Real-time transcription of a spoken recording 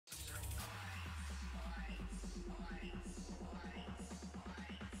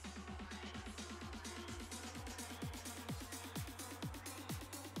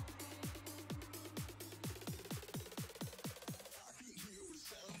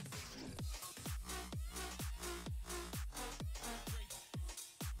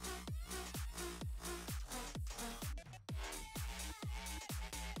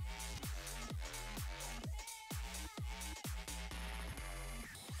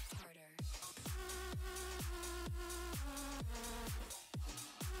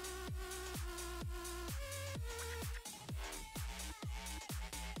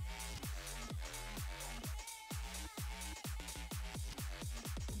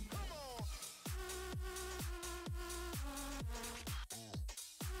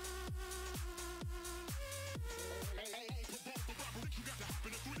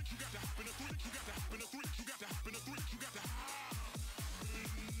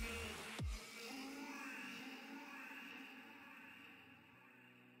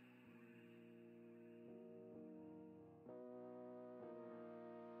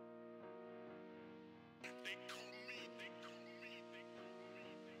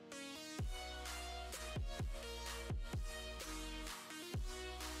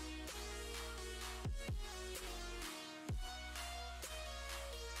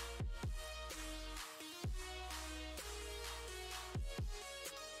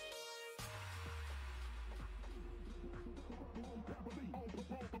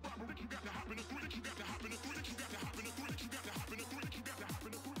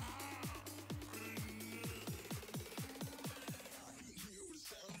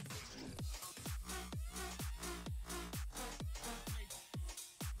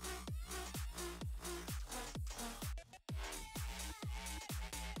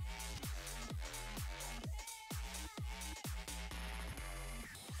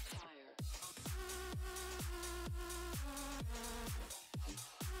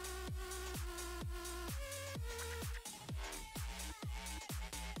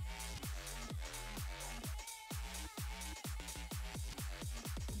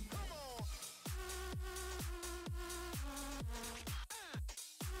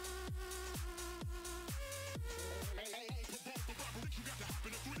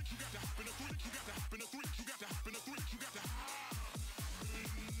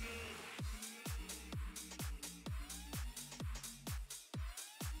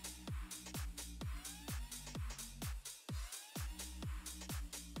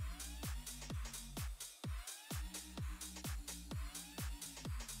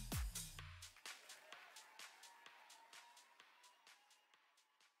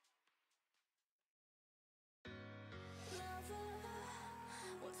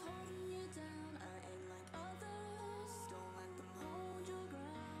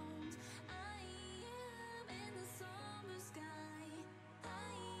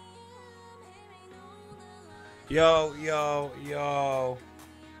Yo, yo, yo.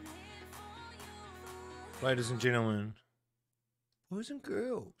 Ladies and gentlemen. Boys and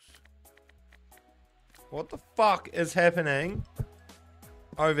girls. What the fuck is happening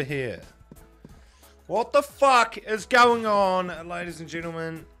over here? What the fuck is going on, ladies and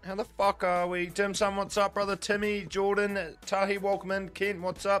gentlemen? How the fuck are we? Dim Sum, what's up, brother? Timmy, Jordan, Tahi, welcome in. Kent,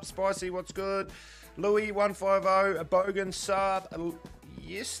 what's up? Spicy, what's good? Louis, 150, Bogan, Sab.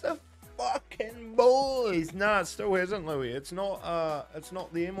 Yes, the fucking boys. Nah, it still hasn't, Louis. It's not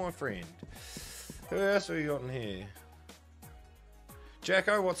there, my friend. Who else have we got in here?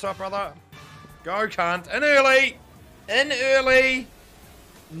 Jacko, what's up, brother? Go, cunt. In early. In early.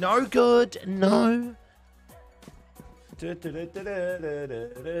 No good. No.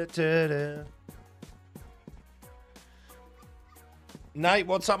 Nate,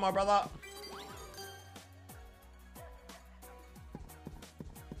 what's up, my brother?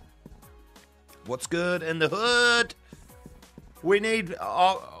 What's good in the hood? We need...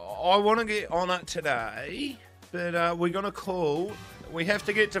 I want to get on it today, but we're going to call... We have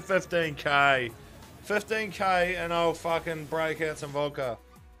to get to 15k. 15k and I'll fucking break out some vodka.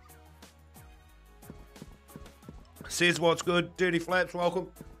 Says what's good. Dirty Flaps, welcome.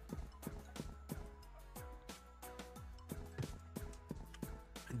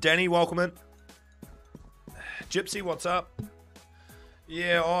 Danny, welcome in. Gypsy, what's up?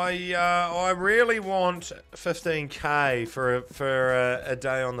 Yeah, I really want 15k for a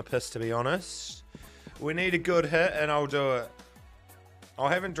day on the piss, to be honest. We need a good hit and I'll do it.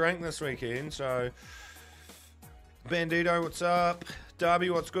 I haven't drank this weekend, so... Bandito, what's up? Darby,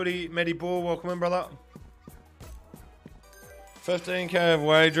 what's goody? Matty Ball, welcome in, brother. 15k of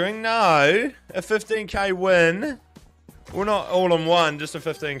wagering? No, a 15k win. Well, not all in one, just a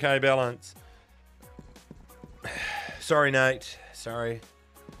 15k balance. Sorry, Nate. Sorry.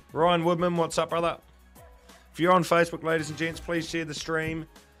 Ryan Woodman, what's up, brother? If you're on Facebook, ladies and gents, please share the stream.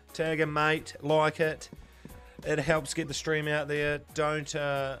 Tag a mate, like it. It helps get the stream out there. Don't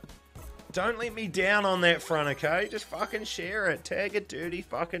let me down on that front, okay? Just fucking share it. Tag a dirty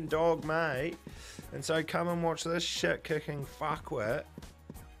fucking dog, mate. And so come and watch this shit-kicking fuckwit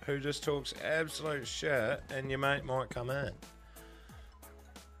who just talks absolute shit and your mate might come in.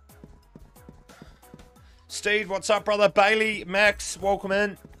 Steve, what's up, brother? Bailey, Max, welcome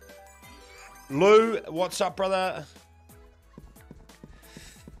in. Lou, what's up, brother?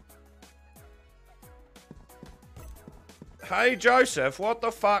 Hey, Joseph, what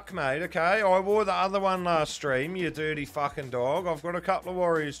the fuck, mate? Okay, I wore the other one last stream, you dirty fucking dog. I've got a couple of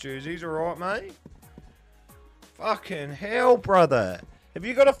Warriors jerseys, alright, mate? Fucking hell, brother. Have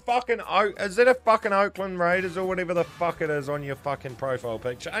you got a fucking... Is that a fucking Oakland Raiders or whatever the fuck it is on your fucking profile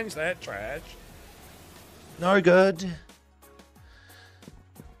pic? Change that, trash. No good.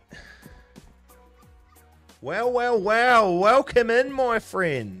 Well, well, well. Welcome in, my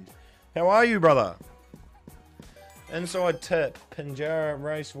friend. How are you, brother? Inside tip. Pinjara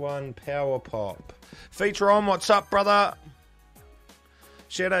Race 1 Power Pop. Feature on. What's up, brother?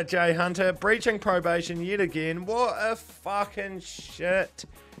 Shout out Jay Hunter. Breaching probation yet again. What a fucking shit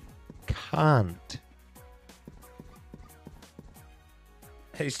cunt.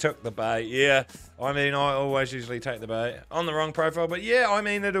 He's took the bait. Yeah. I mean, I always usually take the bait. On the wrong profile. But yeah, I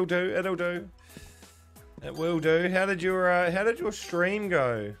mean, it'll do. It'll do. It will do. How did your stream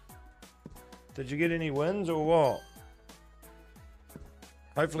go? Did you get any wins or what?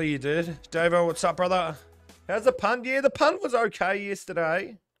 Hopefully you did. Davo, what's up, brother? How's the punt? Yeah, the punt was okay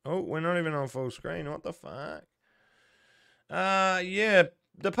yesterday. Oh, we're not even on full screen. What the fuck? Yeah,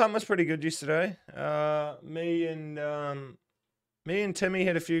 the punt was pretty good yesterday. Me and Timmy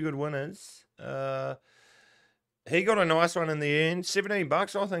had a few good winners. He got a nice one in the end.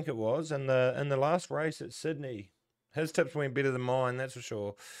 $17, I think it was, in the last race at Sydney. His tips went better than mine, that's for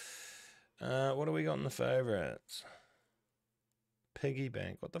sure. What do we got in the favourites? Piggy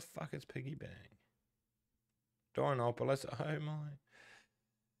Bank. What the fuck is Piggy Bank? Dinopolis. Oh my.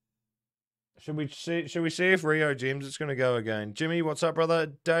 Should we see if Rio Gems it's gonna go again? Jimmy, what's up, brother?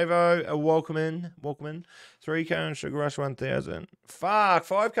 Davo, welcome in. 3k on Sugar Rush 1000. Fuck,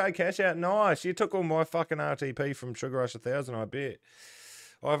 5k cash out. Nice. You took all my fucking RTP from Sugar Rush 1000, I bet.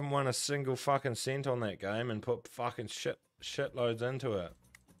 I haven't won a single fucking cent on that game and put fucking shitloads into it.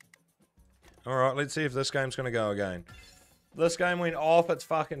 Alright, let's see if this game's gonna go again. This game went off its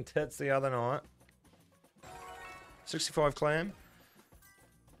fucking tits the other night. 65 clam.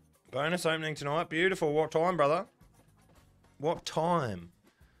 Bonus opening tonight. Beautiful. What time, brother? What time?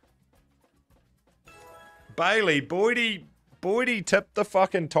 Bailey, Boydie tipped the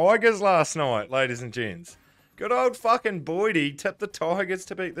fucking Tigers last night, ladies and gents. Good old fucking Boydie tipped the Tigers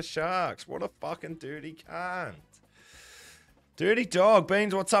to beat the Sharks. What a fucking dirty cunt. Dirty dog.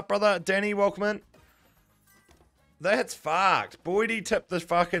 Beans, what's up, brother? Danny, welcome in. That's fucked. Boydie tipped the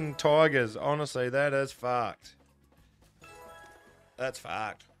fucking Tigers. Honestly, that is fucked. That's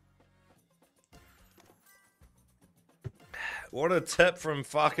fucked. What a tip from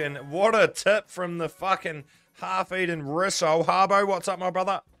fucking... What a tip from the fucking half-eaten Risso. Harbo, what's up, my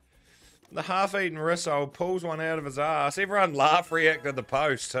brother? The half-eaten Risso pulls one out of his ass. Everyone reacted the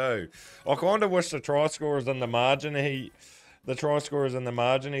post too. I kind of wish the try scorers in the margin. The try scorers in the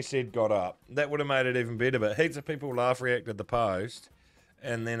margin, he said, got up. That would have made it even better. But heaps of people reacted the post,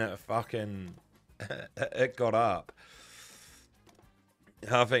 and then it fucking it got up.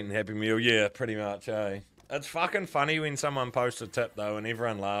 Half-eaten Happy Meal, yeah, pretty much, eh? It's fucking funny when someone posts a tip though, and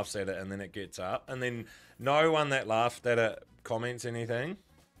everyone laughs at it, and then it gets up, and then no one that laughed at it comments anything.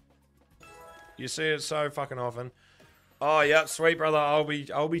 You see it so fucking often. Oh yeah, sweet brother.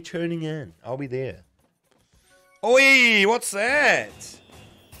 I'll be tuning in. I'll be there. Oi, what's that?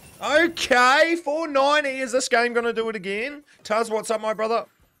 Okay, 490. Is this game gonna do it again? Tuz, what's up, my brother?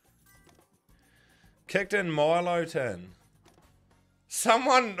 Kicked in Milo tin.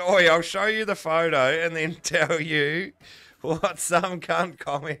 Someone, oi, I'll show you the photo and then tell you what some cunt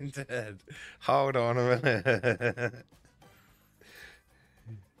commented. Hold on a minute.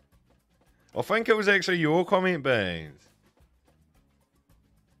 I think it was actually your comment, Beans.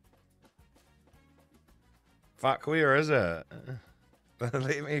 Fuck, where is it?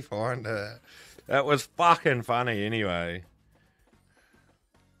 Let me find it. That was fucking funny anyway.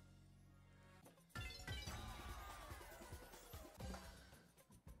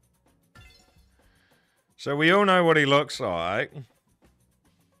 So we all know what he looks like.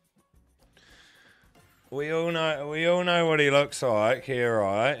 We all know what he looks like here,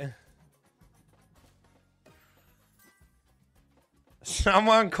 right?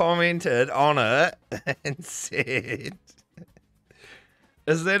 Someone commented on it and said,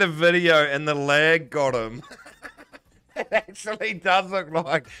 is that a video and the lag got him? It actually does look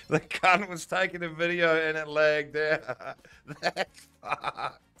like the cunt was taking a video and it lagged out. That's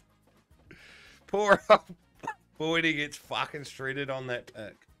fucked. Poor old Boydie gets fucking shredded on that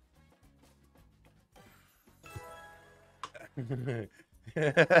pick.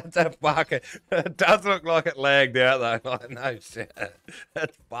 It's a fucking... It does look like it lagged out though. Like, no shit.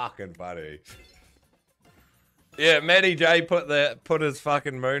 That's fucking funny. Yeah, Matty J put his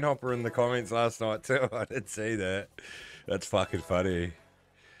fucking moonhopper in the comments last night too. I did see that. That's fucking funny.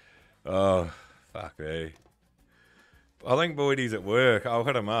 Oh, fuck me. I think Boydie's at work. I'll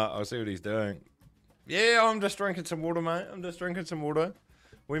hit him up. I'll see what he's doing. Yeah, I'm just drinking some water, mate. I'm just drinking some water.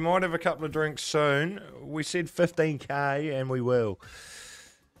 We might have a couple of drinks soon. We said 15k and we will.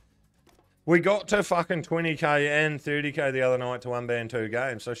 We got to fucking 20k and 30k the other night to one band 2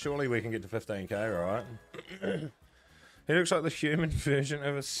 games, so surely we can get to 15k, right? He looks like the human version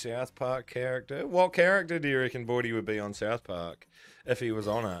of a South Park character. What character do you reckon Boydie would be on South Park if he was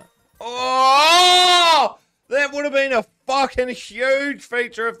on it? Oh! That would have been a fucking huge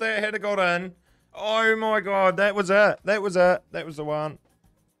feature if that had got in. Oh my god, that was it. That was it. That was the one.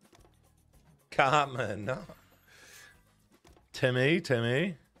 Cartman. No. Timmy.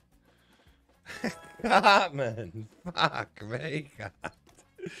 Cartman. Fuck me, God.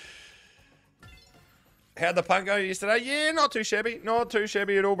 How'd the punt go yesterday? Yeah, not too shabby. Not too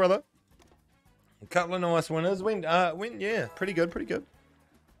shabby at all, brother. A couple of nice winners. Went, yeah, pretty good.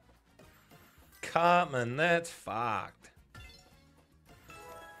 Cartman, that's fucked.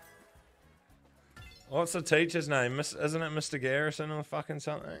 What's the teacher's name? Isn't it Mr. Garrison or fucking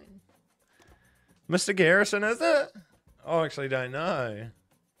something? Mr. Garrison, is it? I actually don't know.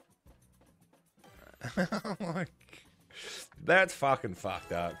 That's fucking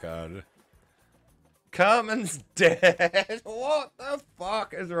fucked up, God. Cartman's dead. What the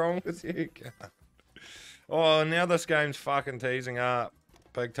fuck is wrong with you, God? Oh, now this game's fucking teasing up.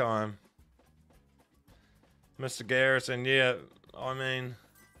 Big time. Mr. Garrison, yeah, I mean...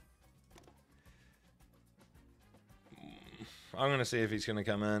 I'm going to see if he's going to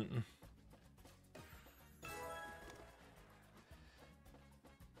come in.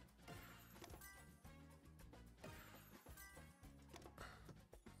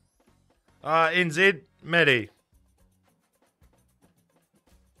 NZ, Maddie.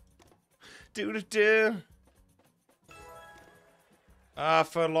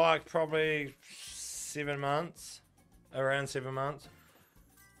 For like probably 7 months. Around 7 months.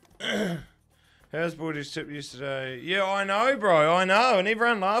 How's Boydie's tip yesterday? Yeah, I know, bro. I know. And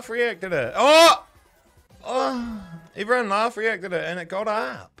everyone reacted it. Oh! Everyone reacted it and it got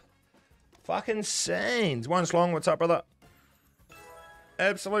up. Fucking scenes. One Schlong, what's up, brother?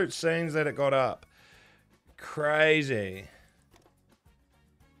 Absolute scenes that it got up. Crazy.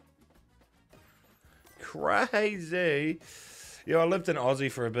 Crazy. Yeah, I lived in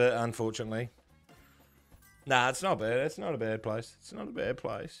Aussie for a bit, unfortunately. Nah, it's not bad. It's not a bad place. It's not a bad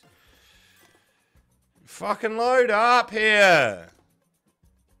place. Fucking load up here.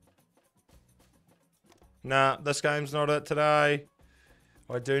 Nah, this game's not it today.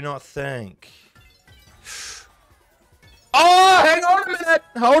 I do not think. Oh, hang on a minute.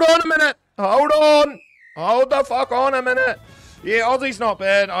 Hold on a minute. Hold on. Hold the fuck on a minute. Yeah, Aussie's not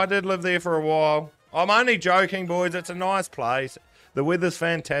bad. I did live there for a while. I'm only joking, boys. It's a nice place. The weather's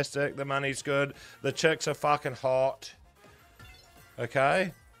fantastic. The money's good. The chicks are fucking hot.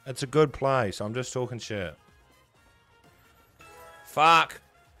 Okay? It's a good place. I'm just talking shit. Fuck.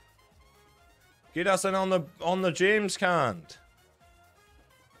 Get us in on the gems, cunt.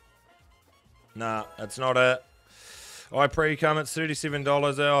 Nah, that's not it. I pre-cum, it's $37.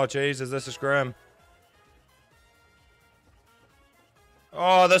 Oh, jeez, is this is grim.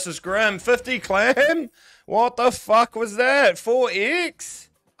 Oh, this is grim. 50 clam? What the fuck was that? 4x?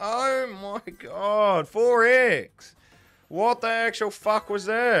 Oh my god, 4x. What the actual fuck was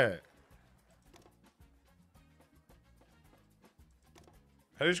that?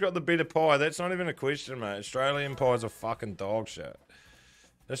 Who's got the better pie? That's not even a question, mate. Australian pies are fucking dog shit.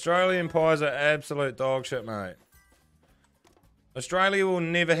 Australian pies are absolute dog shit, mate. Australia will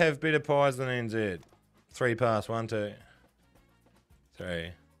never have better pies than NZ. 3 pass, 1, 2,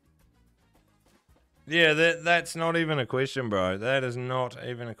 3. Yeah, that's not even a question, bro. That is not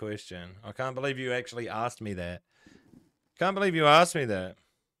even a question. I can't believe you actually asked me that. Can't believe you asked me that.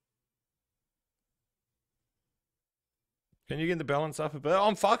 Can you get the balance up a bit?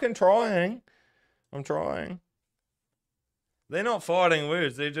 I'm fucking trying. I'm trying. They're not fighting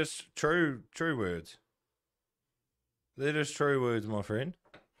words. They're just true words. They're just true words, my friend.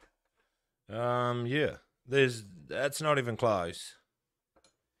 Yeah. That's not even close.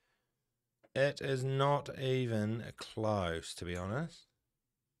 It is not even close, to be honest.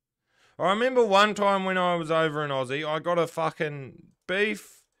 I remember one time when I was over in Aussie, I got a fucking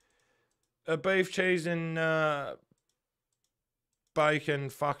beef cheese and bacon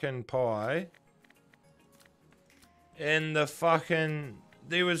fucking pie. And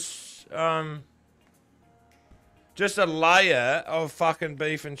there was just a layer of fucking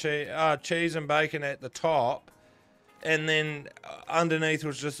beef and cheese and bacon at the top, and then underneath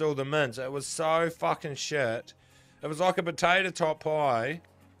was just all the mince. It was so fucking shit. It was like a potato top pie,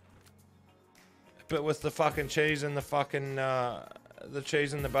 but with the fucking cheese and the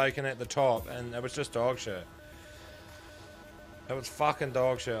cheese and the bacon at the top, and it was just dog shit. It was fucking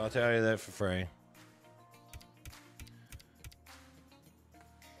dog shit, I'll tell you that for free.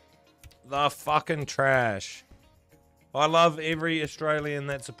 The fucking trash. I love every Australian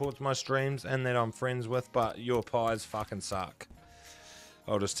that supports my streams and that I'm friends with, but your pies fucking suck.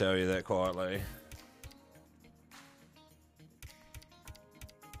 I'll just tell you that quietly.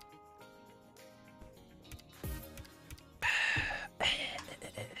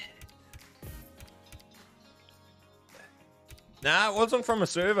 Nah, it wasn't from a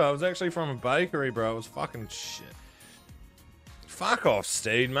server. It was actually from a bakery, bro. It was fucking shit. Fuck off,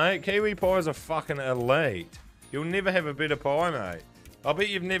 Steed, mate. Kiwi pies are fucking elite. You'll never have a better pie, mate. I bet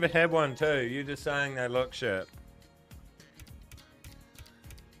you've never had one too. You're just saying they look shit.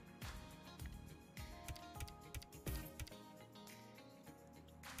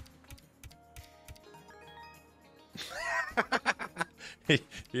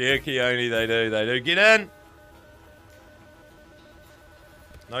 Yeah, Keone, they do. Get in!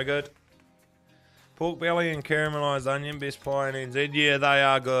 No good. Pork belly and caramelised onion, best pie in NZ. Yeah, they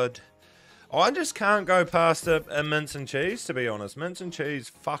are good. I just can't go past a mince and cheese, to be honest. Mince and cheese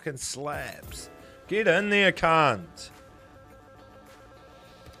fucking slaps. Get in there, cunt.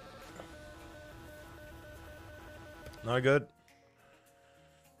 No good.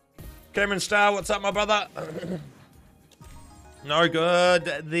 Cameron Star, what's up, my brother? No good.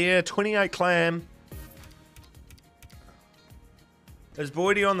 There, 28 clam. Is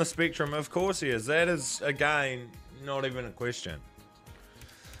Boydie on the spectrum? Of course he is. That is, again, not even a question.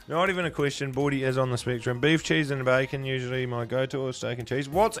 Not even a question. Boydie is on the spectrum. Beef, cheese, and bacon, usually my go-to, or steak and cheese.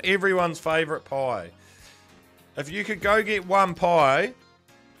 What's everyone's favourite pie? If you could go get one pie,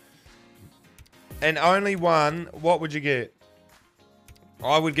 and only one, what would you get?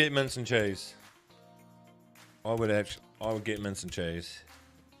 I would get mince and cheese. I would get mince and cheese.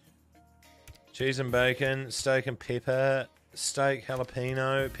 Cheese and bacon, steak and pepper, steak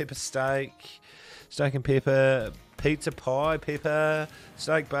jalapeno, pepper steak, steak and pepper, Pizza pie, pepper,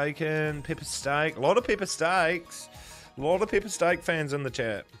 steak bacon, pepper steak. A lot of pepper steaks. A lot of pepper steak fans in the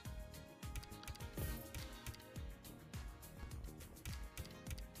chat.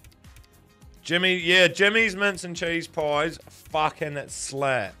 Jimmy, yeah, Jimmy's mince and cheese pies fucking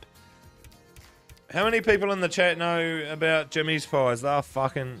slap. How many people in the chat know about Jimmy's pies? They're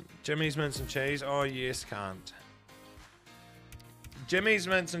fucking... Jimmy's mince and cheese? Oh, yes, cunt. Jimmy's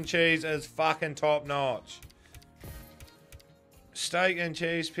mince and cheese is fucking top notch. Steak and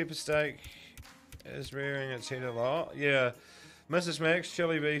cheese, pepper steak is rearing its head a lot. Yeah. Mrs. Max,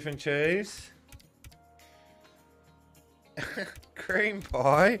 chili beef and cheese. Cream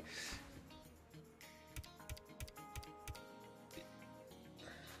pie.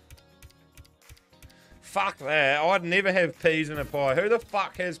 Fuck that. I'd never have peas in a pie. Who the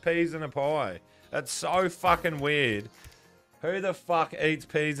fuck has peas in a pie? It's so fucking weird. Who the fuck eats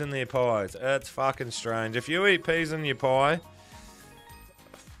peas in their pies? It's fucking strange. If you eat peas in your pie,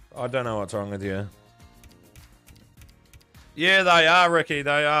 I don't know what's wrong with you. Yeah, they are, Ricky.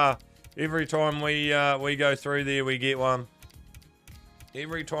 They are. Every time we go through there, we get one.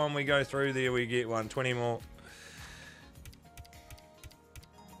 Every time we go through there, we get one. 20 more.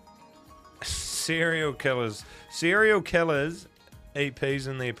 Serial killers. Serial killers eat peas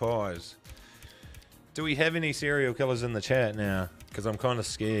in their pies. Do we have any serial killers in the chat now? Because I'm kind of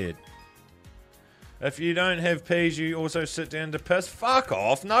scared. If you don't have peas, you also sit down to piss. Fuck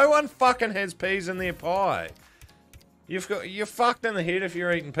off. No one fucking has peas in their pie. You're fucked in the head if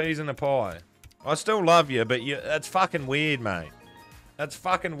you're eating peas in a pie. I still love you, but it's fucking weird, mate. It's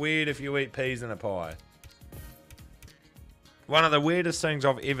fucking weird if you eat peas in a pie. One of the weirdest things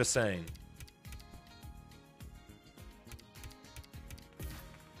I've ever seen.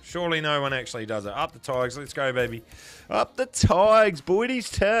 Surely no one actually does it. Up the Tigers. Let's go, baby. Up the Tigers. Boydie's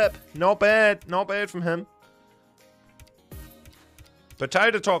tip. Not bad. Not bad from him.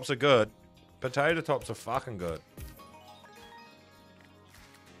 Potato tops are good. Potato tops are fucking good.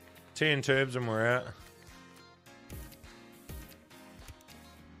 10 turbs and we're out.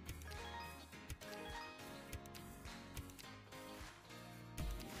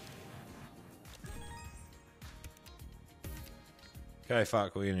 Okay,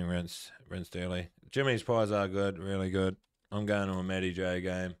 fuck, we're getting rinsed early. Jimmy's pies are good, really good. I'm going to a Matty J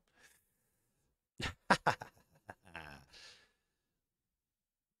game.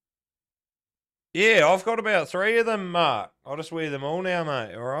 Yeah, I've got about 3 of them, Mark. I'll just wear them all now,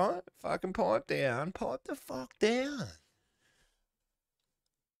 mate, alright? Fucking pipe down. Pipe the fuck down.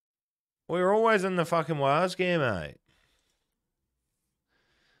 We're always in the fucking Wars game, mate.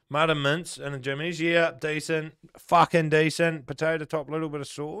 Mutton mince and a Jimmy's. Yeah, decent. Fucking decent. Potato top, little bit of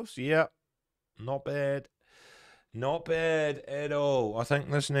sauce. Yeah. Not bad. Not bad at all. I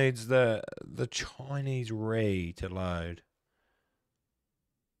think this needs the Chinese re to load.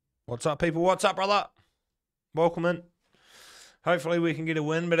 What's up, people? What's up, brother? Welcome in. Hopefully we can get a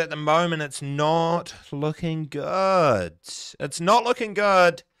win, but at the moment it's not looking good. It's not looking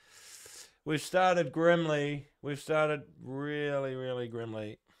good. We've started grimly. We've started really, really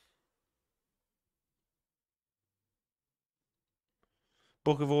grimly.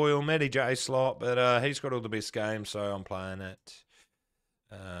 Book of Oil, Matty J slot, but he's got all the best games, so I'm playing it.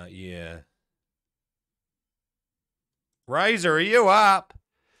 Yeah. Razor, are you up?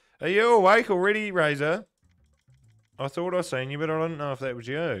 Are you awake already, Razor? I thought I seen you, but I didn't know if that was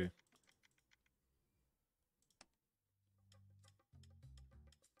you.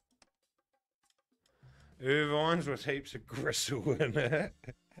 Irvine's with heaps of gristle in it.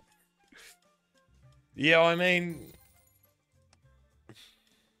 Yeah, I mean...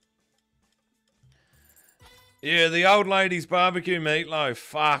 Yeah, the old lady's barbecue meatloaf.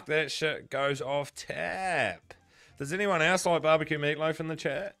 Fuck, that shit goes off tap. Does anyone else like barbecue meatloaf in the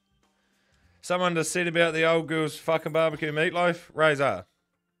chat? Someone just said about the old girl's fucking barbecue meatloaf. Razor.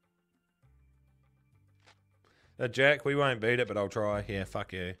 Jack, we won't beat it, but I'll try. Yeah,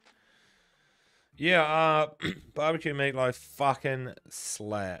 fuck you. Yeah, barbecue meatloaf fucking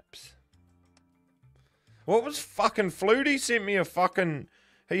slaps. What was fucking Flutie sent me a fucking...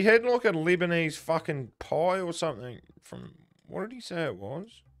 He had like a Lebanese fucking pie or something from... What did he say it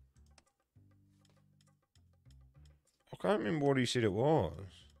was? I can't remember what he said it was.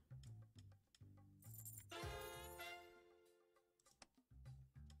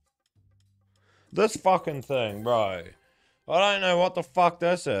 This fucking thing, bro. I don't know what the fuck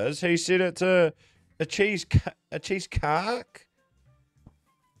this is. He said it's a cheese cark?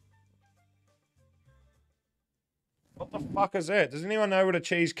 What the fuck is that? Does anyone know what a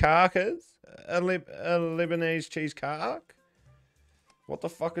cheese cark is? A Lebanese cheese cark? What the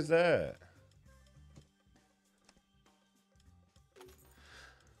fuck is that?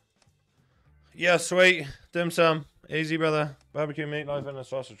 Yeah, sweet. Dim sum. Easy, brother. Barbecue meatloaf and a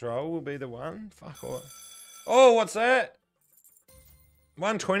sausage roll will be the one. Fuck all. Oh, what's that?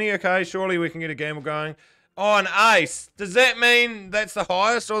 120, okay. Surely we can get a gamble going. Oh, an ace. Does that mean that's the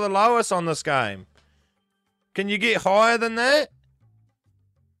highest or the lowest on this game? Can you get higher than that?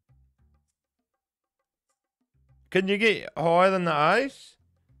 Can you get higher than the ace?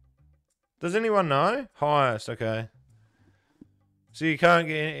 Does anyone know? Highest, okay. So you can't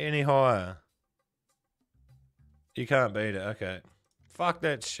get any higher. You can't beat it, okay. Fuck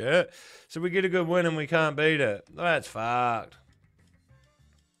that shit. So we get a good win and we can't beat it. That's fucked.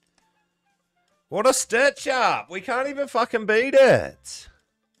 What a stitch up. We can't even fucking beat it.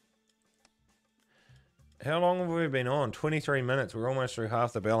 How long have we been on? 23 minutes. We're almost through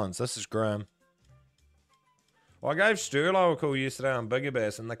half the balance. This is grim. Well, I gave Sterlo a call yesterday on Bigger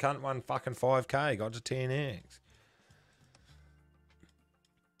Bass and the cunt won fucking 5k. Got to 10x.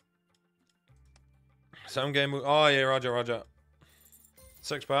 Some game. Oh, yeah, Roger.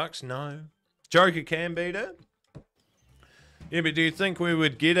 $6? No. Joker can beat it. Yeah, but do you think we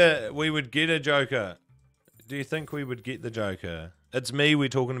would get a Joker? Do you think we would get the Joker? It's me we're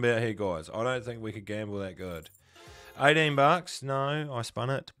talking about here, guys. I don't think we could gamble that good. $18? No, I spun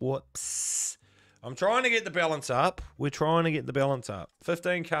it. Whoops. I'm trying to get the balance up. We're trying to get the balance up.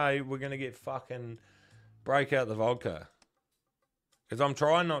 15k, we're going to get fucking break out the vodka. Because I'm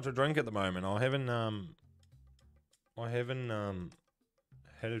trying not to drink at the moment. I haven't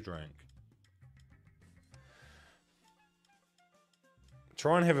had a drink.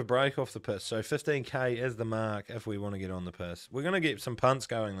 Try and have a break off the piss. So 15k is the mark if we want to get on the piss. We're going to get some punts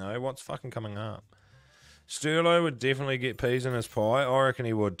going though. What's fucking coming up? Sterlo would definitely get peas in his pie. I reckon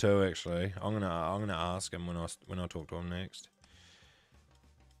he would too, actually. I'm gonna ask him when I talk to him next.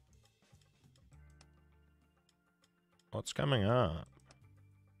 What's coming up?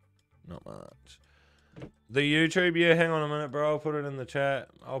 Not much. The YouTube, yeah, hang on a minute, bro. I'll put it in the chat.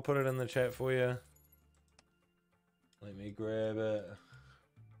 I'll put it in the chat for you. Let me grab it.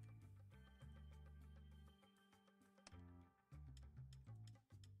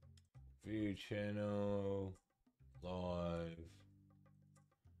 View channel. Live.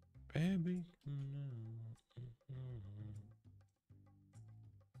 Baby.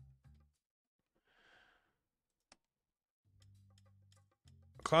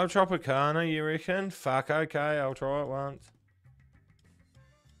 Club Tropicana, you reckon? Fuck, okay, I'll try it once.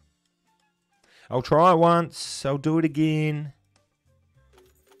 I'll try it once. I'll do it again.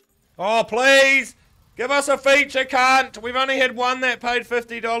 Oh, please! Give us a feature, cunt! We've only had one that paid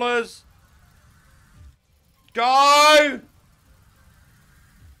 $50. Go!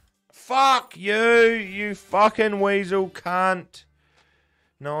 Fuck you, you fucking weasel cunt.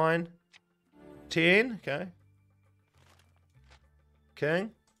 9. 10, okay.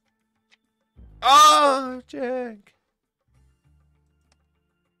 King. Oh, Jack.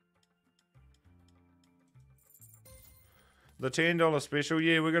 The $10 special.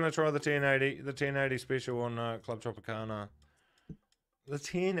 Yeah, we're going to try the 1080 special on Club Tropicana. The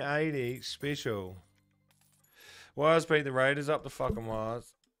 1080 special. Wires beat the Raiders up the fucking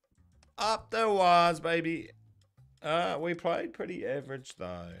wires. Up the wires, baby. We played pretty average,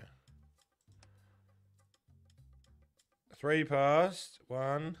 though. 3 passed.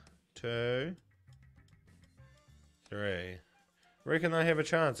 1, 2, 3. Reckon they have a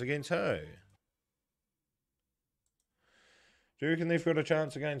chance against who? Do you reckon they've got a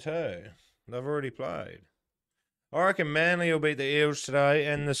chance against who? They've already played. I reckon Manly will beat the Eels today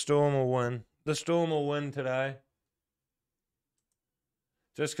and the Storm will win. The Storm will win today.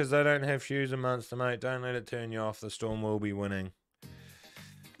 Just because they don't have shoes and Munster, mate. Don't let it turn you off. The Storm will be winning.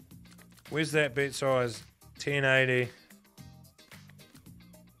 Where's that bet size? 1080.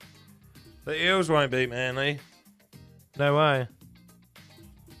 The Eels won't beat Manly. No way.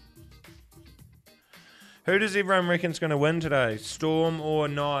 Who does everyone reckon's going to win today? Storm or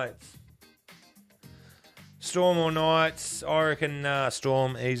Knights? Storm or Knights? I reckon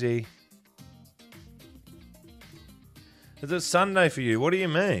Storm, easy. Is it Sunday for you? What do you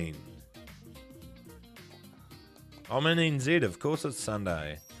mean? I'm in NZ, of course it's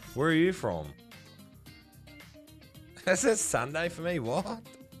Sunday. Where are you from? Is it Sunday for me? What?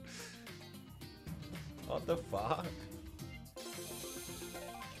 What the fuck?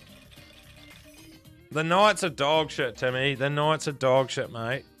 The Knights are dog shit, Timmy. The Knights are dog shit,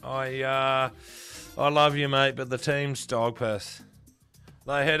 mate. I love you, mate, but the team's dog piss.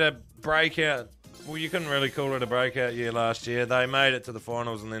 They had a breakout. Well, you couldn't really call it a breakout year last year. They made it to the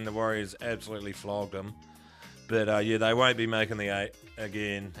finals, and then the Warriors absolutely flogged them. But yeah, they won't be making the 8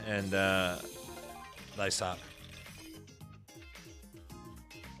 again, and they suck.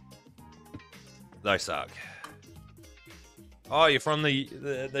 They suck. Oh, you're from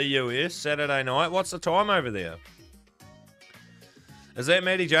the US, Saturday night. What's the time over there? Is that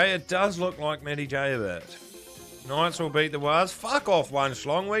Matty J? It does look like Matty J a bit. Knights will beat the Wars. Fuck off, one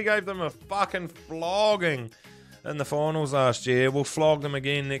schlong. We gave them a fucking flogging in the finals last year. We'll flog them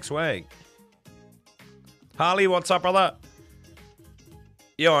again next week. Harley, what's up, brother?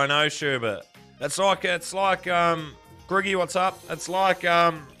 Yeah, I know, Sherbert. It's like Griggy, what's up? It's like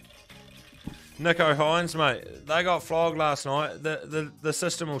Nico Hines, mate. They got flogged last night. The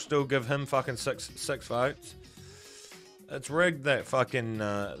system will still give him fucking six votes. It's rigged, that fucking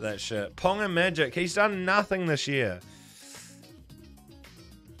that shit. Ponga Magic, he's done nothing this year.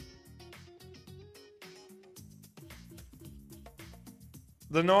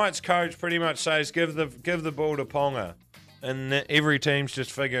 The Knights coach pretty much says give the ball to Ponga, and every team's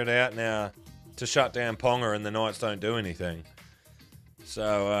just figured it out now to shut down Ponga, and the Knights don't do anything.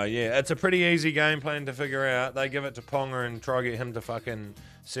 So yeah, it's a pretty easy game plan to figure out. They give it to Ponga and try to get him to fucking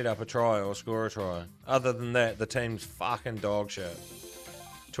set up a try or score a try. Other than that, the team's fucking dog shit.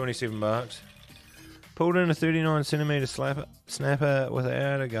 $27. Pulled in a 39cm snapper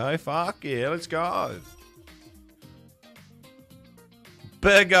without a go. Fuck yeah, let's go.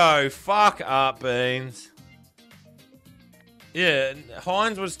 Big O, fuck up, Beans. Yeah,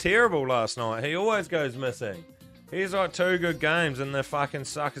 Hines was terrible last night. He always goes missing. He's like 2 good games and they fucking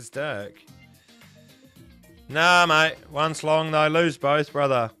suck his dick. Nah, mate. Once long, they lose both,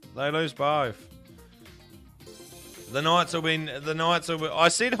 brother. They lose both. The Knights will be... I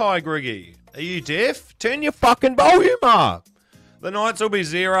said hi, Griggy. Are you deaf? Turn your fucking volume up. The Knights will be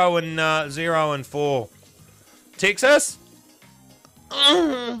 0-4. Texas?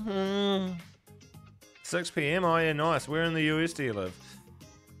 6 p.m. Oh, yeah, nice. Where in the US do you live?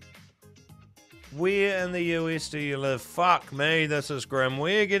 Where in the US do you live? Fuck me, this is grim.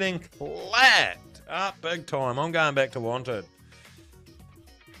 We're getting clapped up big time. I'm going back to Wanted.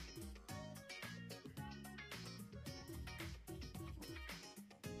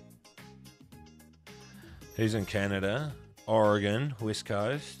 He's in Canada, Oregon, West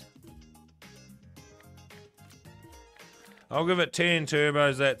Coast. I'll give it 10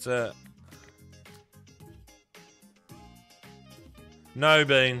 turbos, that's it. No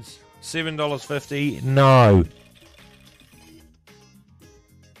beans. $7.50. No.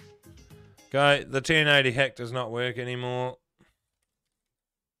 Okay, the 1080 hack does not work anymore.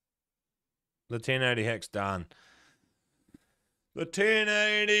 The 1080 hack's done. The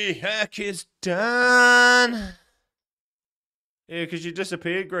 1080 hack is done. Yeah, because you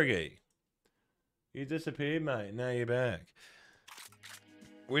disappeared, Griggy. You disappeared, mate. Now you're back.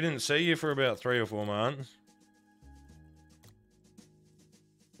 We didn't see you for about 3 or 4 months.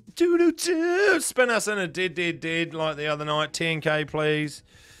 Doo-doo-doo. Spin us in a dead like the other night. 10k, please.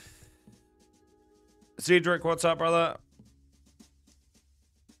 Cedric, what's up, brother?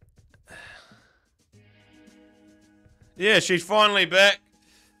 Yeah, she's finally back.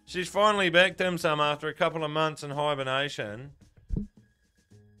 She's finally back, Dim Sum, after a couple of months in hibernation.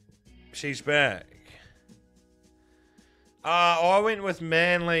 She's back. I went with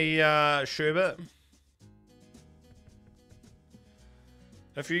Manly Sherbert.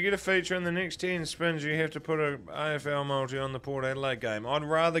 If you get a feature in the next 10 spins, you have to put a AFL multi on the Port Adelaide game. I'd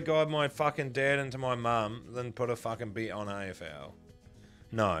rather guide my fucking dad into my mum than put a fucking bet on AFL.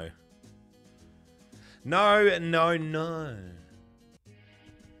 No. No, no, no.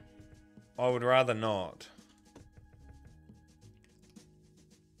 I would rather not.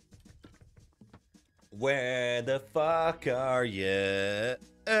 Where the fuck are you?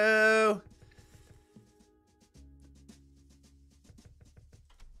 Oh.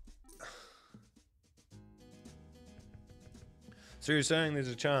 So you're saying there's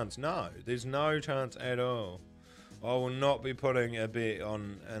a chance? No, there's no chance at all. I will not be putting a bet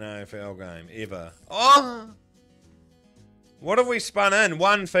on an AFL game, ever. Oh! What have we spun in?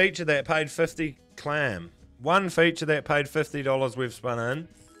 One feature that paid 50 clam. One feature that paid $50 we've spun in.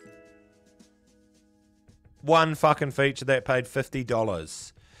 One fucking feature that paid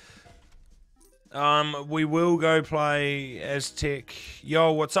 $50. We will go play Aztec.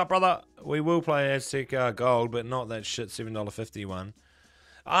 Yo, what's up, brother? We will play Aztec Gold, but not that shit $7.50 one.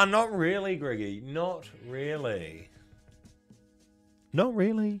 Not really, Griggy. Not really. Not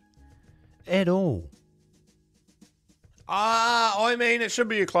really. At all. I mean, it should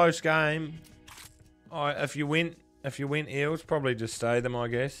be a close game. If you went Eels, probably just stay them, I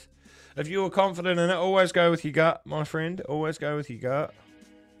guess. If you were confident in it, always go with your gut, my friend. Always go with your gut.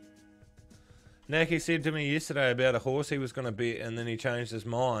 Naki said to me yesterday about a horse he was going to bet, and then he changed his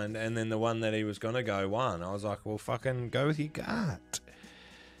mind, and then the one that he was going to go won. I was like, well, fucking go with your gut.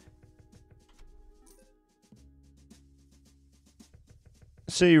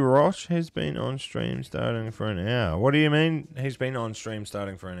 see Rosh has been on stream starting for an hour. What do you mean he's been on stream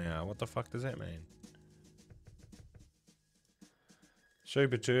starting for an hour? What the fuck does that mean?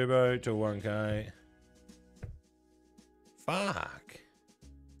 Super Turbo to 1K. Fuck.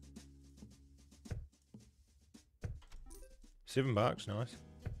 $7, nice.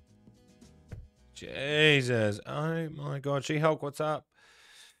 Jesus. Oh my god. She-Hulk, what's up?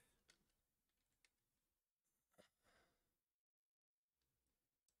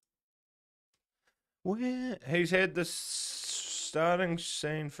 Where? He's had this starting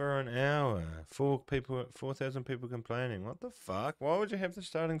scene for an hour. 4,000 people complaining. What the fuck? Why would you have the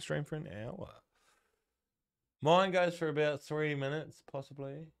starting stream for an hour? Mine goes for about 3 minutes,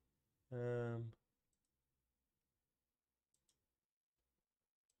 possibly.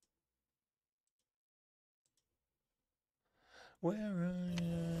 Where are you?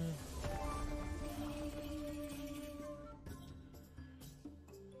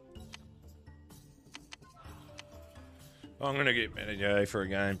 I'm gonna get Manager for a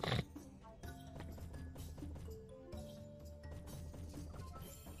game.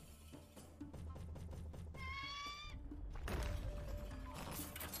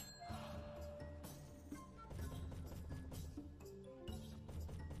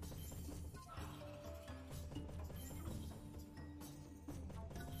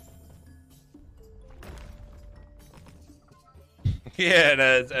 Yeah, it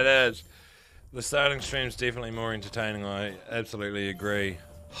is. It is. The starting stream's definitely more entertaining. I absolutely agree.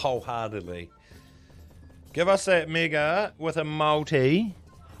 Wholeheartedly. Give us that mega with a multi.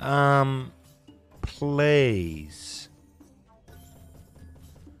 Please.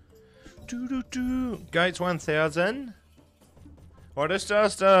 Gates 1000. I just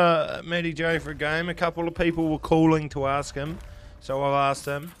asked Matty J for a game. A couple of people were calling to ask him. So I've asked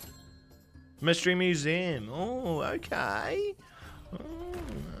him. Mystery Museum. Oh, okay. Oh,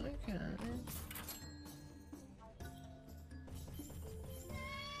 okay.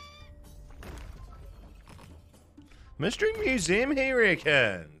 Mystery Museum, he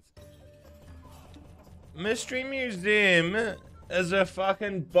reckons. Mystery Museum is a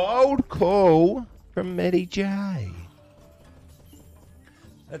fucking bold call from Matty J.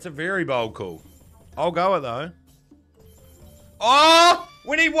 That's a very bold call. I'll go it though. Oh!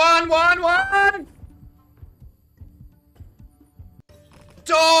 We need one!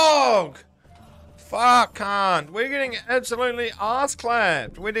 Dog! Fuck, can't. We're getting absolutely ass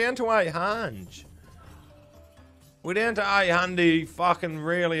clapped. We're down to 800. We're down to 800 fucking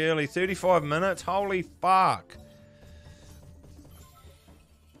really early. 35 minutes. Holy fuck.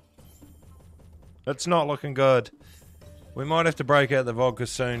 It's not looking good. We might have to break out the vodka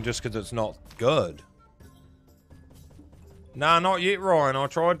soon just because it's not good. Nah, not yet, Ryan. I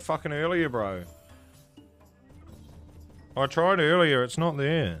tried fucking earlier, bro. I tried earlier. It's not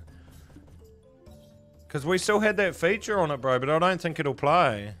there. Because we still had that feature on it, bro, but I don't think it'll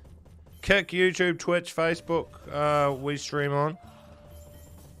play. Kick, YouTube, Twitch, Facebook, we stream on.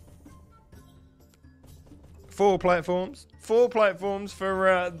 4 platforms. 4 platforms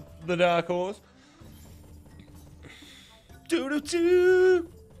for the Dark Horse. We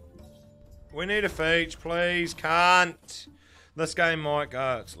need a feature, please. Can't. This game might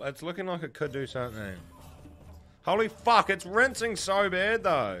go. It's looking like it could do something. Holy fuck, it's rinsing so bad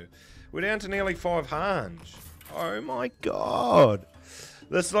though. We're down to nearly 500. Oh my god.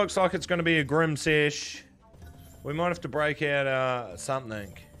 This looks like it's going to be a grim sesh. We might have to break out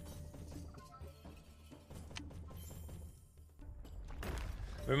something.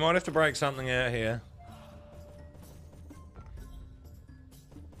 We might have to break something out here.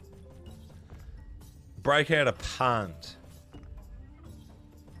 Break out a punt.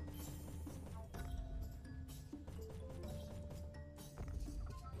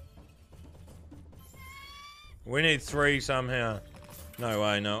 We need 3 somehow. No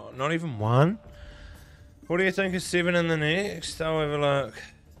way, no. Not even 1? What do you think is 7 in the next? I'll have a look.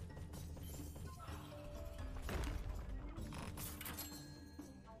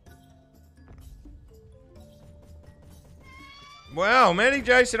 Wow, Matty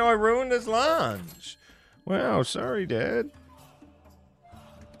J said I ruined his lunch. Wow, sorry, Dad.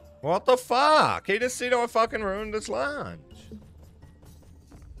 What the fuck? He just said I fucking ruined his lunch.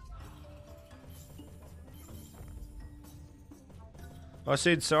 I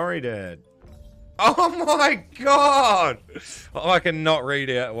said sorry, Dad. Oh my god! I cannot read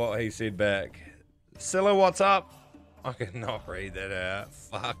out what he said back. Scylla, what's up? I cannot read that out.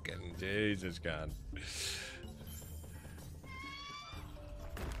 Fucking Jesus, God.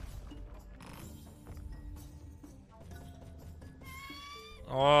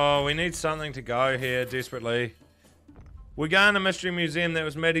 Oh, we need something to go here desperately. We're going to Mystery Museum. That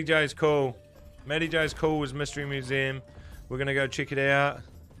was Matty J's call. Matty J's call was Mystery Museum. We're going to go check it out.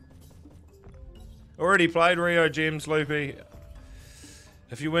 Already played Rio Gems, Loopy.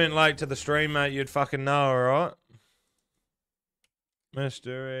 If you weren't late to the stream, mate, you'd fucking know, alright?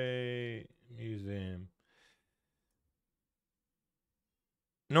 Mystery Museum.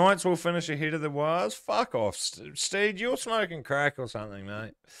 Knights will finish ahead of the Wars. Fuck off, Steed. You're smoking crack or something,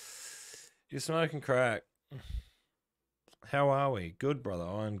 mate. You're smoking crack. How are we? Good, brother.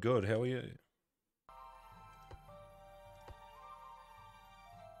 I'm good. How are you?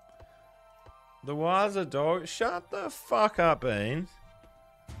 The Wars are dog. Shut the fuck up, Beans.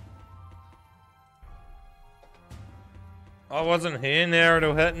 I wasn't here. Now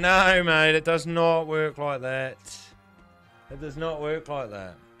it'll hit. No, mate. It does not work like that. It does not work like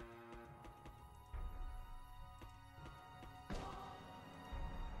that.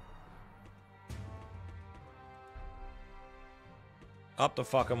 Up the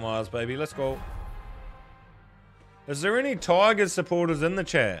fucking wires, baby. Let's go. Is there any Tigers supporters in the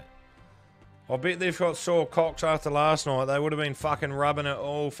chat? I bet they've got sore cocks after last night. They would have been fucking rubbing it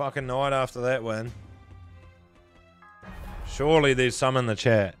all fucking night after that win. Surely there's some in the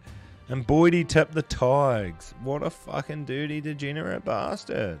chat. And Boydie tipped the Tigers. What a fucking dirty, degenerate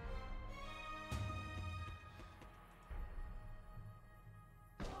bastard.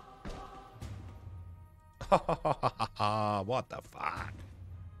 What the fuck?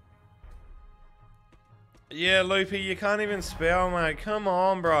 Yeah, Loopy, you can't even spell, mate. Come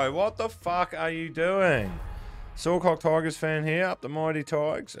on, bro. What the fuck are you doing? Sawcock Tigers fan here, up the mighty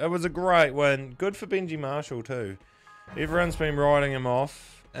Tigers. It was a great win. Good for Benji Marshall, too. Everyone's been writing him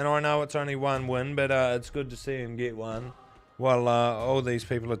off. And I know it's only one win, but it's good to see him get one. While all these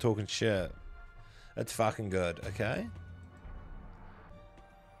people are talking shit. It's fucking good, okay?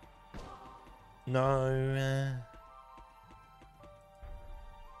 No.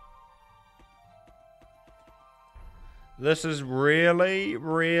 This is really,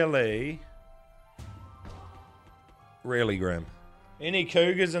 really, really grim. Any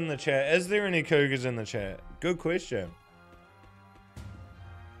Cougars in the chat? Is there any Cougars in the chat? Good question.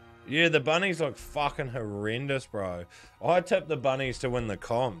 Yeah, the Bunnies look fucking horrendous, bro. I tipped the Bunnies to win the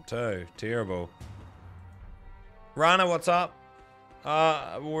comp, too. Terrible. Rana, what's up?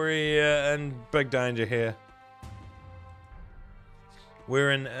 We're in big danger here.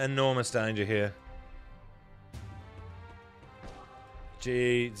 We're in enormous danger here.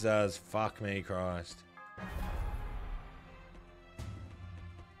 Jesus, fuck me, Christ.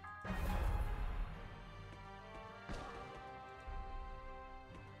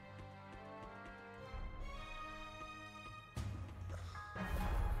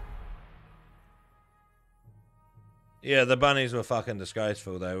 Yeah, the Bunnies were fucking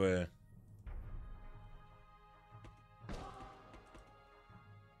disgraceful, they were.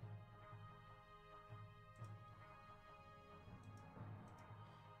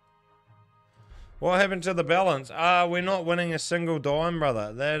 What happened to the balance? We're not winning a single dime,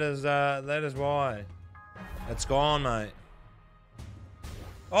 brother. That is why. It's gone, mate.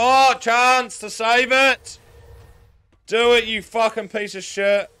 Oh, chance to save it! Do it, you fucking piece of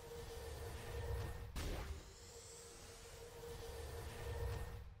shit.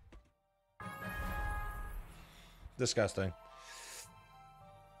 Disgusting.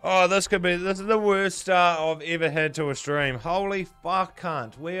 Oh, this is the worst start I've ever had to a stream. Holy fuck,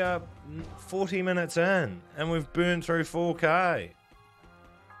 cunt. We are 40 minutes in, and we've burned through 4K.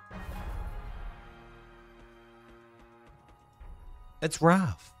 It's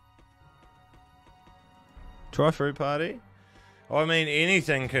rough. Try fruit party? I mean,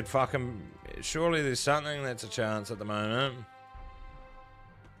 anything could fucking... Surely there's something that's a chance at the moment.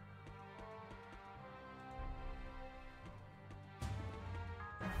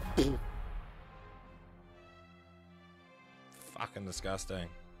 Fucking disgusting.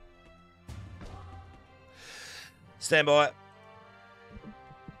 Stand by.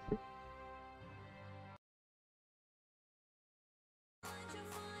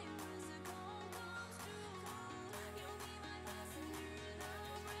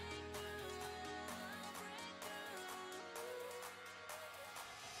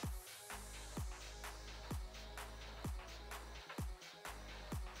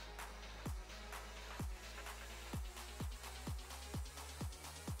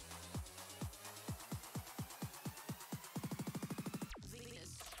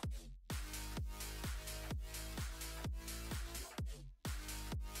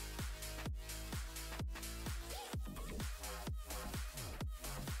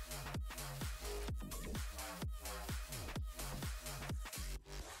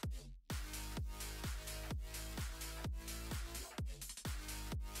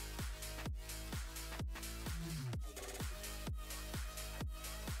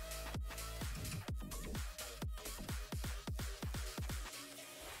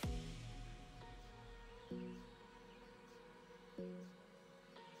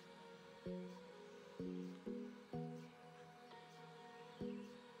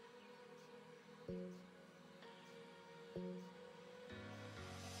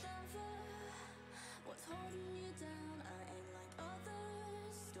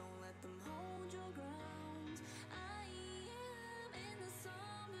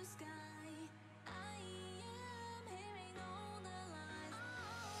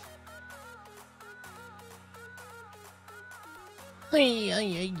 Okay.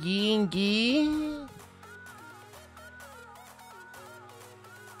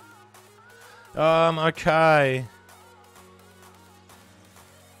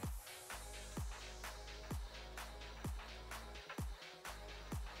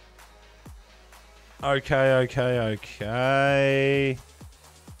 Okay.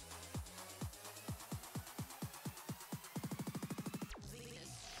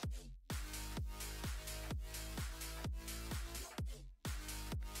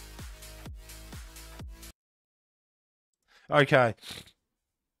 Okay.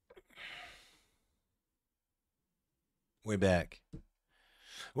 We're back.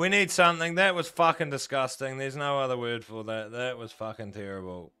 We need something. That was fucking disgusting. There's no other word for that. That was fucking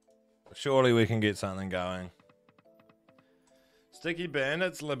terrible. Surely we can get something going. Sticky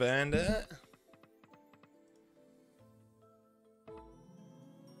Bandits, La Bandit.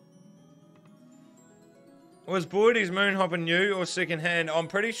 Was Boydie's Moonhopper new or second hand? I'm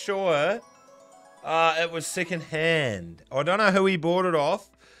pretty sure it was second hand. I don't know who he bought it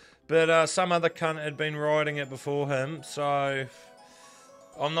off, but some other cunt had been riding it before him, so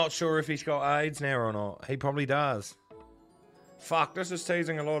I'm not sure if he's got AIDS now or not. He probably does. Fuck, this is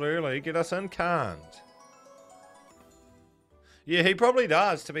teasing a lot early. Get us in, can't. Yeah, he probably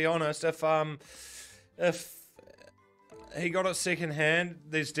does, to be honest. If he got it second hand,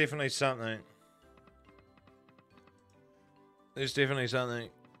 there's definitely something. There's definitely something.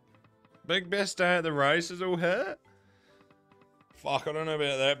 Big best day at the races all hit? Fuck, I don't know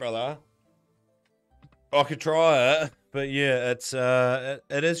about that, brother. I could try it, but yeah, it's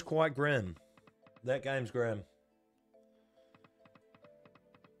it is quite grim. That game's grim.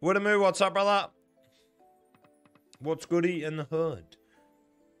 Widdamoo, what's up, brother? What's goody in the hood?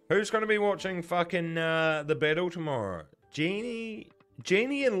 Who's going to be watching fucking the battle tomorrow? Genie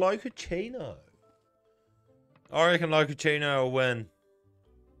and Locachino. I reckon Locachino will win.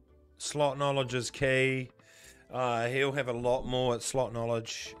 Slot knowledge is key. He'll have a lot more at slot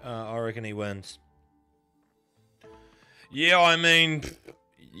knowledge. I reckon he wins. Yeah, I mean,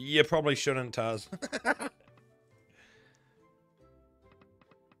 you probably shouldn't, Taz.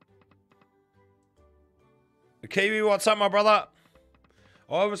 Kiwi, what's up, my brother?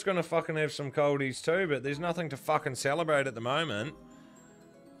 I was going to fucking have some coldies too, but there's nothing to fucking celebrate at the moment.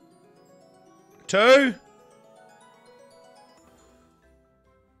 2?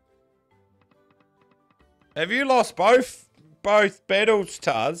 Have you lost both battles,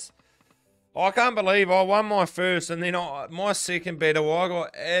 Taz? I can't believe I won my first, and then my second battle, I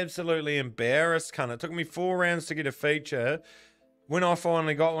got absolutely embarrassed, cunt. It took me 4 rounds to get a feature. When I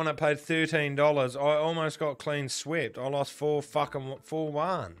finally got one, it paid $13. I almost got clean swept. I lost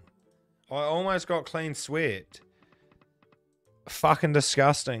 4-1. I almost got clean swept. Fucking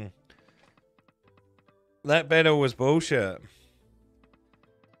disgusting. That battle was bullshit.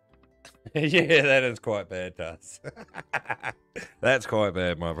 Yeah, that is quite bad, Tuss. That's quite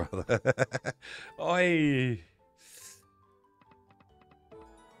bad, my brother. Oi.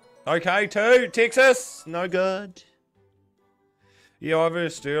 Okay, 2. Texas. No good. Yeah, I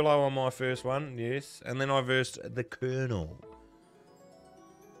versed Sterlo on my first one, yes. And then I versed the Colonel.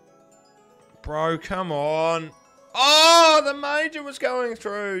 Bro, come on. Oh, the Major was going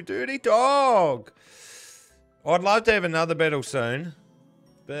through. Dirty dog. I'd love to have another battle soon.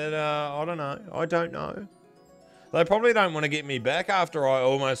 But, I don't know. I don't know. They probably don't want to get me back after I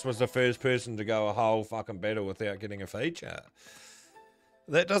almost was the first person to go a whole fucking battle without getting a feature.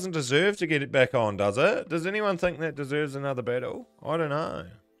 That doesn't deserve to get it back on, does it? Does anyone think that deserves another battle? I don't know.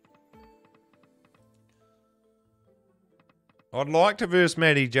 I'd like to verse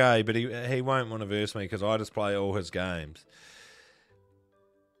Matty J, but he won't want to verse me because I just play all his games.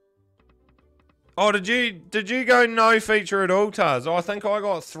 Oh, did you go no feature at all, Taz? I think I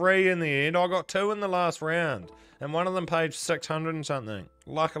got 3 in the end. I got 2 in the last round. And one of them paid 600 and something.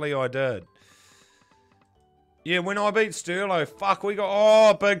 Luckily I did. Yeah, when I beat Sterlo, fuck, we got...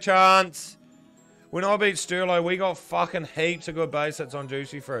 Oh, big chance. When I beat Sterlo, we got fucking heaps of good base hits on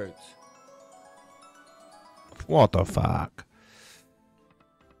Juicy Fruits. What the fuck?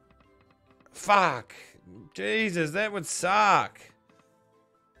 Fuck. Jesus, that would suck.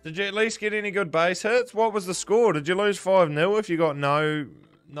 Did you at least get any good base hits? What was the score? Did you lose 5-0 if you got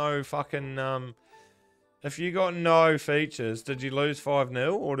no fucking... If you got no features, did you lose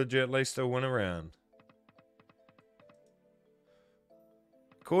 5-0 or did you at least still win a round?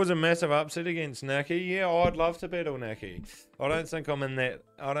 Cause a massive upset against Naki. Yeah, I'd love to battle Naki. I don't think I'm in that.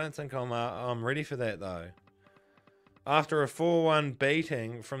 I don't think I'm ready for that though. After a 4-1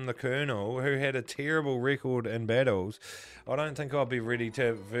 beating from the Colonel, who had a terrible record in battles, I don't think I'll be ready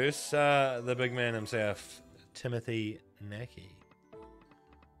to verse the big man himself, Timothy Naki.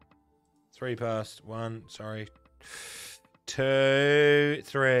 3 past. 1, sorry. 2,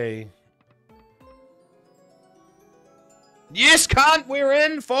 3. Yes, cunt, we're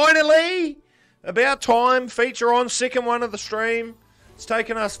in, finally! About time, feature on, second one of the stream. It's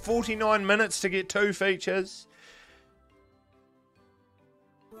taken us 49 minutes to get 2 features.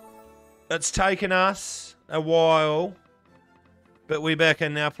 It's taken us a while, but we're back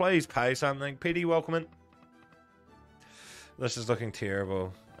in now. Please pay something. Petty, welcome in. This is looking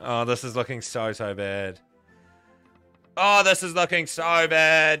terrible. Oh, this is looking so bad. Oh, this is looking so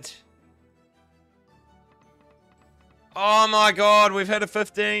bad. Oh my god, we've had a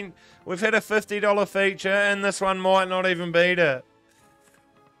 $50 feature and this one might not even beat it.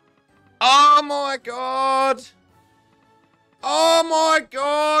 Oh my god. Oh my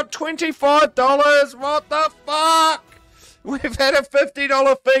god, $25, what the fuck? We've had a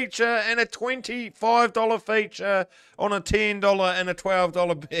 $50 feature and a $25 feature on a $10 and a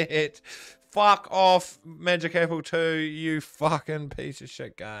 $12 bet. Fuck off, Magic Apple 2, you fucking piece of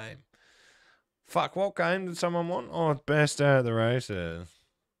shit game. Fuck, what game did someone want? Oh, it's Best Day at the Races.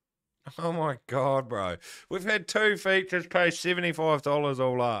 Oh my god, bro. We've had 2 features pay $75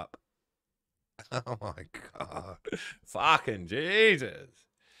 all up. Oh my god. Fucking Jesus.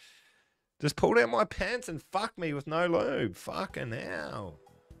 Just pulled out my pants and fucked me with no lube. Fucking hell.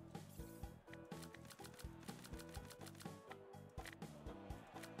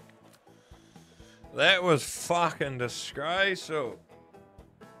 That was fucking disgraceful.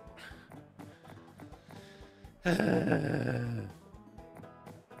 No,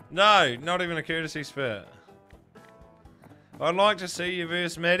 not even a courtesy spit. I'd like to see you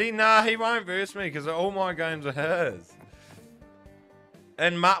verse Maddie. Nah, he won't verse me because all my games are his.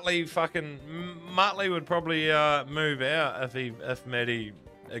 And Muttley would probably move out if Maddie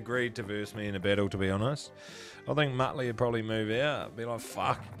agreed to verse me in a battle, to be honest. I think Muttley would probably move out. Be like,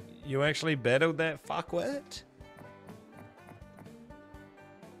 fuck, you actually battled that fuckwit?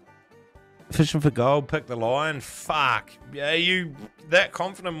 Fishing for gold, pick the lion. Fuck. Yeah, you that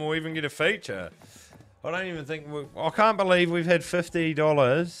confident we'll even get a feature. I don't even think I can't believe we've had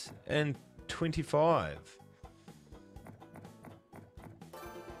 $50 and 25.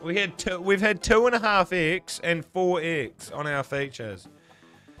 We've had 2.5x and 4x on our features.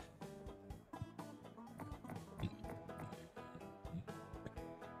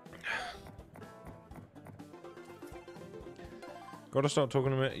 Gotta stop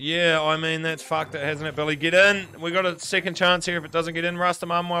talking about it. Yeah, I mean, that's fucked, it hasn't it, Billy? Get in. We got a second chance here if it doesn't get in.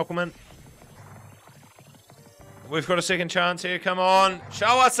 Rustamum, welcome in. We've got a second chance here. Come on.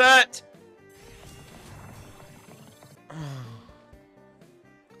 Show us it.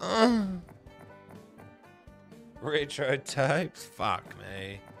 Retro tapes. Fuck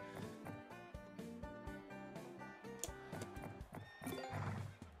me.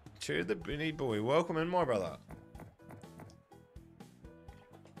 Cheer the Benny boy. Welcome in, my brother.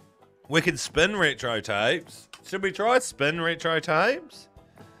 Wicked spin retro tapes. Should we try spin retro tapes?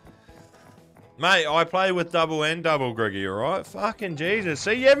 Mate, I play with double and double, Griggy, alright? Fucking Jesus.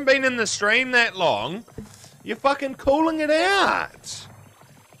 See, you haven't been in the stream that long. You're fucking cooling it out.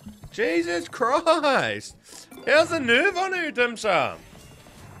 Jesus Christ. How's the nerve on it, Dim Sum?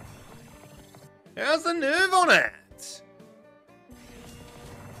 How's the nerve on it?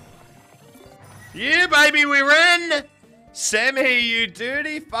 Yeah, baby, we're in. Sammy, you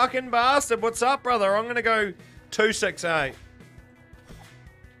dirty fucking bastard. What's up, brother? I'm going to go 268.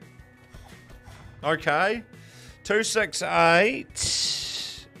 Okay.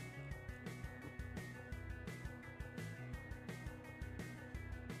 268.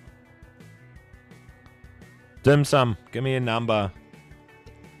 Dim Sum, give me a number.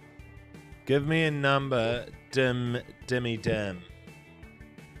 Give me a number, Dimmy Dim.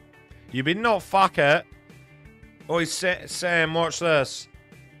 You better not fuck it. Oi, Sam, watch this.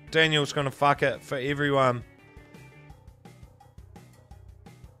 Daniel's gonna fuck it for everyone.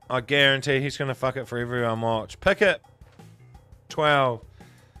 I guarantee he's gonna fuck it for everyone. Watch. Pick it. 12.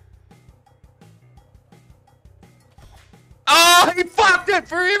 Oh, he fucked it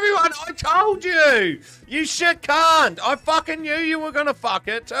for everyone. I told you. You shit can't. I fucking knew you were gonna fuck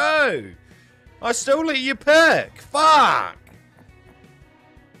it too. I still let you pick. Fuck.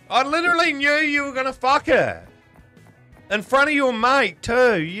 I literally knew you were gonna fuck it. In front of your mate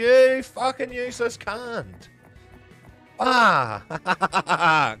too. You fucking useless cunt. Fuck.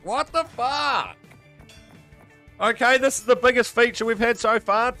 What the fuck? Okay, this is the biggest feature we've had so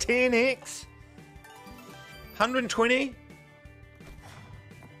far. 10x. 120.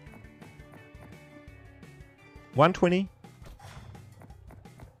 120.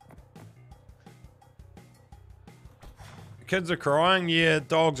 Kids are crying. Yeah,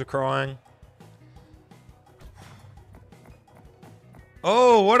 dogs are crying.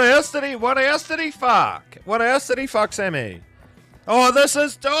 Oh, what else did he fuck? What else did he fuck, Sammy? Oh, this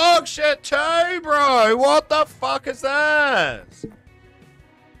is dog shit too, bro. What the fuck is this?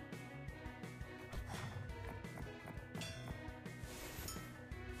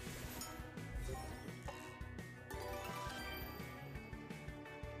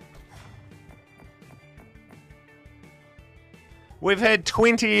 We've had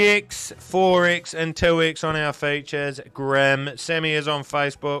 20x, 4x, and 2x on our features. Grim. Sammy is on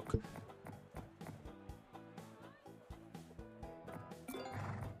Facebook.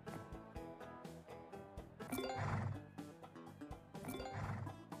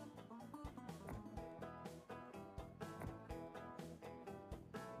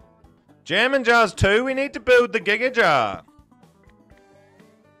 Jam and Jars 2, we need to build the Giga Jar.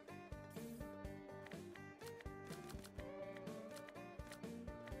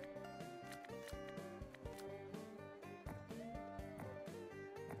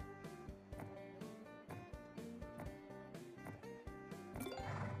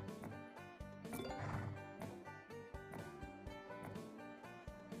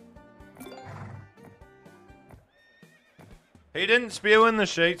 He didn't spew in the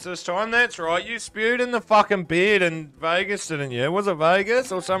sheets this time, that's right. You spewed in the fucking bed in Vegas, didn't you? Was it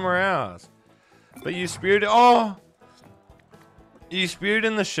Vegas or somewhere else? But you spewed... Oh! You spewed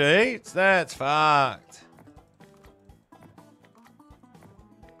in the sheets? That's fucked.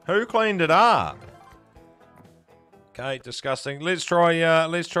 Who cleaned it up? Okay, disgusting. Let's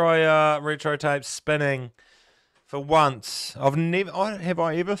try retro tape spinning for once. Have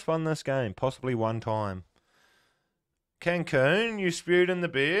I ever spun this game? Possibly one time. Cancun, you spewed in the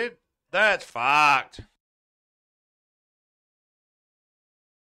bed? That's fucked.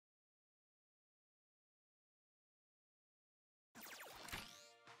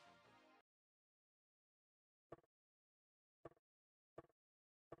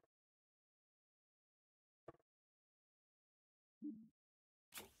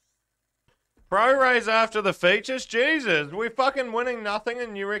 Pro raise after the features? Jesus, we're fucking winning nothing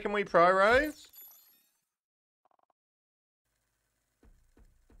and you reckon we pro raise?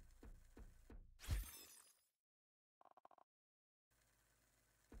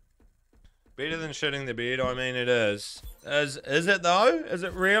 Better than shitting the bed? I mean, it is. Is it though? Is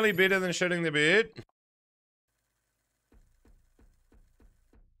it really better than shitting the bed?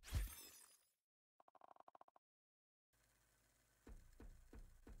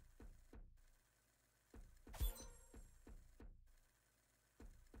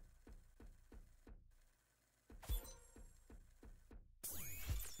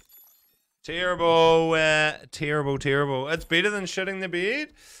 Terrible, terrible. It's better than shitting the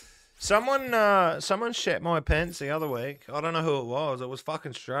bed? Someone shat my pants the other week. I don't know who it was. It was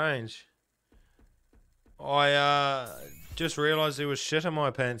fucking strange. I just realised there was shit in my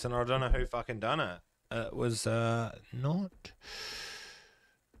pants and I don't know who fucking done it. It was not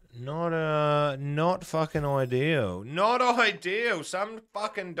fucking ideal. Not ideal. Some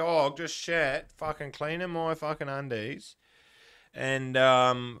fucking dog just shat fucking cleaning my fucking undies. And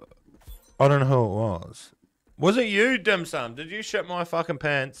I don't know who it was. Was it you, Dim Sum? Did you shit my fucking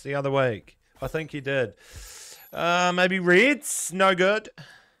pants the other week? I think you did. Maybe Reds? No good.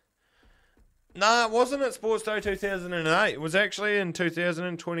 Nah, it wasn't at Sports Day 2008. It was actually in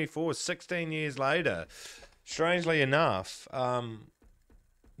 2024, 16 years later. Strangely enough.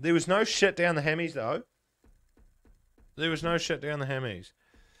 There was no shit down the hammies, though. There was no shit down the hammies.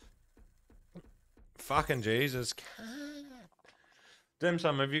 Fucking Jesus. Dim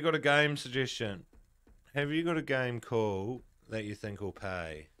Sum, have you got a game suggestion? Have you got a game call that you think will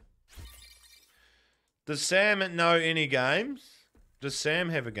pay? Does Sam know any games? Does Sam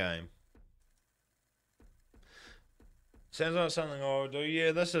have a game? Sounds like something I would do.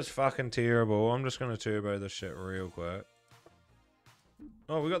 Yeah, this is fucking terrible. I'm just going to turbo this shit real quick.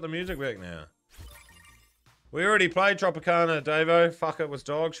 Oh, we got the music back now. We already played Tropicana, Davo. Fuck, it was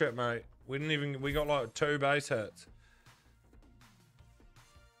dog shit, mate. We got like 2 base hits.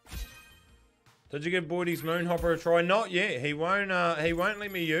 Did you give Boydie's Moonhopper a try? Not yet. He won't let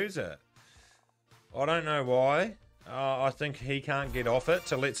me use it. I don't know why. I think he can't get off it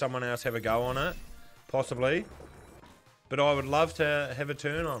to let someone else have a go on it. Possibly. But I would love to have a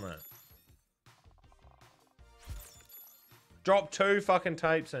turn on it. Drop 2 fucking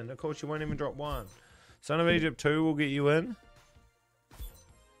tapes in. Of course, you won't even drop 1. Son of Egypt 2 will get you in.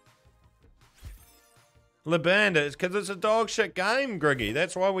 Le Bandits, because it's a dog shit game, Griggy.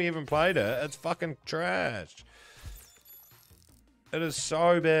 That's why we haven't played it. It's fucking trash. It is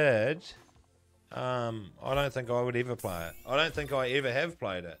so bad. I don't think I would ever play it. I don't think I ever have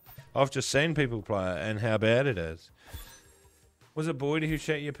played it. I've just seen people play it and how bad it is. Was it Boydie who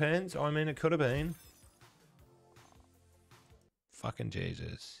shat your pants? I mean, it could have been. Fucking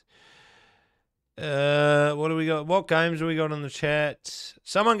Jesus. What do we got? What games do we got in the chat?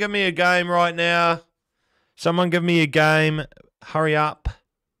 Someone give me a game right now. Someone give me a game. Hurry up.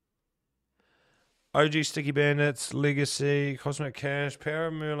 OG Sticky Bandits, Legacy, Cosmic Cash, Power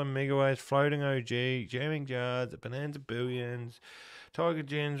of Merlin, Megaways, Floating OG, Jamming Jards, Bonanza Billions, Tiger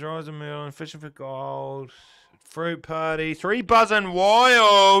Gens, Rise of Merlin, Fishing for Gold, Fruit Party, 3 Buzzin'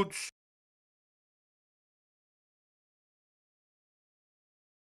 Wilds.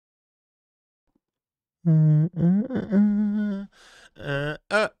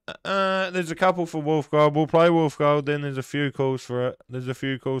 There's a couple for Wolf Gold. We'll play Wolf Gold, then there's a few calls for it. There's a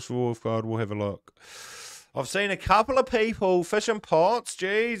few calls for Wolf Gold. We'll have a look. I've seen a couple of people fishing pots.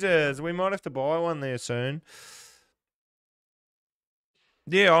 Jesus, we might have to buy one there soon.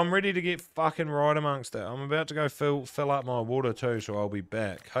 Yeah, I'm ready to get fucking right amongst it. I'm about to go fill up my water too, so I'll be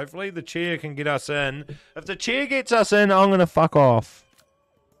back. Hopefully the chair can get us in. If the chair gets us in, I'm going to fuck off.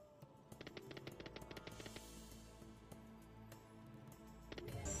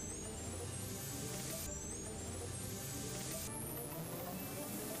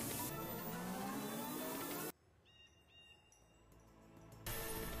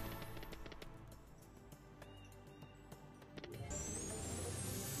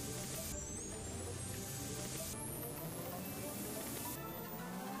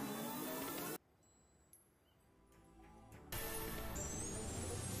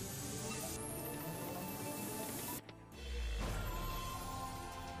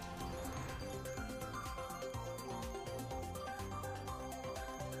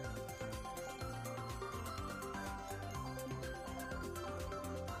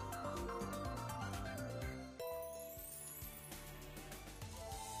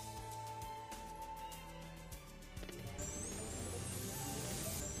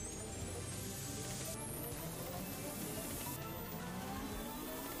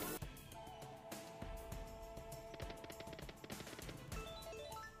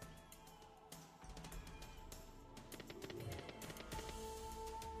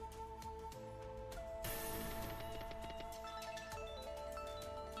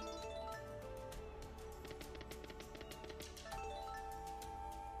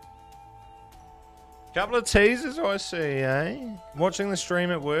 Couple of teasers I see, eh? Watching the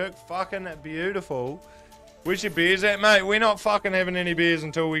stream at work. Fucking beautiful. Where's your beers at, mate? We're not fucking having any beers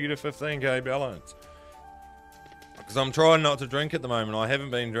until we get a 15k balance. Because I'm trying not to drink at the moment. I haven't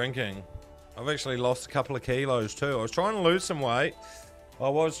been drinking. I've actually lost a couple of kilos too. I was trying to lose some weight. I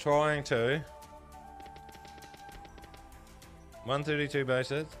was trying to. 132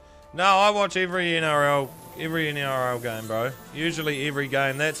 bases. No, I watch every NRL game, bro. Usually every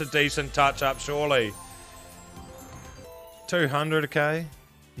game. That's a decent touch-up, surely. 200k.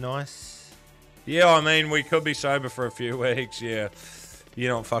 Nice. Yeah, I mean, we could be sober for a few weeks, yeah.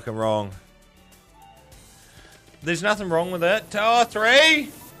 You're not fucking wrong. There's nothing wrong with that. Tower 3!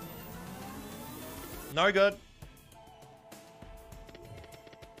 No good.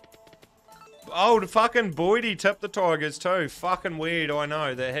 Oh, the fucking Boydie tipped the Tigers too. Fucking weird, I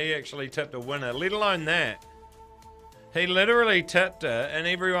know, that he actually tipped a winner. Let alone that. He literally tipped it and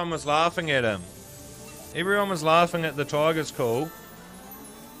everyone was laughing at him. Everyone was laughing at the Tigers call.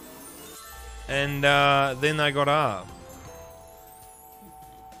 And then they got up.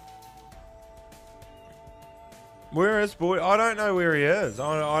 Where is Boydie? I don't know where he is.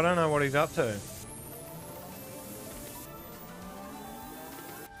 I don't know what he's up to.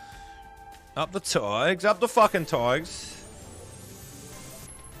 Up the Tigers. Up the fucking Tigers.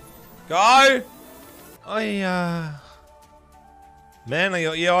 Go! Manly,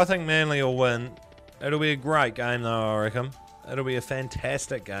 yeah, I think Manly will win. It'll be a great game though, I reckon. It'll be a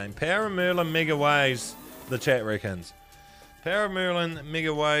fantastic game. Power of Merlin Mega Waves, the chat reckons. Power of Merlin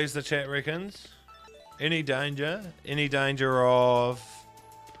Mega Waves, the chat reckons. Any danger? Any danger of...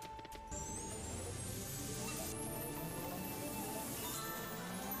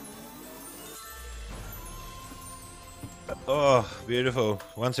 Oh, beautiful.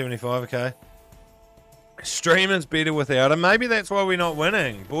 175, okay. Streamer's better without him. Maybe that's why we're not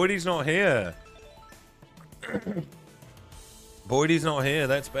winning. Boydie's not here. Boydie's not here.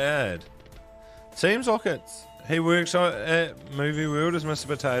 That's bad. Seems like it's... He works at Movie World as Mr.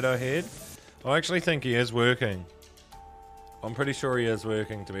 Potato Head. I actually think he is working. I'm pretty sure he is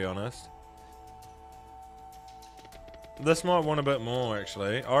working, to be honest. This might want a bit more,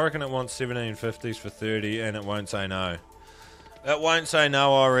 actually. I reckon it wants 1750s for 30 and it won't say no. It won't say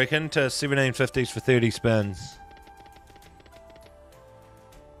no, I reckon, to 1750s for 30 spins.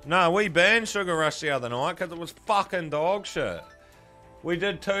 No, we banned Sugar Rush the other night because it was fucking dog shit. We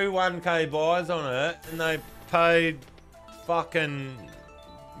did 2 1K buys on it, and they paid fucking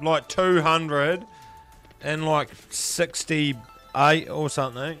like 200 and like 68 or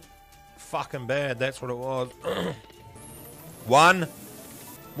something. Fucking bad, that's what it was. One.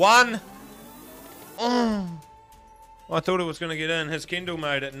 I thought it was going to get in. Has Kendall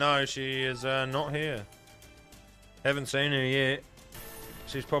made it? No, she is not here. Haven't seen her yet.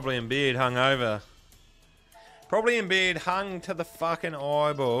 She's probably in bed, hungover. Probably in bed, hung to the fucking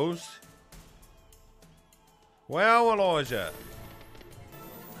eyeballs. Well, Elijah.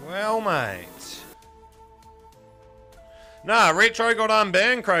 Well, mate. Nah, Retro got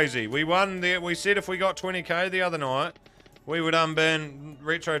unbanned crazy. We won there. We said if we got 20k the other night, we would unban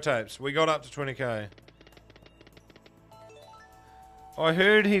Retro tapes. We got up to 20k. I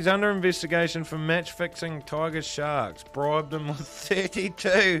heard he's under investigation for match fixing Tiger Sharks. Bribed him with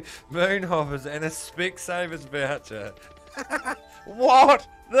 32 Moonhoppers and a Specsavers voucher. What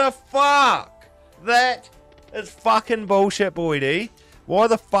the fuck? That is fucking bullshit, Boydie. Why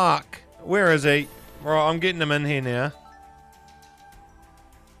the fuck? Where is he? Right, I'm getting him in here now.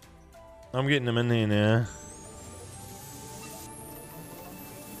 I'm getting him in here now.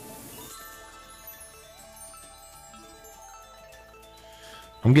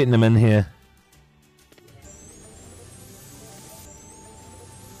 I'm getting him in here.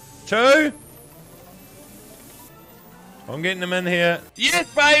 2. I'm getting him in here. Yes,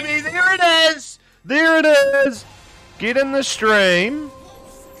 baby! There it is! There it is! Get in the stream.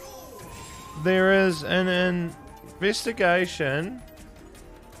 There is an investigation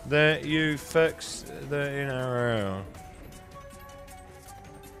that you fix the NRL.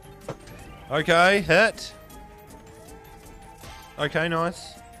 Okay, hit. Okay,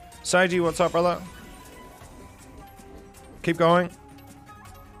 nice. Seiji, what's up, brother? Keep going.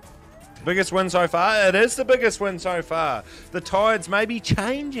 Biggest win so far? It is the biggest win so far. The tides may be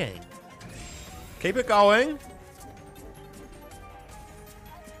changing. Keep it going.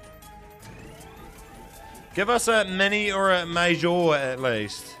 Give us a mini or a major at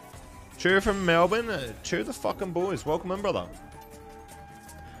least. Cheer from Melbourne. Cheer the fucking boys. Welcome in, brother.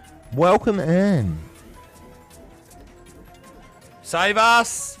 Welcome in. Save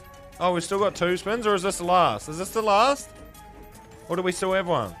us. Oh, we've still got 2 spins, or is this the last? Is this the last? Or do we still have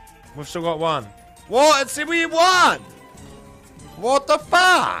one? We've still got 1. What? It said we had 1! What the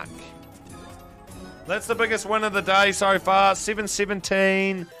fuck? That's the biggest win of the day so far.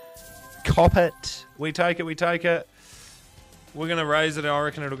 717. Cop it. We take it, we take it. We're going to raise it. I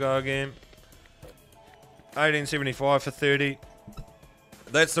reckon it'll go again. 1875 for 30.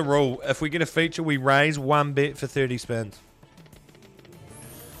 That's the rule. If we get a feature, we raise 1 bet for 30 spins.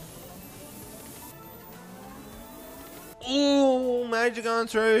 Ooh, Major going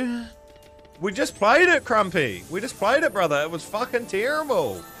through. We just played it, Crumpy. We just played it, brother. It was fucking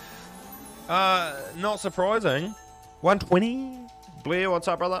terrible. Not surprising. 120. Blair, what's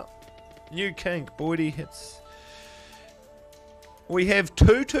up, brother? New kink. Boydie hits. We have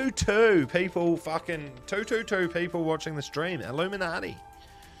 222 people, fucking 222 people watching the stream. Illuminati.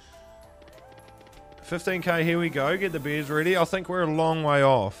 15k, here we go. Get the beers ready. I think we're a long way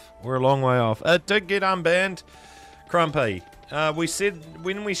off. We're a long way off. It did get unbanned. Crumpy. We said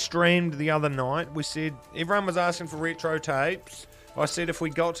when we streamed the other night, we said everyone was asking for retro tapes. I said if we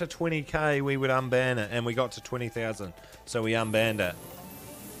got to 20k, we would unban it, and we got to 20,000, so we unbanned it.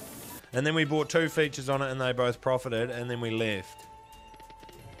 And then we bought 2 features on it, and they both profited, and then we left.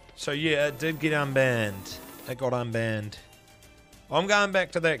 So yeah, it did get unbanned. It got unbanned. I'm going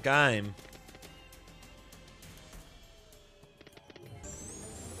back to that game.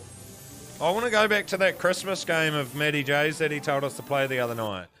 I want to go back to that Christmas game of Matty J's that he told us to play the other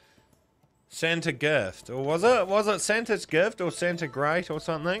night. Santa Gift. Or was it Santa's Gift or Santa Great or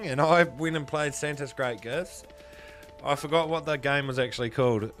something? And I went and played Santa's Great Gifts. I forgot what the game was actually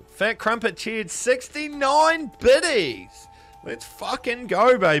called. Fat Crumpet cheered 69 biddies. Let's fucking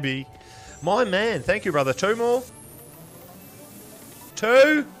go, baby. My man. Thank you, brother. 2 more.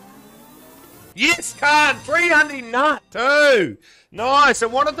 2. Yes, Khan. 300 nut. 2. Nice. I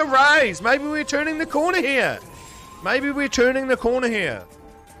wanted to raise. Maybe we're turning the corner here. Maybe we're turning the corner here.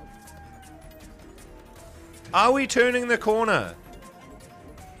 Are we turning the corner?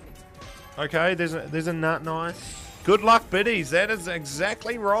 Okay, there's a nut. Nice. Good luck, biddies. That is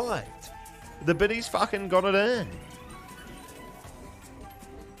exactly right. The biddies fucking got it in.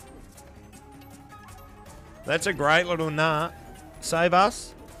 That's a great little nut. Save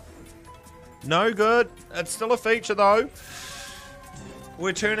us. No good. It's still a feature though.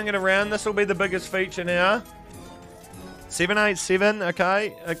 We're turning it around. This will be the biggest feature now. 787.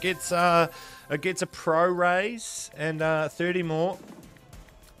 Okay, it gets a pro raise and 30 more.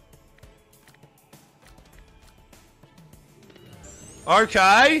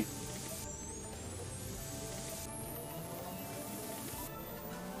 Okay.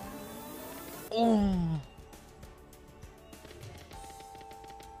 Oh.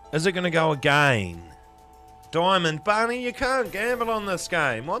 Is it going to go again? Diamond Bunny, you can't gamble on this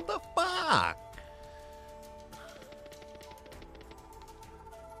game. What the fuck?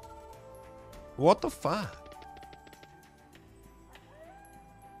 What the fuck?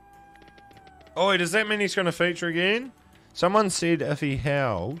 Oh, does that mean he's going to feature again? Someone said if he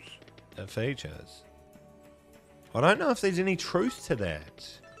howls, it features. I don't know if there's any truth to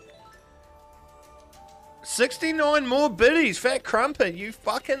that. 69 more biddies. Fat Crumpet, you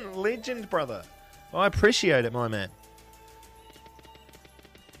fucking legend, brother. I appreciate it, my man.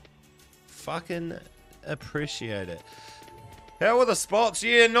 Fucking appreciate it. How are the spots?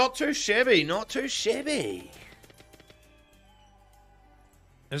 Yeah, not too shabby. Not too shabby.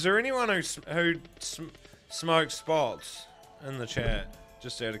 Is there anyone who smokes spots in the chat?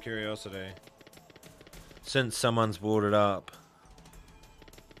 Just out of curiosity. Since someone's brought it up.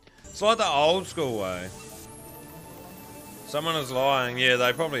 It's like the old school way. Someone is lying. Yeah,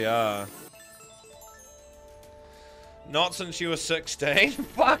 they probably are. Not since you were 16.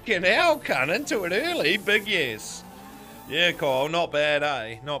 Fucking hell, cunt. Into it early. Big yes. Yeah, Kyle. Not bad,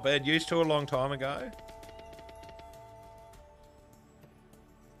 eh? Not bad. Used to a long time ago.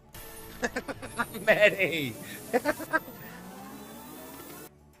 Maddie.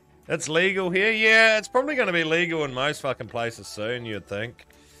 It's legal here? Yeah, it's probably going to be legal in most fucking places soon, you'd think.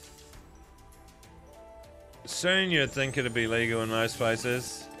 Soon you'd think it'd be legal in most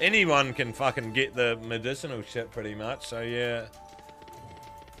places. Anyone can fucking get the medicinal shit pretty much, so yeah.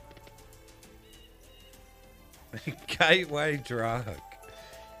 Gateway drug.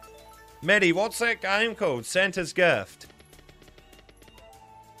 Maddie, what's that game called? Santa's Gift.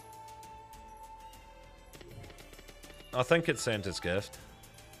 I think it's Santa's Gift.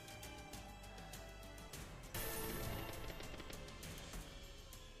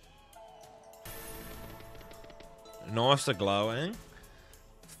 Knives are glowing.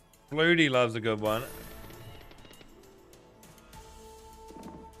 Flutie loves a good one.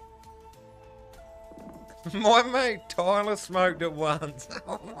 My mate Tyler smoked it once.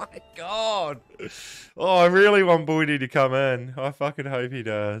 Oh my god. Oh, I really want Boydie to come in. I fucking hope he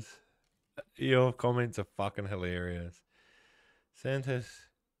does. Your comments are fucking hilarious. Santa's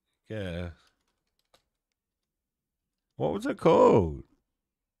Gift. What was it called?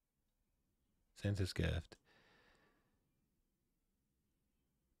 Santa's Gift.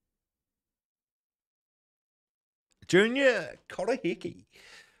 Junior Korahiki.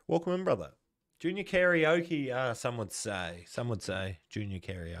 Welcome in, brother. Junior karaoke, some would say. Some would say junior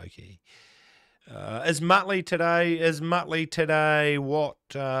karaoke. Is Muttley today what,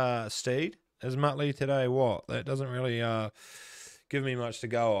 Steed? Is Muttley today what? That doesn't really give me much to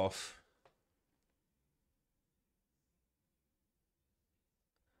go off.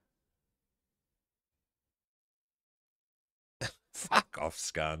 Fuck off,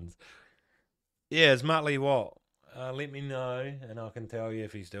 scuns. Yeah, is Muttley what? Let me know, and I can tell you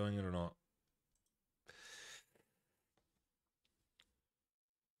if he's doing it or not.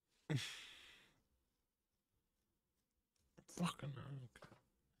 Fucking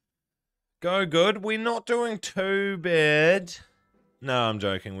go good. We're not doing too bad. No, I'm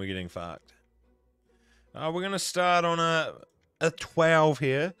joking. We're getting fucked. We're going to start on a 12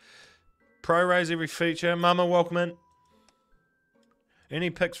 here. Pro raise every feature. Mama, welcome in. Any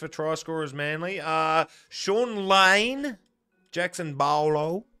picks for try scorers, Manly? Sean Lane, Jackson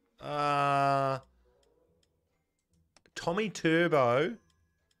Bowlo, Tommy Turbo,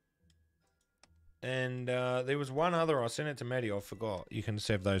 and there was one other. I sent it to Maddie. I forgot. You can just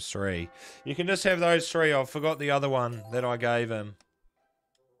have those three. You can just have those three. I forgot the other one that I gave him.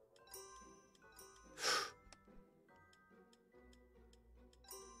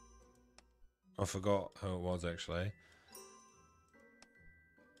 I forgot who it was, actually.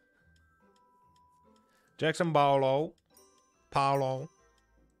 Jackson Bowlo, Paolo,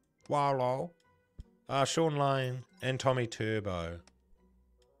 Wallo, Sean Lane, and Tommy Turbo.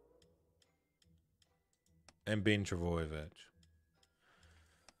 And Ben Travojevic.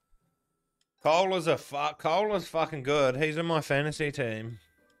 Cole is fucking good. He's in my fantasy team.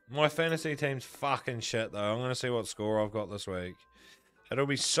 My fantasy team's fucking shit, though. I'm going to see what score I've got this week. It'll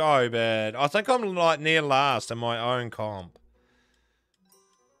be so bad. I think I'm like near last in my own comp.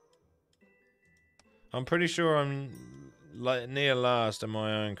 I'm pretty sure I'm like near last in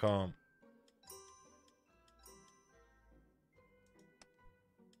my own comp.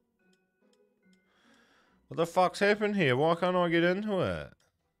 What the fuck's happened here? Why can't I get into it?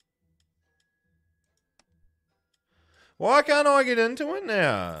 Why can't I get into it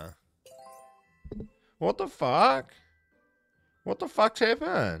now? What the fuck? What the fuck's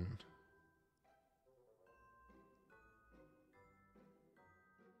happened?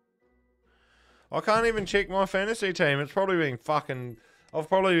 I can't even check my fantasy team. It's probably been fucking... I've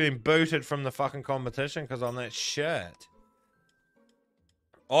probably been booted from the fucking competition because I'm that shit.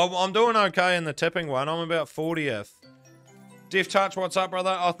 I'm doing okay in the tipping one. I'm about 40th. Def Touch, what's up,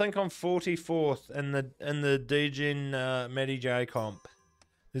 brother? I think I'm 44th in the Degen Matty J comp.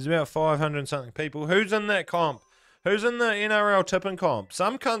 There's about 500 and something people. Who's in that comp? Who's in the NRL tipping comp?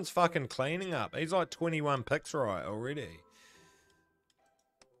 Some cunt's fucking cleaning up. He's like 21 picks right already.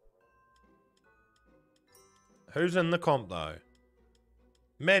 Who's in the comp though?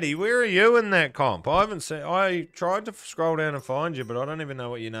 Maddie, where are you in that comp? I haven't seen. I tried to scroll down and find you, but I don't even know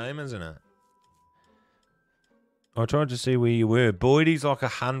what your name is in it. I tried to see where you were. Boydie's like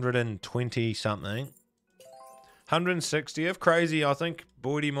 120 something. 160th. Crazy. I think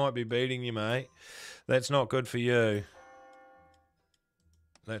Boydie might be beating you, mate. That's not good for you.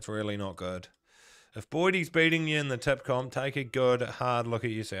 That's really not good. If Boydie's beating you in the tip comp, take a good, hard look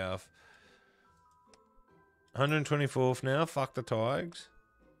at yourself. 124th now. Fuck the Tigers.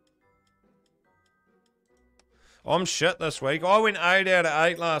 I'm shit this week. I went 8 out of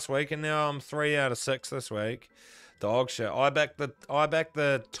 8 last week, and now I'm 3 out of 6 this week. Dog shit. I backed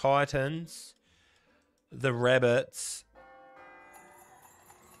the Titans, the Rabbits.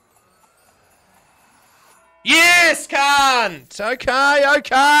 Yes, cunt!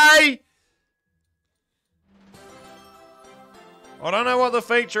 Okay. I don't know what the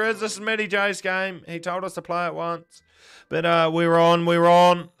feature is. This is Matty J's game. He told us to play it once. But we're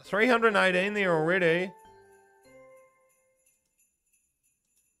on. 318 there already.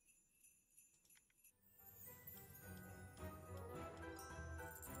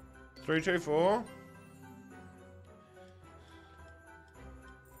 Three, 2, 4.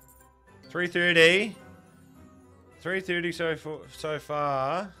 330. 330 so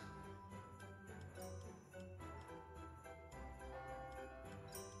far.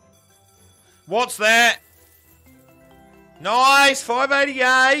 What's that? Nice,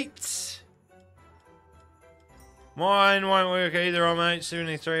 588. Mine won't work either. I'm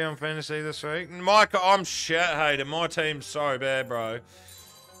 873 on fantasy this week. Mike, I'm shit hater. My team's so bad, bro.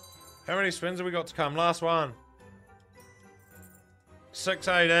 How many spins have we got to come? Last one.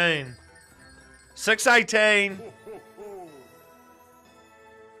 618. 618.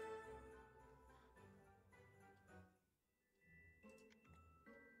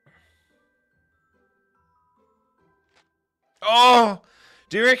 Oh,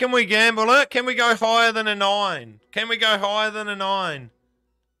 do you reckon we gamble it? Can we go higher than a 9? Can we go higher than a 9?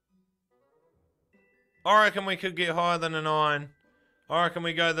 I reckon we could get higher than a 9. I reckon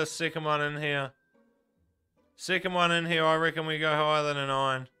we go the second one in here. Second one in here, I reckon we go higher than a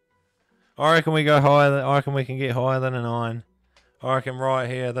 9. I reckon we go higher than, I reckon we can get higher than a 9. I reckon right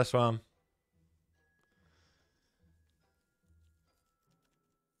here, this one.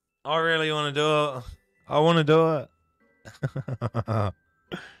 I really want to do it. I want to do it.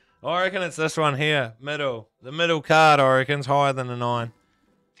 I reckon it's this one here, middle. The middle card, I reckon's higher than a 9.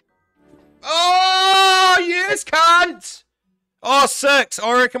 Oh, yes, cunt! Oh, 6.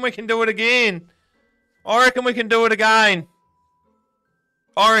 I reckon we can do it again. I reckon we can do it again.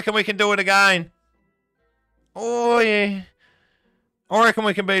 I reckon we can do it again. Oh, yeah. I reckon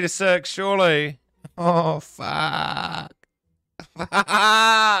we can beat a 6, surely. Oh, fuck.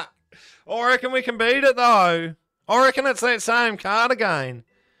 I reckon we can beat it, though. I reckon it's that same card again.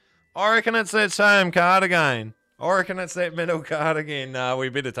 I reckon it's that same card again. I reckon it's that middle card again. Nah, we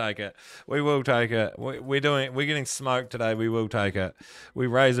better take it. We will take it. We're getting smoked today. We will take it. We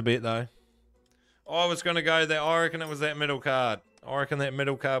raise a bit, though. I was going to go there. I reckon it was that middle card. I reckon that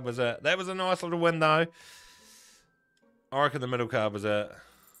middle card was it. That was a nice little win, though. I reckon the middle card was it.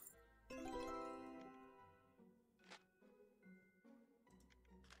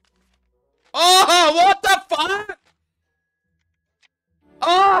 Oh, what the fuck?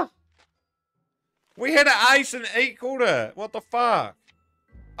 Oh! We had an ace and equaled it. What the fuck?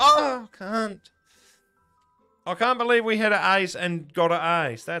 Oh, can't. I can't believe we had an ace and got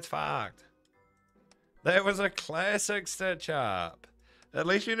an ace. That's fucked. That was a classic stitch up. At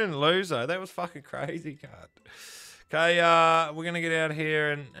least you didn't lose, though. That was fucking crazy, cunt. Okay, we're going to get out of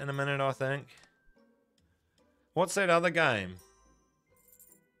here in a minute, I think. What's that other game?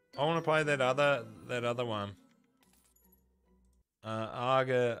 I want to play that other one.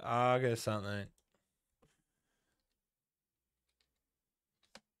 Arga something.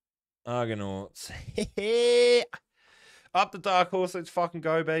 Argonauts. Up the dark horse, let's fucking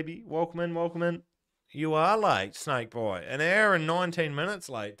go, baby. Welcome in. You are late, Snake Boy. An hour and 19 minutes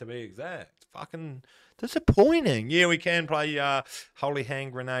late, to be exact. Fucking disappointing. Yeah, we can play Holy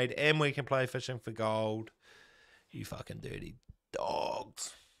Hand Grenade, and we can play Fishing for Gold. You fucking dirty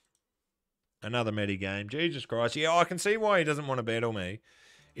dogs. Another medi game. Jesus Christ. Yeah, I can see why he doesn't want to battle me.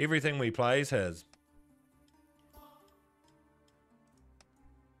 Everything we play is his.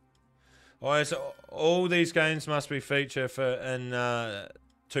 Oh, so all these games must be feature for in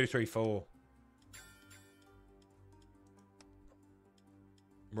 234.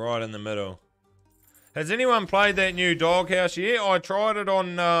 Right in the middle. Has anyone played that new Doghouse yet? I tried it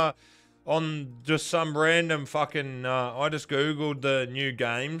on just some random fucking... I just googled the new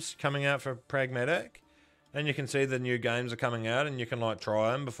games coming out for Pragmatic. And you can see the new games are coming out and you can like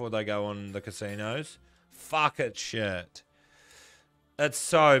try them before they go on the casinos. Fuck it shit. It's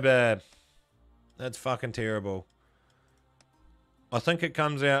so bad. That's fucking terrible. I think it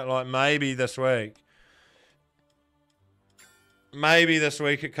comes out like maybe this week. Maybe this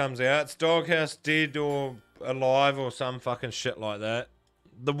week it comes out. It's Doghouse Dead or Alive or some fucking shit like that.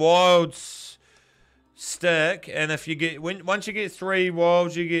 The wilds stick, and if you get once you get 3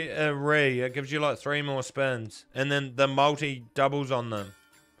 wilds, you get a re. It gives you like 3 more spins, and then the multi doubles on them.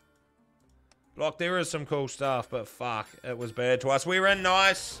 Like there is some cool stuff, but fuck, it was bad to us. We were in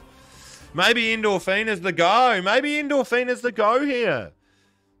nice. Maybe Endorphin is the go. Maybe Endorphin is the go here.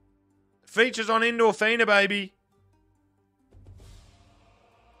 Features on Endorphina, baby.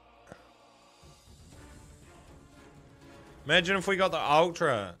 Imagine if we got the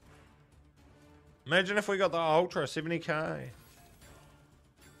Ultra. Imagine if we got the Ultra, 70k.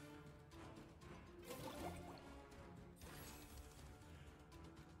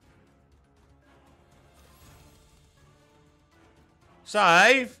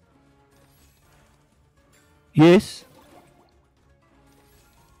 Save. Yes.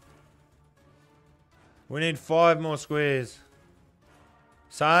 We need 5 more squares.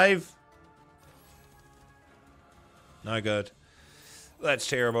 Save. No good. That's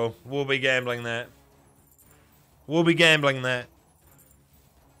terrible. We'll be gambling that. We'll be gambling that.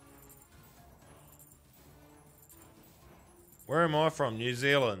 Where am I from? New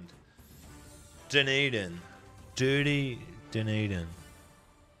Zealand. Dunedin. Dirty Dunedin.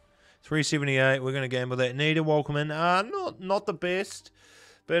 378. We're going to gamble that. Nita, welcome in. Not the best.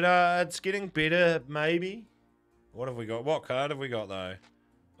 But it's getting better, maybe. What have we got? What card have we got, though?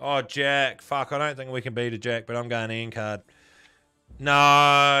 Oh, Jack. Fuck, I don't think we can beat a Jack, but I'm going Ian card.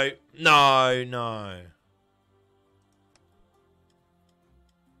 No. No, no.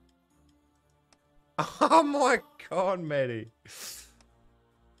 Oh, my God, Matty.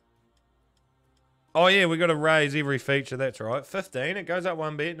 Oh, yeah, we got to raise every feature. That's right. 15. It goes up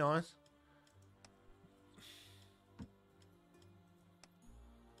 1 bit. Nice.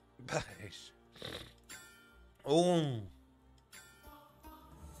 Base. Oh.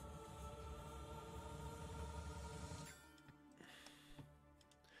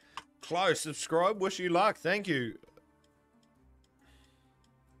 Close. Subscribe. Wish you luck. Thank you.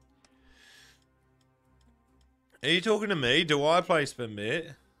 Are you talking to me? Do I play spin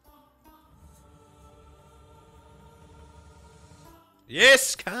bet?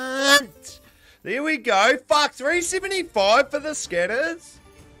 Yes, cunt. There we go. Fuck, 375 for the scatters.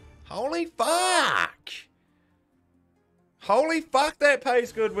 Holy fuck. Holy fuck, that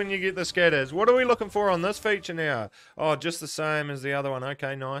pays good when you get the scatters. What are we looking for on this feature now? Oh, just the same as the other one.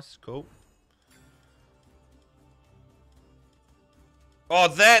 Okay, nice. Cool. Oh,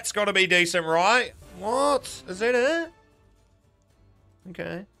 that's got to be decent, right? What? Is that it?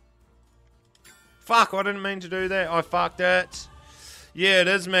 Okay. Fuck, I didn't mean to do that. I fucked it. Yeah, it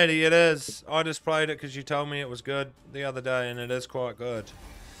is, Matty. It is. I just played it because you told me it was good the other day, and it is quite good.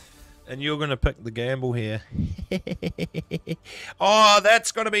 And you're going to pick the gamble here. Oh,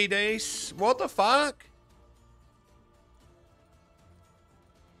 that's got to be decent. What the fuck?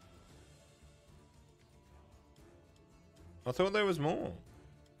 I thought there was more.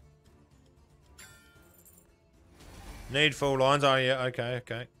 Need full lines. Oh, yeah. Okay,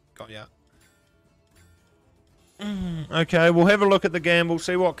 okay. Got ya. Okay, we'll have a look at the gamble,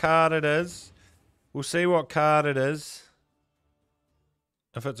 see what card it is. We'll see what card it is.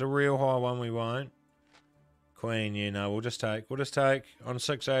 If it's a real high one, we won't. Queen, yeah, no, we'll just take. We'll just take. On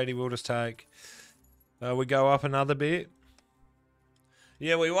 680, we'll just take. We go up another bit.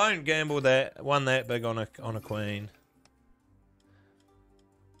 Yeah, we won't gamble one that big on a queen.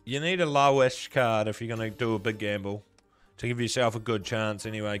 You need a lowish card if you're going to do a big gamble. To give yourself a good chance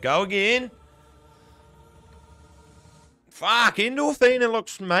anyway. Go again. Fuck, Endorphina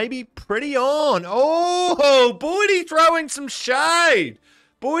looks maybe pretty on. Oh, Boydie throwing some shade.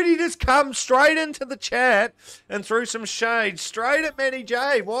 Boydie just come straight into the chat and threw some shade straight at Matty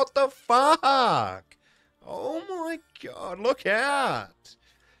J. What the fuck? Oh my god, look out.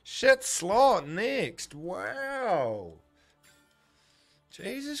 Shit slot next. Wow.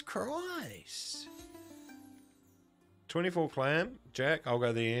 Jesus Christ. 24 clam. Jack, I'll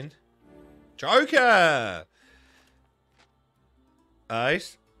go the end. Joker.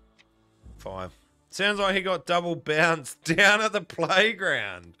 Ace. 5. Sounds like he got double bounced down at the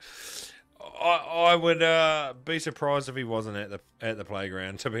playground. I would be surprised if he wasn't at the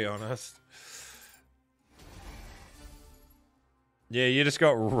playground, to be honest. Yeah, you just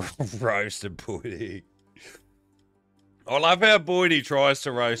got roasted, Boydie. I love how Boydie tries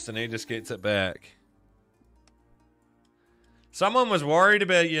to roast and he just gets it back. Someone was worried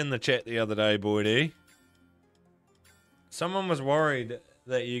about you in the chat the other day, Boydie. Someone was worried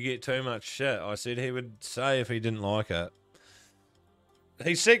that you get too much shit. I said he would say if he didn't like it.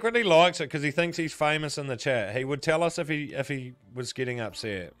 He secretly likes it because he thinks he's famous in the chat. He would tell us if he was getting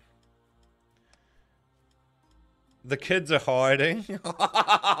upset. The kids are hiding.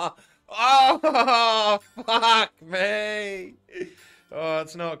 Oh, fuck me. Oh,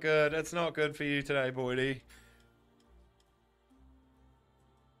 it's not good. It's not good for you today, Boydie.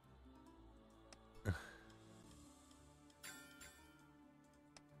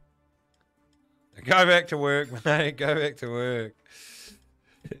 Go back to work, mate. Go back to work.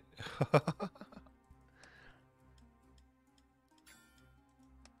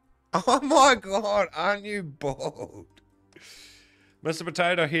 Oh my god, aren't you bald? Mr.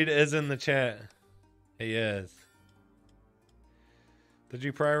 Potato Head is in the chat. He is. Did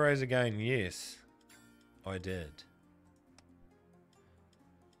you pro raise again? Yes, I did.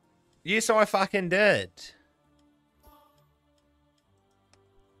 Yes, I fucking did.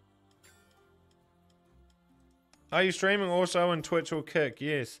 Are you streaming also on Twitch or Kick?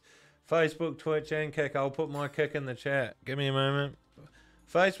 Yes. Facebook, Twitch, and Kick. I'll put my Kick in the chat. Give me a moment.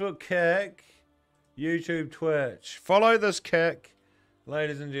 Facebook, Kick, YouTube, Twitch. Follow this Kick.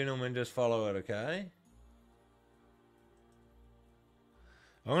 Ladies and gentlemen, just follow it, okay?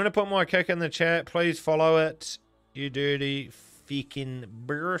 I'm going to put my Kick in the chat. Please follow it, you dirty fucking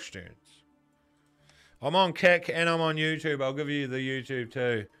bastards. I'm on Kick and I'm on YouTube. I'll give you the YouTube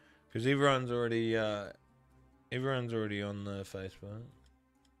too. Because everyone's already on the Facebook.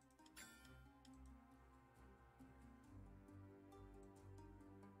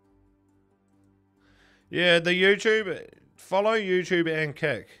 Yeah, the YouTube. Follow YouTube and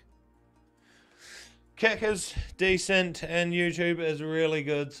Kick. Kick is decent and YouTube is really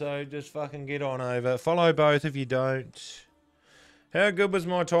good, so just fucking get on over. Follow both if you don't. How good was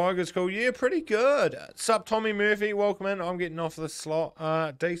my Tigers call? Yeah, pretty good. Sup, Tommy Murphy, welcome in. I'm getting off the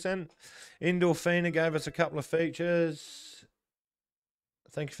slot. Decent. Endorphina gave us a couple of features.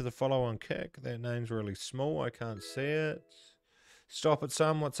 Thank you for the follow on Kick. That name's really small. I can't see it. Stop it,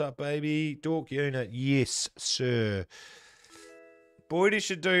 son. What's up, baby? Dork Unit. Yes, sir. Boydie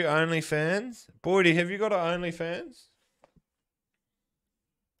should do OnlyFans. Boydie, have you got an OnlyFans?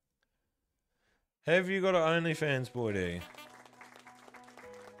 Have you got an OnlyFans, Boydie?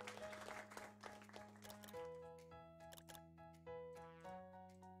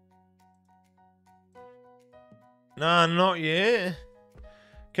 Nah, not yet.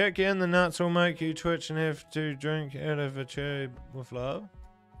 Kick you in the nuts will make you twitch and have to drink out of a tube with love.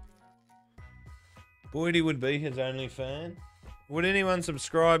 Boydie would be his only fan. Would anyone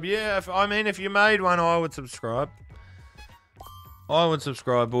subscribe? Yeah, if you made one, I would subscribe. I would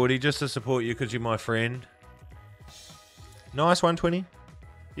subscribe, Boydie, just to support you because you're my friend. Nice 120.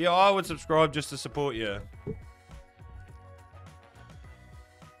 Yeah, I would subscribe just to support you.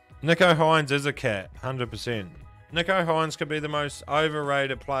 Nico Hines is a cat, 100%. Nico Hines could be the most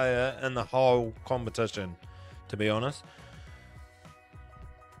overrated player in the whole competition, to be honest.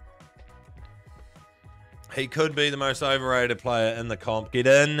 He could be the most overrated player in the comp. Get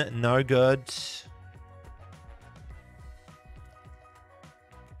in, no good.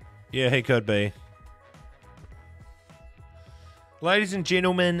 Yeah, he could be. Ladies and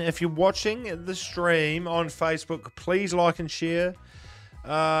gentlemen, if you're watching the stream on Facebook, please like and share.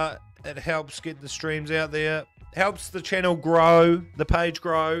 It helps get the streams out there. Helps the channel grow, the page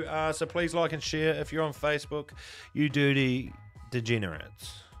grow. So please like and share if you're on Facebook, you dirty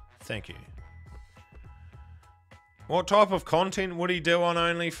degenerates. Thank you. What type of content would he do on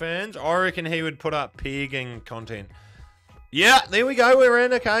OnlyFans? I reckon he would put up pegging content. Yeah, there we go. We're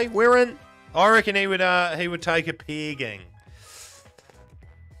in. Okay, we're in. I reckon he would take a pegging.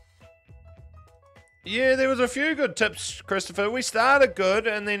 Yeah, there was a few good tips, Christopher. We started good,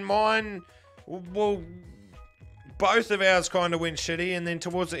 and then mine, well, both of ours kind of went shitty, and then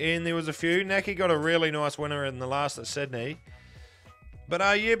towards the end there was a few. Naki got a really nice winner in the last at Sydney.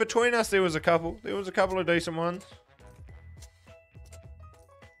 But yeah, between us there was a couple. There was a couple of decent ones.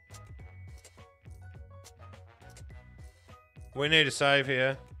 We need a save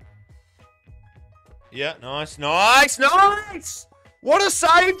here. Yeah, nice, nice, nice! What a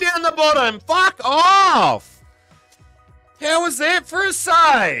save down the bottom! Fuck off! How was that for a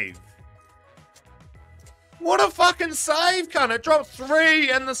save? What a fucking save, cunt! It dropped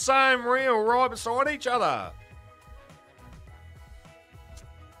 3 in the same reel right beside each other.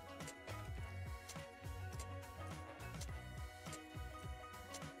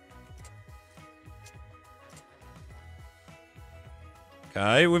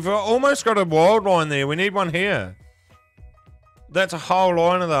 Okay, we've almost got a wild line there. We need one here. That's a whole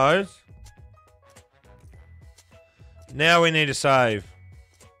line of those. Now we need a save.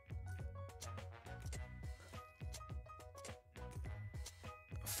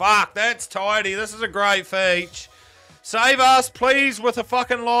 Fuck, that's tidy. This is a great feature. Save us, please, with a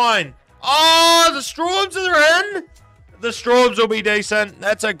fucking line. Oh, the Straubs are in. The Straubs will be decent.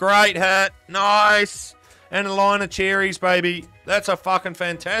 That's a great hit. Nice. And a line of cherries, baby. That's a fucking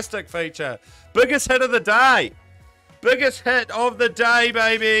fantastic feature. Biggest hit of the day. Biggest hit of the day,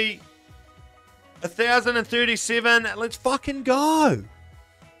 baby. 1,037. Let's fucking go.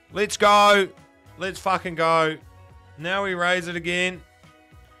 Let's go. Let's fucking go. Now we raise it again.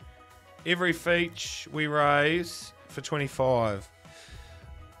 Every feature we raise for 25.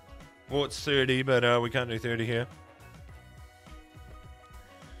 Well, it's 30, but we can't do 30 here.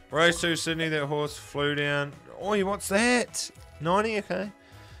 Race 2 Sydney, that horse flew down. Oh, what's that? 90, okay.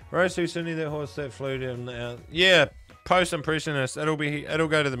 Race 2 Sydney, that horse that flew down. Yeah, Post Impressionist. It'll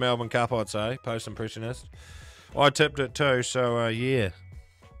go to the Melbourne Cup, I'd say. Post Impressionist. I tipped it too, so yeah.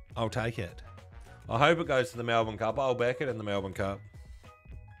 I'll take it. I hope it goes to the Melbourne Cup. I'll back it in the Melbourne Cup.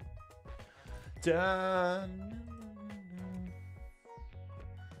 Done.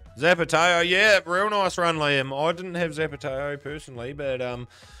 Zapateo, yeah, real nice run, Liam. I didn't have Zapateo personally, but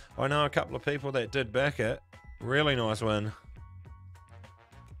I know a couple of people that did back it. Really nice win.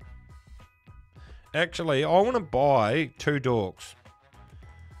 Actually, I want to buy 2 dorks.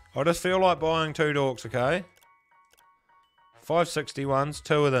 I just feel like buying 2 dorks, okay? 561s,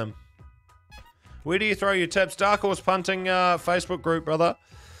 2 of them. Where do you throw your tips? Dark Horse Punting Facebook group, brother.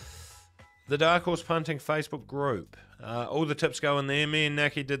 The Dark Horse Punting Facebook group. All the tips go in there. Me and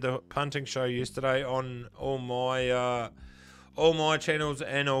Naki did the punting show yesterday on all my channels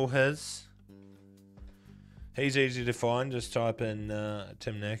and all his. He's easy to find. Just type in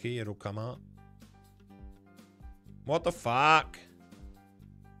Tim Naki. It'll come up. What the fuck?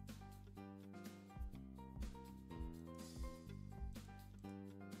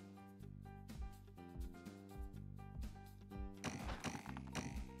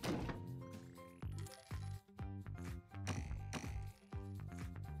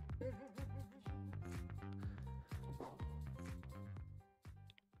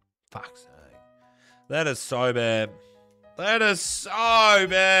 Fuck's sake. That is so bad. That is so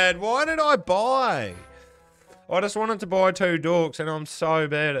bad. Why did I buy? I just wanted to buy 2 dorks and I'm so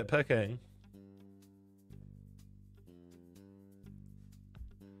bad at picking.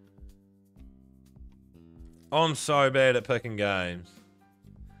 I'm so bad at picking games.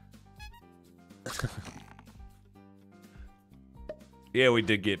 Yeah, we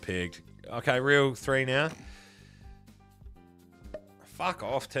did get pegged. Okay, real 3 now. Fuck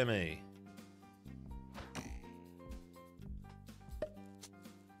off, Timmy.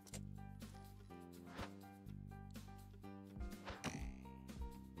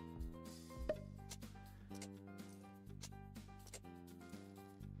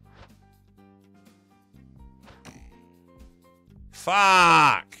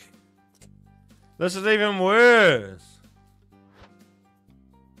 Fuck! This is even worse.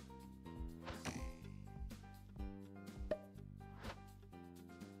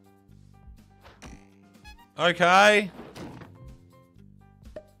 Okay.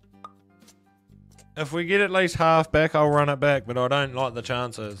 If we get at least half back, I'll run it back, but I don't like the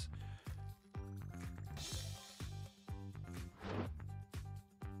chances.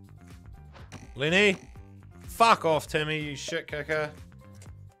 Lenny? Fuck off, Timmy, you shit kicker.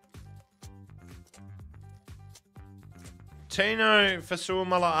 Tino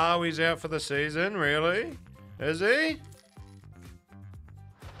Fasuamala-Awi's out for the season, really? Is he?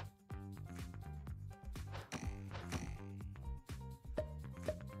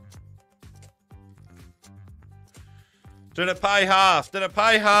 Did it pay half? Did it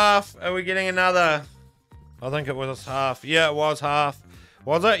pay half? Are we getting another? I think it was half. Yeah, it was half.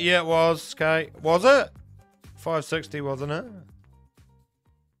 Was it? Yeah, it was. Okay. Was it? 560, wasn't it?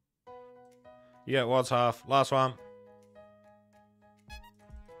 Yeah, it was half. Last one.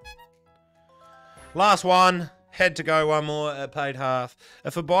 Last one. Had to go one more. It paid half.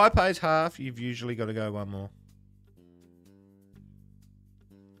 If a buy pays half, you've usually got to go one more.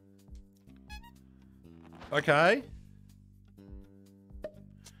 Okay.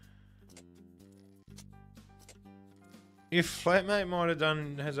 Your flatmate might have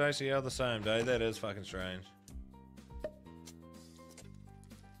done his ACL the same day. That is fucking strange.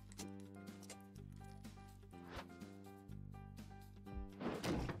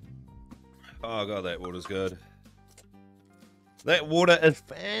 Oh god, that water's good. That water is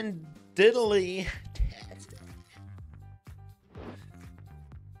fan-diddly tastic.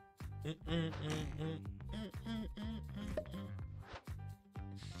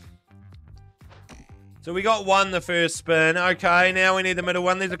 So we got one the first spin. Okay, now we need the middle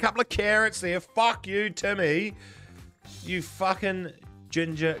one. There's a couple of carrots there. Fuck you, Timmy. You fucking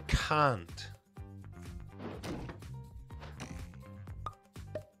ginger cunt.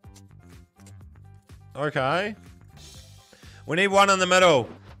 Okay. We need one in the middle.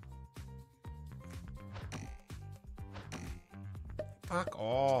 Fuck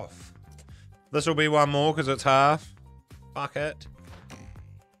off. This will be one more because it's half. Fuck it.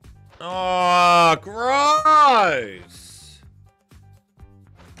 Oh, gross.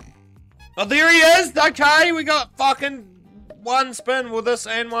 Oh, there he is. Okay, we got fucking one spin with this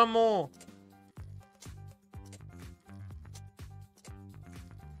and one more.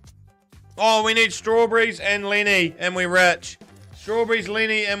 Oh, we need strawberries and Lenny, and we're rich. Strawberries,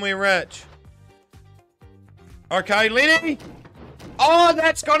 Lenny, and we're rich. Okay, Lenny. Oh,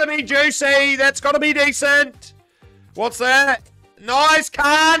 that's got to be juicy. That's got to be decent. What's that? Nice,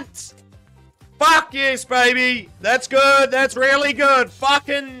 cunt. Fuck yes, baby. That's good. That's really good.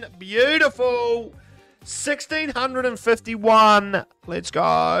 Fucking beautiful. 1651. Let's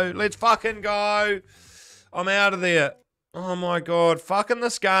go. Let's fucking go. I'm out of there. Oh my god, fucking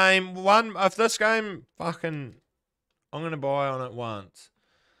this game. If this game fucking, I'm gonna buy on it once.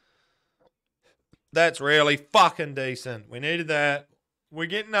 That's really fucking decent. We needed that. We're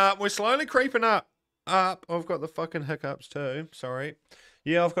getting up. We're slowly creeping up. I've got the fucking hiccups too. Sorry.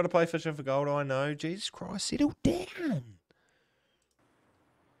 Yeah, I've got to play fishing for gold. I know. Jesus Christ, settle down.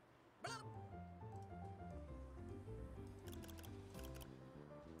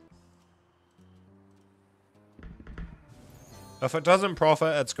 If it doesn't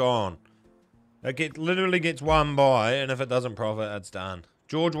profit, it's gone. It literally gets one buy, and if it doesn't profit, it's done.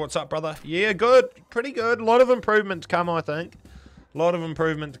 George, what's up, brother? Yeah, good. Pretty good. A lot of improvement to come, I think. A lot of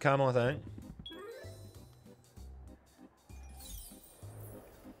improvement to come, I think.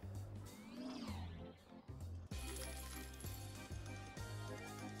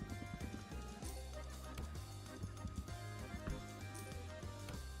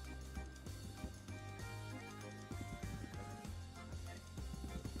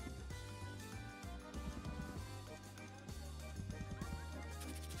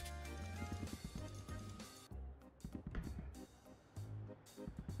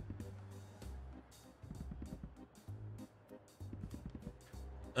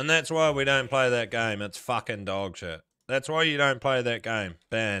 And that's why we don't play that game. It's fucking dog shit. That's why you don't play that game.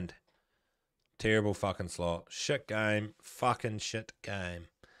 Banned. Terrible fucking slot. Shit game. Fucking shit game.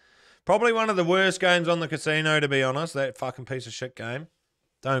 Probably one of the worst games on the casino, to be honest. That fucking piece of shit game.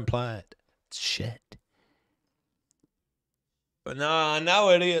 Don't play it. It's shit. But no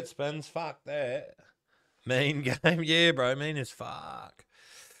idiot spins. Fuck that. Mean game. Yeah, bro. Mean as fuck.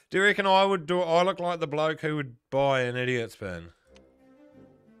 Do you reckon I look like the bloke who would buy an idiot spin?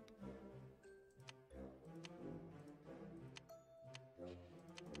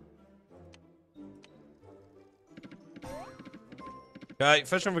 Okay,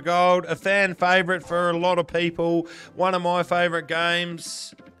 Fishing for Gold, a fan favourite for a lot of people. One of my favourite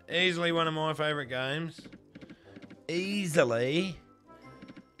games. Easily one of my favourite games. Easily.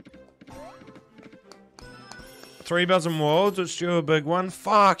 3 dozen worlds, it's still a big one.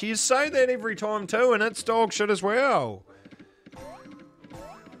 Fuck, you say that every time too, and it's dog shit as well.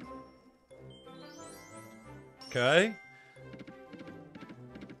 Okay.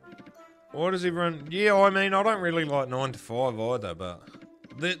 What does everyone... Yeah, I mean, I don't really like 9 to 5 either, but...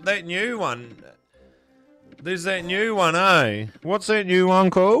 That new one... There's that new one, eh? What's that new one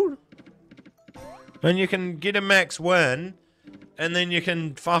called? And you can get a max win, and then you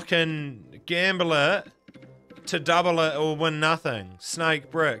can fucking gamble it to double it or win nothing.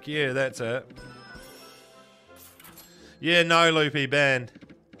 Snake Brick, yeah, that's it. Yeah, no, Loopy, banned.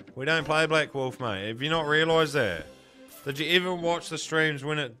 We don't play Black Wolf, mate. Have you not realised that? Did you ever watch the streams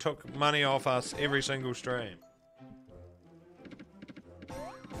when it took money off us every single stream?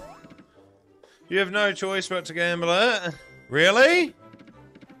 You have no choice but to gamble it. Really?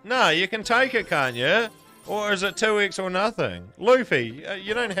 No, you can take it, can't you? Or is it 2x or nothing? Luffy,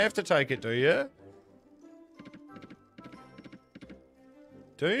 you don't have to take it, do you?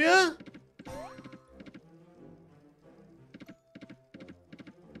 Do you?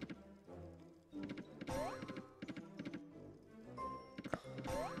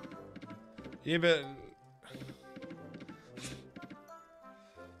 Yeah, but...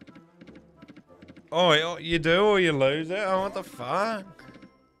 Oh, you do or you lose it? Oh, what the fuck?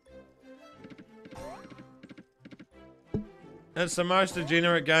 It's the most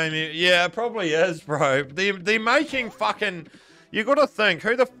degenerate game you... Yeah, it probably is, bro. They're making fucking... You gotta think,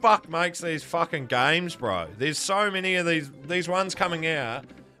 who the fuck makes these fucking games, bro? There's so many of these ones coming out,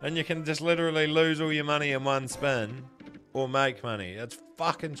 and you can just literally lose all your money in one spin. Or make money. It's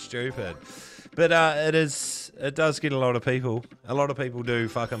fucking stupid. But it does get a lot of people. A lot of people do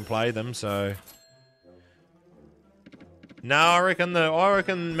fucking play them, so... No, I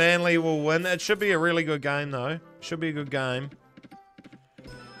reckon Manly will win. It should be a really good game, though. Should be a good game.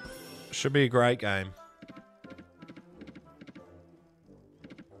 Should be a great game.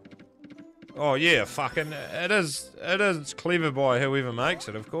 Oh yeah, fucking it is clever by whoever makes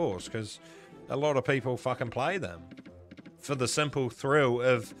it, of course, because a lot of people fucking play them for the simple thrill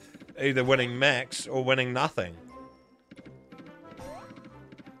of either winning max or winning nothing.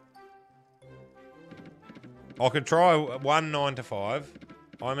 I could try one 9 to 5.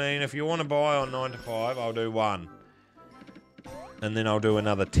 I mean, if you want to buy on 9 to 5, I'll do one. And then I'll do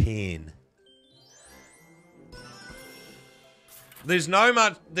another 10. There's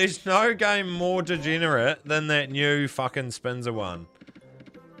no game more degenerate than that new fucking Spinzer one.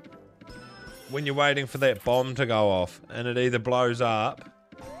 When you're waiting for that bomb to go off, and it either blows up,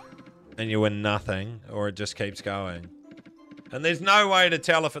 and you win nothing, or it just keeps going. And there's no way to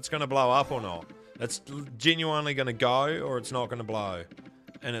tell if it's going to blow up or not. It's genuinely going to go, or it's not going to blow.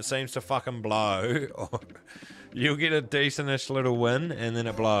 And it seems to fucking blow, or you'll get a decentish little win, and then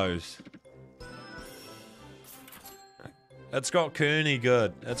it blows. It's got Kearney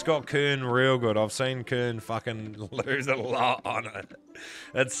good. It's got Kern real good. I've seen Kern fucking lose a lot on it.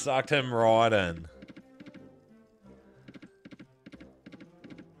 It sucked him right in.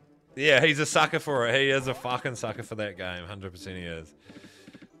 Yeah, he's a sucker for it. He is a fucking sucker for that game. 100% he is.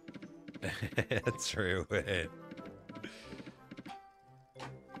 It's real weird.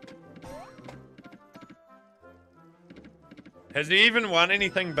 Has he even won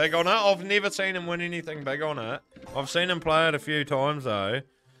anything big on it? I've never seen him win anything big on it. I've seen him play it a few times though,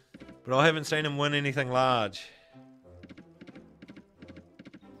 but I haven't seen him win anything large.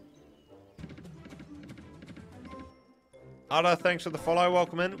 Otto, thanks for the follow.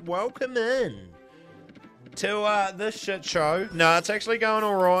 Welcome in. Welcome in to this shit show. No, it's actually going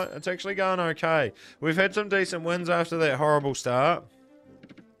alright. It's actually going okay. We've had some decent wins after that horrible start.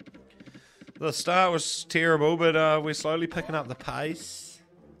 The start was terrible, but we're slowly picking up the pace.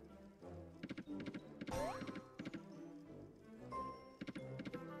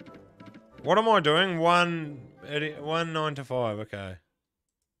 What am I doing? 9 to 5, okay.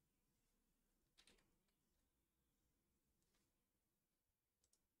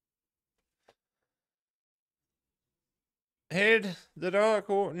 Head the dark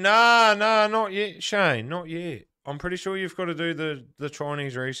or nah, not yet, Shane, not yet. I'm pretty sure you've got to do the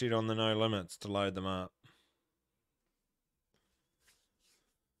Chinese reset on the no limits to load them up.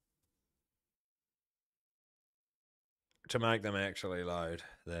 To make them actually load,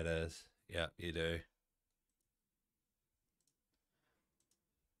 that is. Yeah, you do.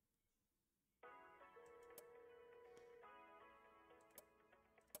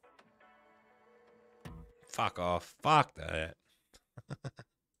 Fuck off. Fuck that.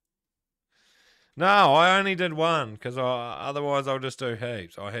 No, I only did one, because otherwise I'll just do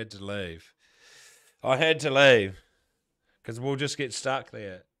heaps. I had to leave. Because we'll just get stuck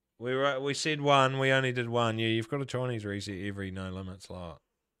there. We said one, we only did one. Yeah, you've got a Chinese reset every no limits lot.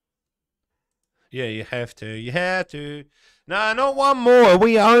 Yeah, you have to. You have to. No, not one more.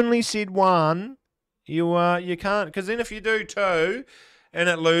 We only said one. You can't, because then if you do two and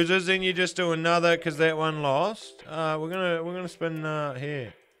it loses, then you just do another because that one lost. We're gonna spin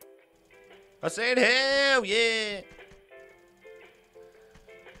here. I said hell yeah.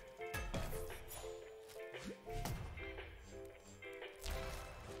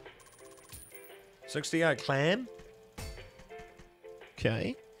 $68 clam.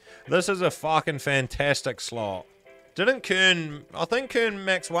 Okay. This is a fucking fantastic slot. Didn't Kern... I think Kern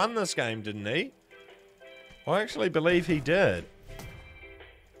Max won this game, didn't he? I actually believe he did.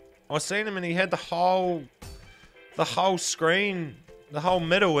 I seen him and he had the whole screen, the whole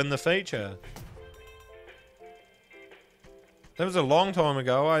middle in the feature. That was a long time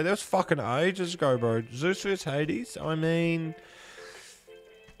ago, eh? That was fucking ages ago, bro. Zeus vs Hades? I mean...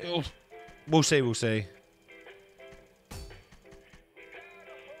 We'll see.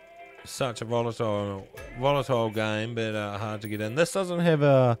 Such a volatile game, but hard to get in. This doesn't have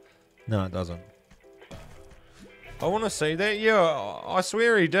a... No, it doesn't. I want to see that. Yeah, I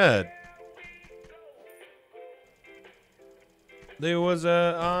swear he did. There was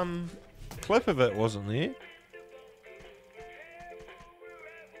a clip of it, wasn't there?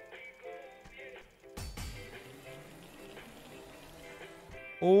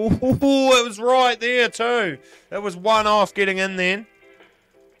 Oh, it was right there too. That was one off getting in then.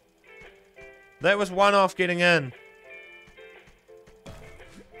 That was one off getting in.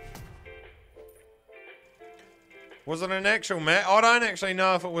 Was it an actual max? I don't actually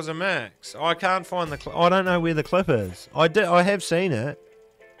know if it was a max. I can't find the clip. I don't know where the clip is. I have seen it.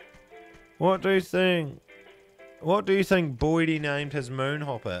 What do you think? What do you think Boydie named his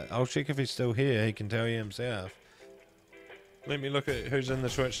moonhopper? I'll check if he's still here. He can tell you himself. Let me look at who's in the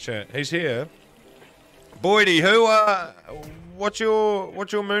Twitch chat. He's here. Boydie, what's your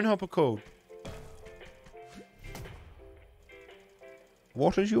moonhopper called?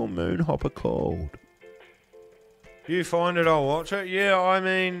 What is your moonhopper called? You find it, I'll watch it. Yeah, I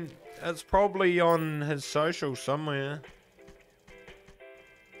mean, it's probably on his social somewhere.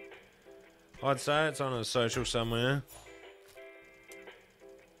 I'd say it's on his social somewhere.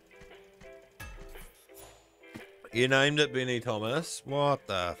 You named it Benny Thomas. What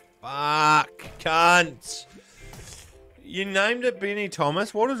the fuck, cunt? You named it Benny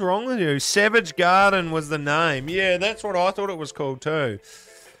Thomas? What is wrong with you? Savage Garden was the name. Yeah, that's what I thought it was called too.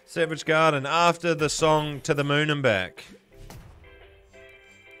 Savage Garden, after the song To the Moon and Back.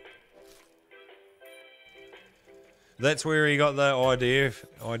 That's where he got the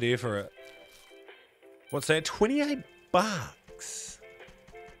idea for it. What's that? 28 bucks.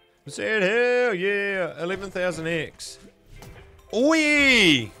 Was that? Hell yeah. 11,000X.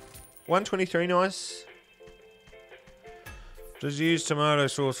 Oi! 123, nice. Does he use tomato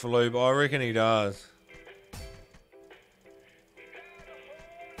sauce for lube? I reckon he does.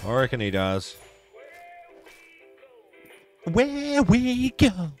 I reckon he does. Where we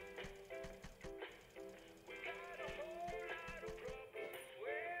go.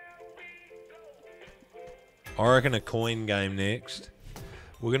 I reckon a coin game next.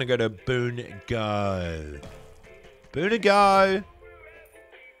 We're going to go to Boon Go. Boonago.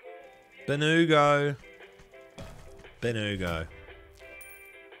 Benugo. Benugo.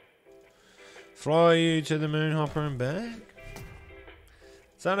 Fly you to the moon hopper and back?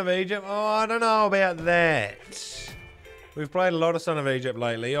 Son of Egypt? Oh, I don't know about that. We've played a lot of Son of Egypt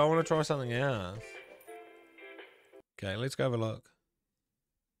lately. I want to try something else. Okay, let's go have a look.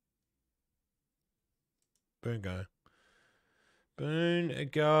 Boon Go. Boon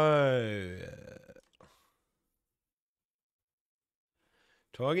Go.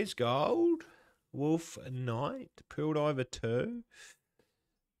 Tiger's Gold. Wolf Knight. Pearl Diver 2.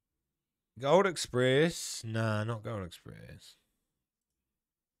 Gold Express. Nah, not Gold Express.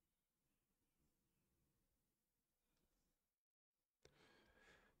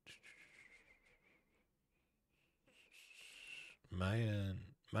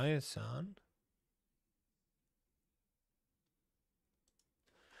 Maya's son.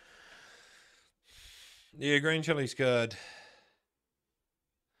 Yeah, green chili's good.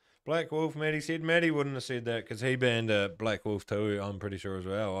 Black Wolf, Maddie said. Maddie wouldn't have said that because he banned Black Wolf too, I'm pretty sure as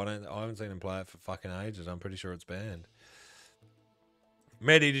well. I haven't seen him play it for fucking ages. I'm pretty sure it's banned.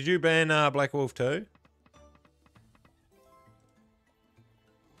 Maddie, did you ban Black Wolf too?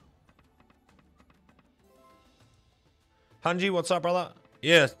 Hunji, what's up, brother?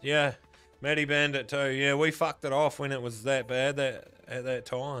 Yeah. Maddie banned it too. Yeah, we fucked it off when it was that bad at that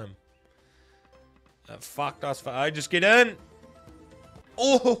time. It fucked us for ages. Get in!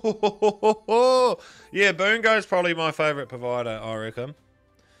 Oh, yeah, Boon Go's probably my favourite provider, I reckon.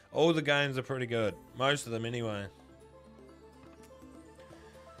 All the games are pretty good. Most of them, anyway.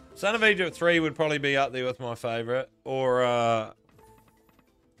 Son of Egypt 3 would probably be up there with my favourite. Or,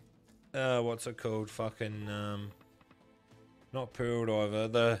 what's it called? Fucking, not Pearl Diver.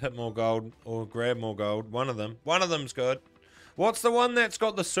 The Hit More Gold or Grab More Gold. One of them. One of them's good. What's the one that's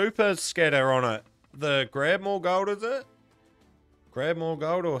got the super scatter on it? The Grab More Gold, is it? Grab More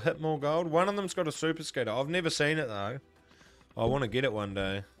Gold or Hit More Gold? One of them's got a super scatter. I've never seen it, though. I want to get it one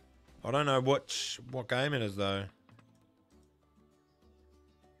day. I don't know what game it is, though.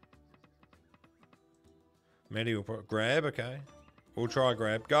 Maddie will put Grab, okay. We'll try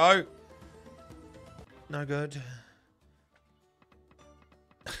Grab. Go! No good.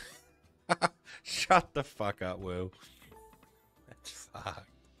 Shut the fuck up, Will.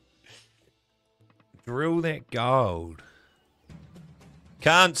 Drill that gold.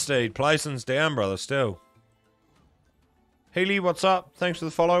 Can't, Steed. Placing's down, brother, still. Healy, what's up? Thanks for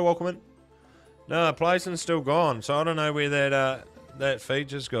the follow. Welcome in. No, placing's still gone, so I don't know where that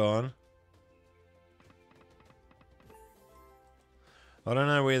feature's gone. I don't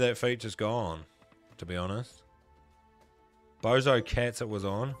know where that feature's gone, to be honest. Bozo Cats it was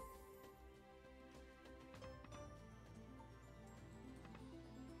on.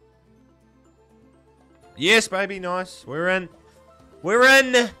 Yes, baby, nice. We're in. We're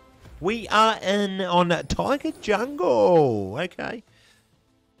in. We are in on Tiger Jungle. Okay.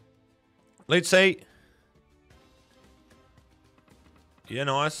 Let's see. Yeah,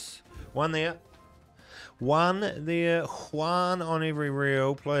 nice. One there. One there. One on every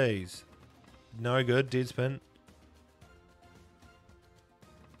reel, please. No good. Dead spin.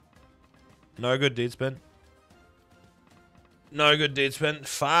 No good. Dead spin. No good. Dead spin.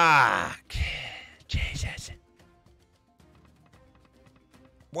 Fuck. Jesus.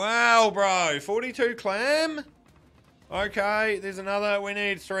 Wow, bro. 42 clam? Okay, there's another. We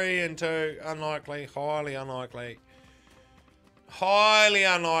need 3 and 2. Unlikely. Highly unlikely. Highly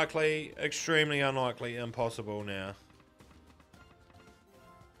unlikely. Extremely unlikely. Impossible now.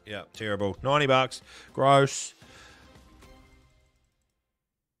 Yep, terrible. 90 bucks. Gross.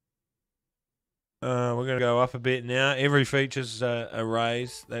 We're going to go up a bit now. Every feature's a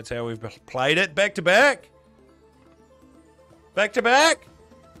raise. That's how we've played it. Back to back. Back to back.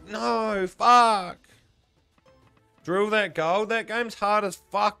 No, fuck. Drill that gold. That game's hard as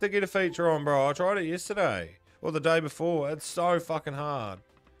fuck to get a feature on, bro. I tried it yesterday. Or the day before. It's so fucking hard.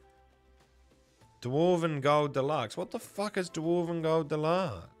 Dwarven Gold Deluxe. What the fuck is Dwarven Gold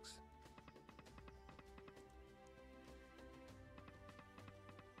Deluxe?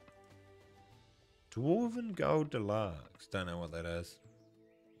 Dwarven Gold Deluxe. Don't know what that is.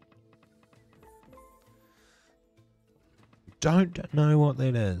 Don't know what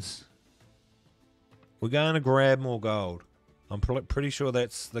that is. We're going to grab more gold. I'm pretty sure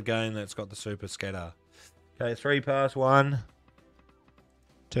that's the game that's got the super scatter. Okay, 3 pass. 1,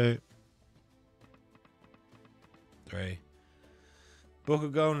 2, 3. Book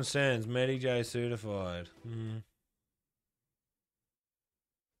of Golden Sands. Matty J certified.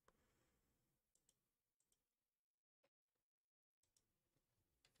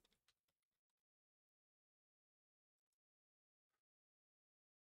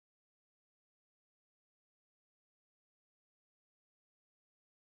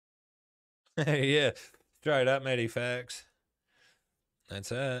 Yeah, straight up, Matty, facts.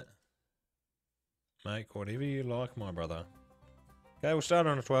 That's it. Make whatever you like, my brother. Okay, we'll start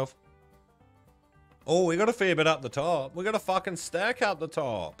on a 12. Oh, we got a fair bit up the top. We got a fucking stack up the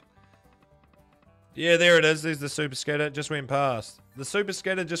top. Yeah, there it is. There's the super scatter. It just went past. The super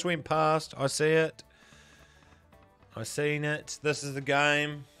scatter just went past. I see it. I seen it. This is the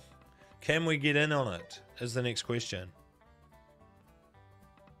game. Can we get in on it? Is the next question.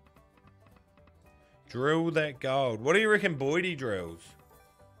 Drill that gold. What do you reckon Boydie drills?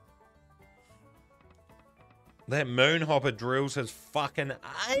 That Moonhopper drills his fucking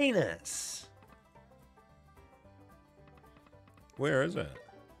anus. Where is it?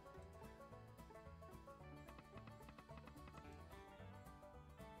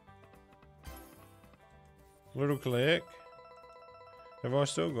 Little click. Have I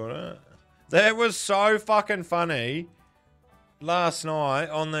still got it? That was so fucking funny. Last night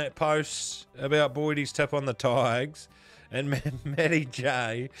on that post about Boydie's tip on the Tigers, and Matty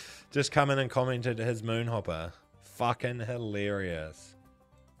J just come in and commented his Moonhopper. Fucking hilarious.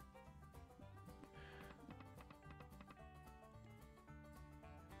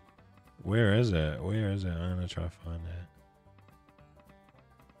 Where is it? Where is it? I'm gonna try to find it.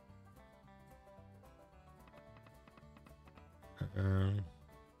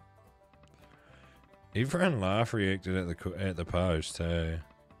 Everyone laugh reacted at the post too.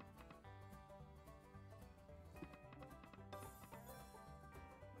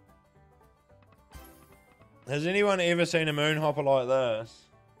 Has anyone ever seen a Moonhopper like this?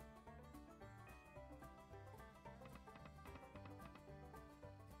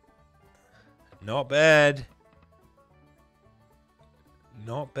 Not bad.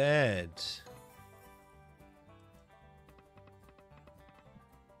 Not bad.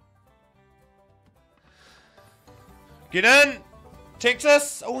 Get in!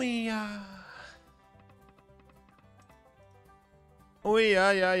 Texas! Oh yeah. Oh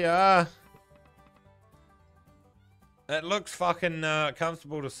yeah. It looks fucking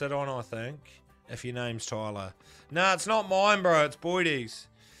comfortable to sit on, I think. If your name's Tyler. Nah, it's not mine, bro. It's Boydie's.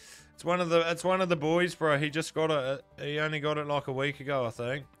 It's one of the boys, bro. He just got it. He only got it like a week ago, I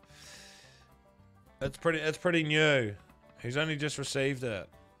think. It's pretty new. He's only just received it.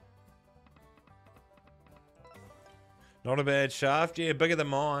 Not a bad shaft. Yeah, bigger than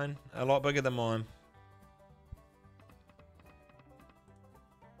mine. A lot bigger than mine.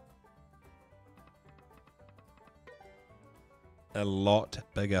 A lot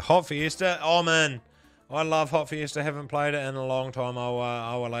bigger. Hot Fiesta. Oh, man. I love Hot Fiesta. Haven't played it in a long time.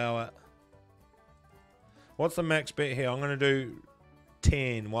 I'll allow it. What's the max bet here? I'm going to do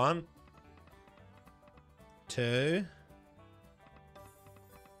 10. 1, 2,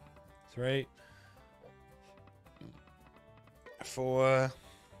 3, 4,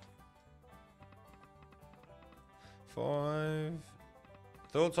 5.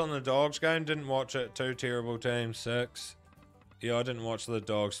 Thoughts on the Dogs game? Didn't watch it. 2 terrible teams. 6. Yeah, I didn't watch the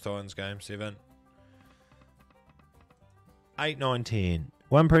Dogs Titans game. 7. 8, 9, 10.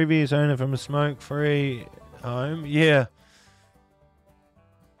 One previous owner from a smoke-free home. Yeah.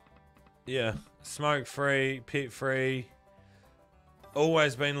 Yeah. Smoke-free, pet-free.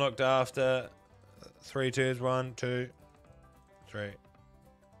 Always been looked after. 3 tiers. 1, 2, 3.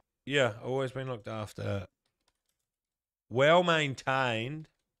 Yeah, always been looked after. Well maintained.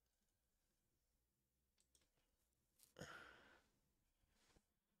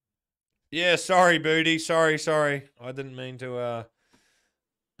 Yeah, sorry, Booty. Sorry. I didn't mean to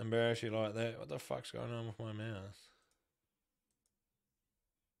embarrass you like that. What the fuck's going on with my mouse?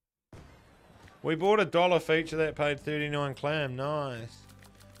 We bought a $1 feature that paid 39 clam. Nice.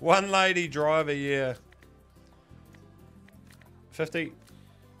 One lady driver, yeah. 50.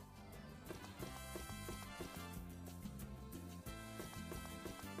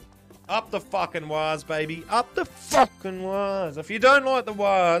 Up the fucking wires, baby. Up the fucking wires. If you don't like the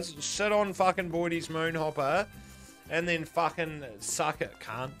wires, sit on fucking Boydie's Moonhopper and then fucking suck it,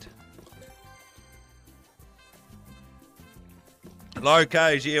 cunt. Low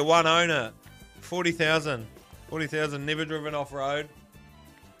cage, yeah, one owner. 40,000. 40,000, never driven off-road.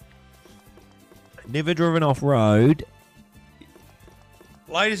 Never driven off-road.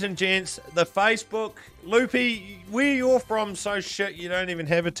 Ladies and gents, the Facebook. Loopy, where you're from so shit you don't even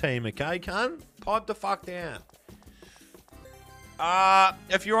have a team, okay, cunt? Pipe the fuck down.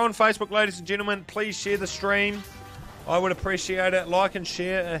 If you're on Facebook, ladies and gentlemen, please share the stream. I would appreciate it. Like and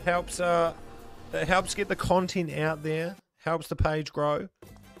share. It helps get the content out there. Helps the page grow.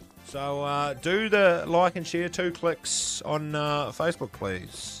 So do the like and share. 2 clicks on Facebook,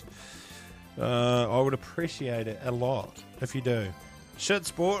 please. I would appreciate it a lot if you do. Shit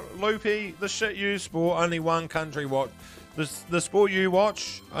sport, Loopy, the shit you sport, only one country watch. The sport you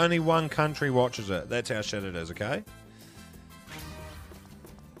watch, only one country watches it. That's how shit it is, okay?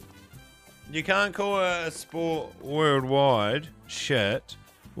 You can't call a sport worldwide shit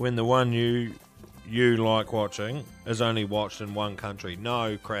when the one you like watching is only watched in one country.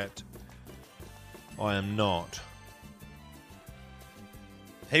 No, Krat. I am not.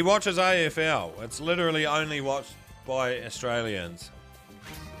 He watches AFL. It's literally only watched by Australians.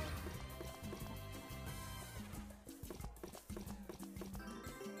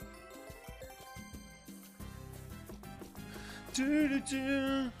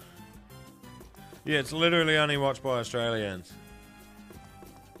 Yeah, it's literally only watched by Australians.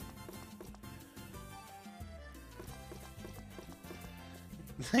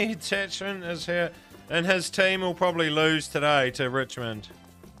 The attachment is here, and his team will probably lose today to Richmond.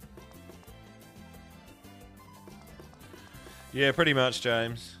 Yeah, pretty much,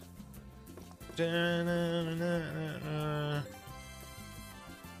 James.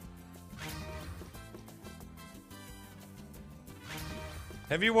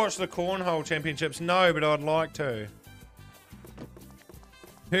 Have you watched the Cornhole Championships? No, but I'd like to.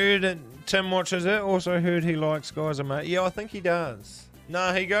 Heard it, Tim watches it. Also heard he likes Guys a Mate. Yeah, I think he does.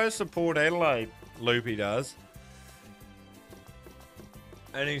 No, he goes to Port Adelaide. Loopy does.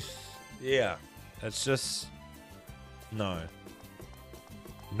 And he's... Yeah. It's just... No.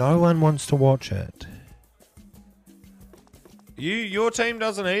 No one wants to watch it. Your team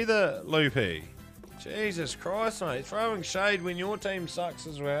doesn't either, Loopy. Jesus Christ, mate. Throwing shade when your team sucks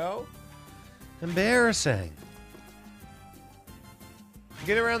as well. Embarrassing.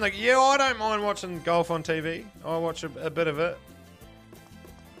 Get around the... Yeah, I don't mind watching golf on TV. I watch a bit of it.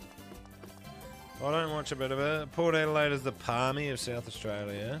 I don't watch a bit of it. Port Adelaide is the palmy of South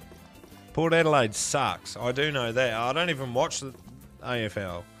Australia. Port Adelaide sucks. I do know that. I don't even watch the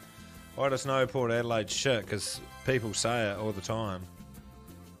AFL. I just know Port Adelaide shit because people say it all the time.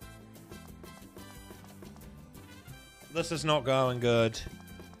 This is not going good.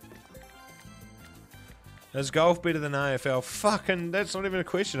 Is golf better than AFL? Fucking, that's not even a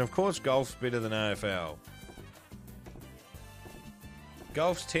question. Of course golf's better than AFL.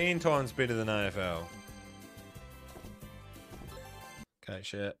 Golf's 10 times better than AFL. Okay,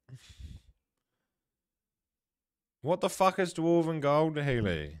 shit. What the fuck is Dwarven Gold,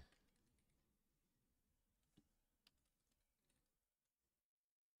 Healy?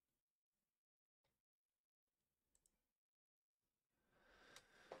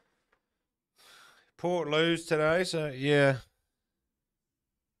 Port lose today, so yeah.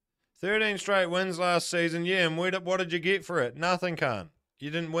 13 straight wins last season, yeah, and what did you get for it? Nothing, cunt. You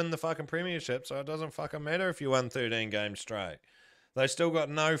didn't win the fucking premiership, so it doesn't fucking matter if you won 13 games straight. They still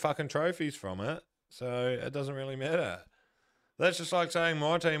got no fucking trophies from it, so it doesn't really matter. That's just like saying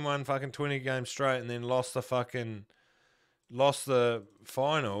my team won fucking 20 games straight and then lost the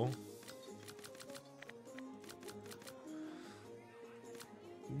final.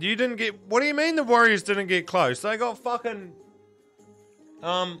 You didn't get... What do you mean the Warriors didn't get close? They got fucking...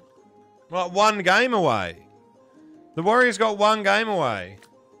 like one game away. The Warriors got one game away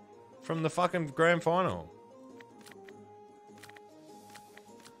from the fucking grand final.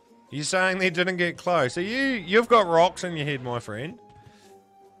 You're saying they didn't get close. You've got rocks in your head, my friend.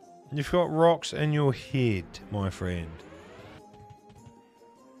 You've got rocks in your head, my friend.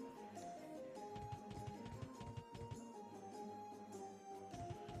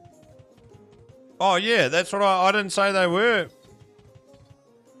 Oh, yeah, that's what I didn't say they were.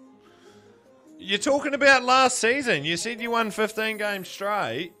 You're talking about last season. You said you won 15 games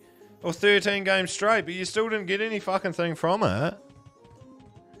straight, or 13 games straight, but you still didn't get any fucking thing from it.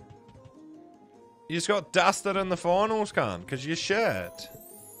 You just got dusted in the finals, cunt, because you're shit.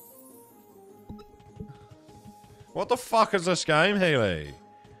 What the fuck is this game, Healy?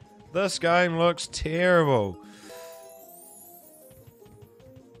 This game looks terrible.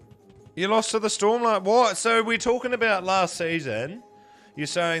 You lost to the Storm like what? So we're talking about last season. You're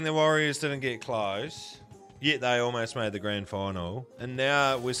saying the Warriors didn't get close, yet they almost made the grand final. And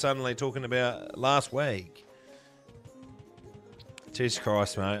now we're suddenly talking about last week. Jesus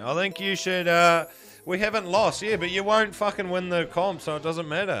Christ, mate. I think you should... we haven't lost, yeah, but you won't fucking win the comp, so it doesn't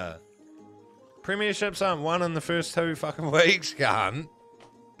matter. Premierships aren't won in the first 2 fucking weeks, cunt.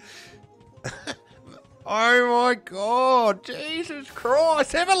 Oh my god, Jesus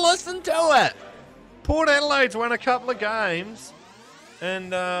Christ, have a listen to it. Port Adelaide's won a couple of games,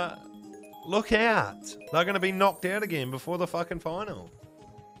 and look out. They're going to be knocked out again before the fucking final.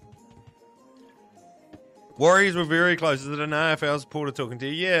 Warriors were very close. Is it an AFL supporter talking to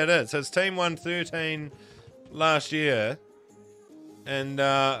you? Yeah, it is. His team won 13 last year, and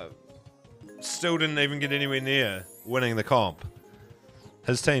still didn't even get anywhere near winning the comp.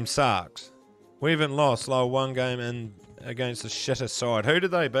 His team sucks. We haven't lost like one game in against the shittest side. Who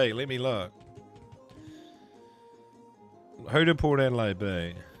did they beat? Let me look. Who did Port Adelaide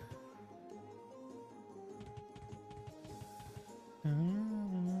beat?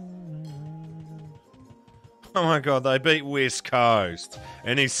 Oh my god, they beat West Coast.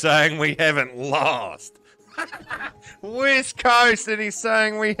 And he's saying we haven't lost. West Coast, and he's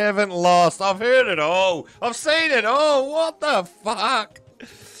saying we haven't lost. I've heard it all. I've seen it all. What the fuck?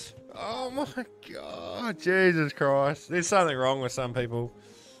 Oh my god, Jesus Christ. There's something wrong with some people.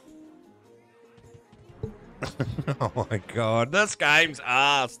 Oh my god, this game's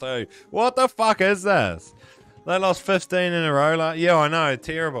ass too. What the fuck is this? They lost 15 in a row. Yeah, I know,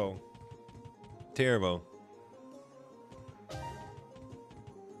 terrible. Terrible.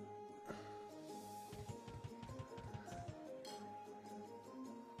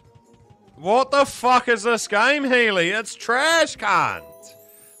 What the fuck is this game, Healy? It's trash, cunt.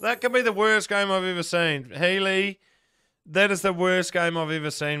 That could be the worst game I've ever seen. Healy, that is the worst game I've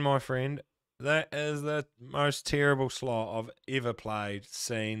ever seen, my friend. That is the most terrible slot I've ever played,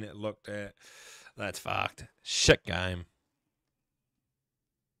 seen, looked at. That's fucked. Shit game.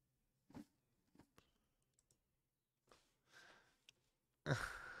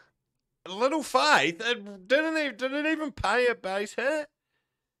 Little Faith, did it even pay a base hit?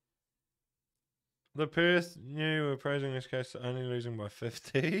 The Perth knew were praising this case only losing by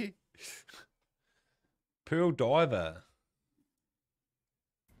 50. Pearl Diver.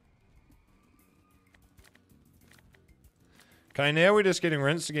 Okay, now we're just getting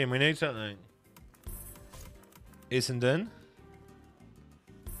rinsed again. We need something. Essendon.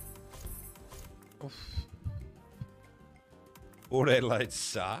 Oof. Port Adelaide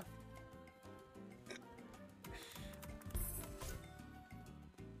suck.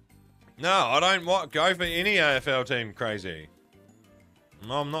 No, I don't go for any AFL team, crazy.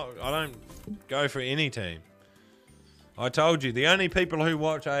 No, I'm not. I don't go for any team. I told you, the only people who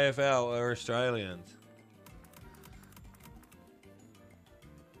watch AFL are Australians.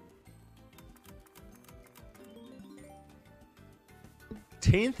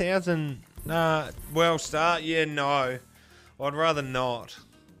 10,000. Well, start. Yeah, no. I'd rather not.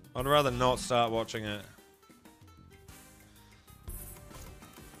 I'd rather not start watching it.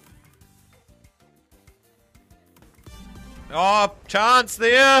 Oh, chance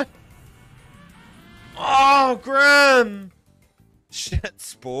there. Oh, Grim. Shit,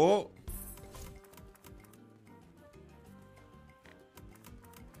 sport.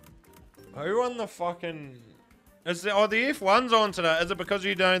 Who won the fucking... the F1's on today. Is it because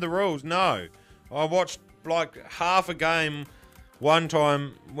you don't know the rules? No. I watched like half a game one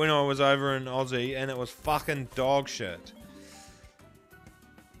time when I was over in Aussie and it was fucking dog shit.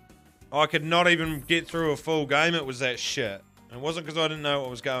 I could not even get through a full game. It was that shit. It wasn't because I didn't know what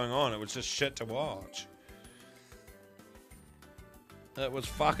was going on. It was just shit to watch. It was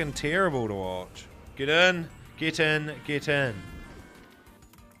fucking terrible to watch. Get in, get in, get in.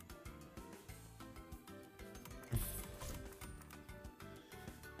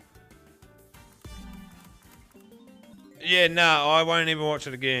 Yeah, no, I won't even watch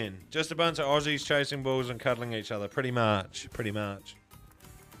it again. Just a bunch of Aussies chasing bulls and cuddling each other. Pretty much. Pretty much.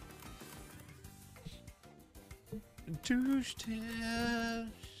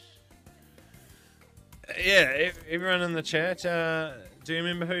 Yeah, everyone in the chat, do you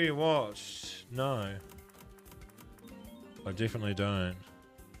remember who you watched? No. I definitely don't.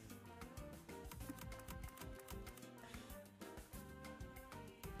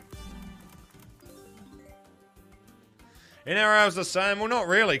 NRL's the same? Well, not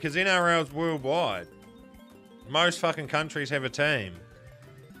really, because NRL's worldwide. Most fucking countries have a team.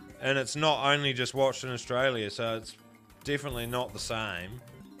 And it's not only just watched in Australia, so it's definitely not the same.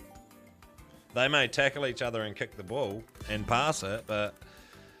 They may tackle each other and kick the ball and pass it, but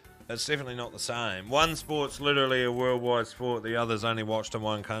it's definitely not the same. One sport's literally a worldwide sport, the other's only watched in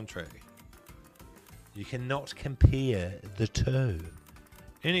one country. You cannot compare the two.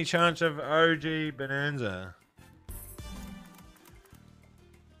 Any chance of OG Bonanza?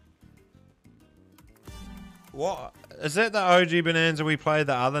 What? Is that the OG Bonanza we played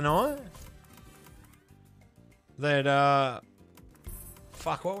the other night? That,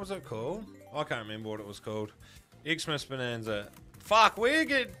 fuck, what was it called? I can't remember what it was called. Xmas Bonanza. Fuck, we're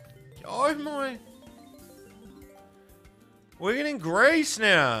getting... Oh my... We're getting Greece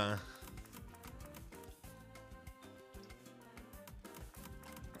now.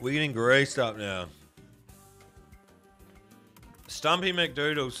 We're getting greased up now. Stumpy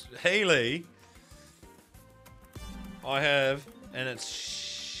McDoodles. Healy... I have, and it's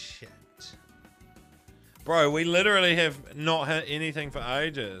shit. Bro, we literally have not hit anything for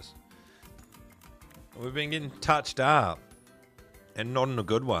ages. We've been getting touched up. And not in a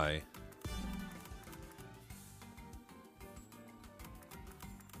good way.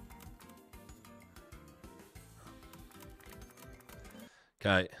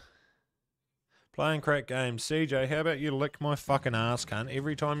 Okay. Playing crack games. CJ, how about you lick my fucking ass, cunt?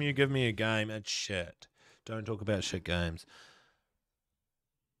 Every time you give me a game, it's shit. Don't talk about shit games.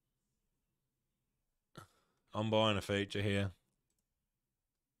 I'm buying a feature here.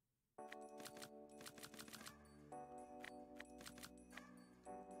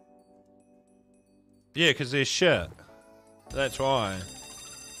 Yeah, because there's shit. That's why.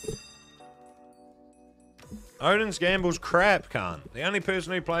 Odin's Gamble's crap, cunt. The only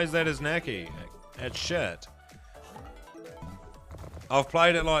person who plays that is Naki. That's shit. I've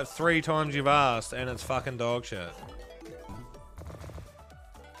played it like 3 times you've asked, and it's fucking dog shit.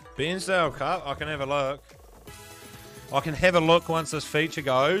 Bairnsdale Cup, I can have a look. I can have a look once this feature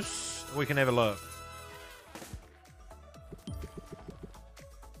goes. We can have a look.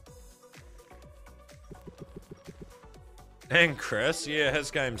 And Chris, yeah,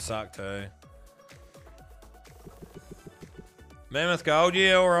 his game sucked too. Mammoth Gold,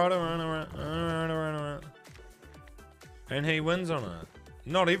 yeah, alright. And he wins on it.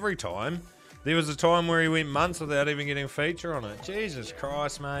 Not every time. There was a time where he went months without even getting a feature on it. Jesus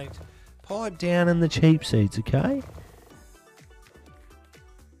Christ, mate. Pipe down in the cheap seats, okay?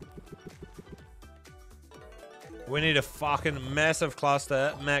 We need a fucking massive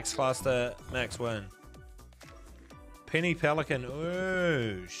cluster, max win. Penny Pelican,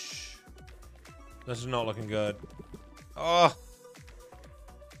 oosh. This is not looking good. Oh.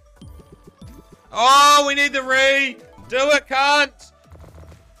 Oh, we need the re. Do it, cunt!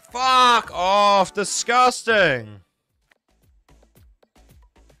 Fuck off. Disgusting.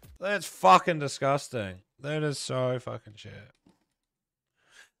 That's fucking disgusting. That is so fucking shit.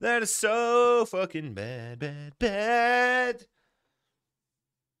 That is so fucking bad, bad, bad.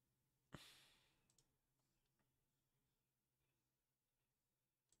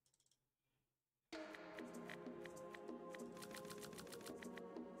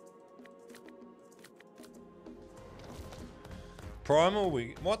 Primal,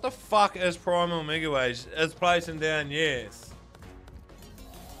 what the fuck is Primal Mega Wage? Is placing down, yes.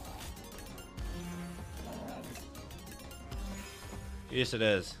 Yes, it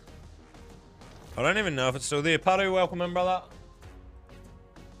is. I don't even know if it's still there. Paru, welcome in, brother.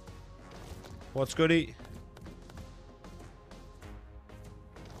 What's goody?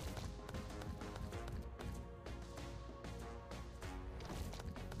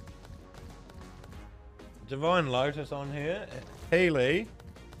 Divine Lotus on here. Healy.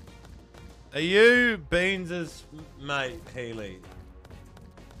 Are you Beans' mate, Healy?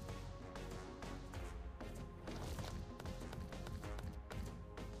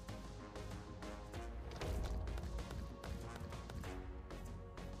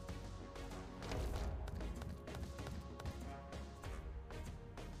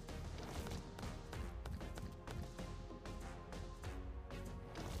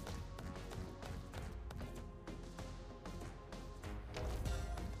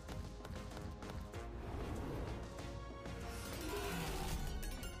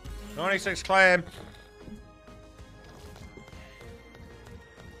 '96 clan.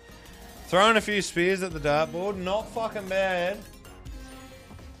 Throwing a few spears at the dartboard. Not fucking bad.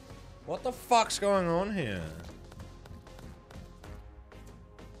 What the fuck's going on here?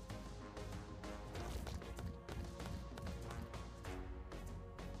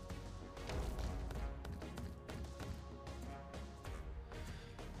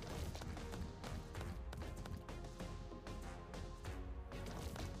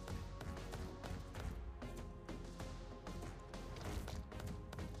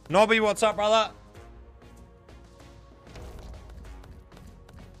 Nobby, what's up, brother?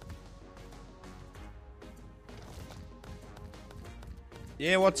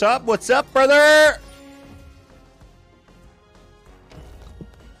 Yeah, what's up? What's up, brother?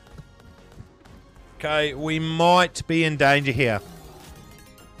 Okay, we might be in danger here.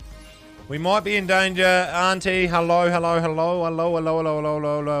 We might be in danger. Auntie, hello, hello, hello, hello, hello, hello,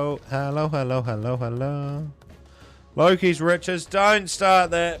 hello, hello, hello, hello, hello, hello. Loki's riches. Don't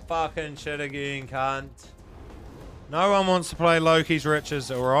start that fucking shit again, cunt. No one wants to play Loki's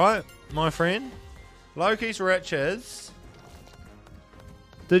riches, alright, my friend? Loki's riches.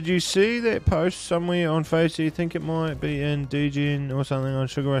 Did you see that post somewhere on Facebook? Do you think it might be in DGN or something on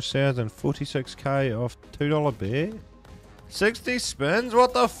Sugar Rush 1000? 46k off $2 beer? 60 spins?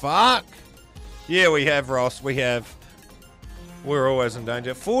 What the fuck? Yeah, we have, Ross. We have. We're always in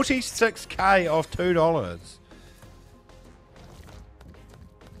danger. 46k off $2.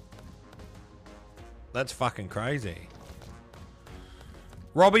 That's fucking crazy.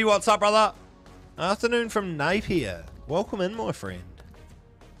 Robbie, what's up, brother? Afternoon from Napier. Welcome in, my friend.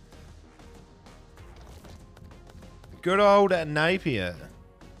 Good old Napier.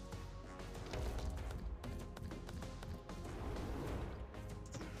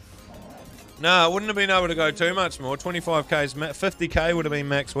 No, I wouldn't have been able to go too much more. 25k's, 50k would have been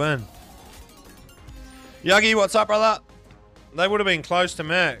max win. Yuggy, what's up, brother? They would have been close to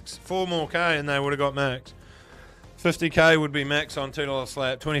max. 4 more K and they would have got max. 50k would be max on $2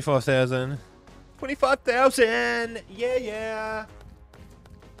 slap. 25,000. 25,000! Yeah, yeah.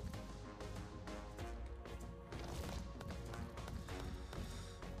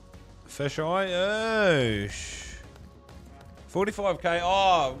 Fish eye? Oosh. 45k.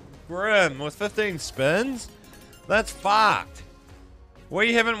 Oh, grim. With 15 spins? That's fucked.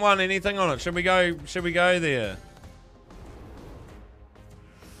 We haven't won anything on it. Should we go there?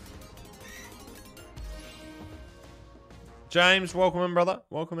 James, welcome in, brother.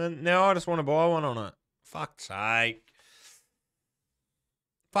 Welcome in. Now I just want to buy one on it. Fuck's sake.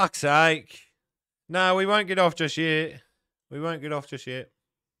 Fuck's sake. No, we won't get off just yet. We won't get off just yet.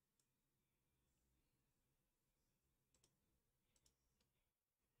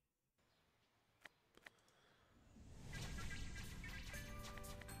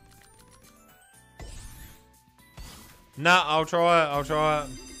 Nah, I'll try it. I'll try it.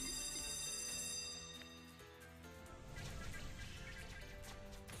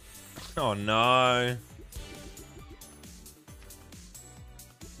 Oh no.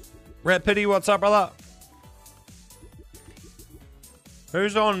 Rat Pity, what's up, brother?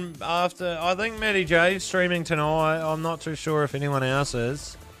 Who's on after? I think Maddie J's streaming tonight. I'm not too sure if anyone else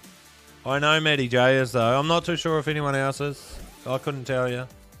is. I know Maddie J is though. I'm not too sure if anyone else is. I couldn't tell you.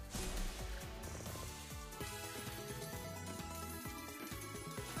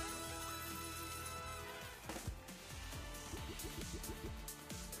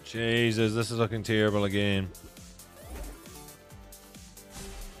 Jesus, this is looking terrible again.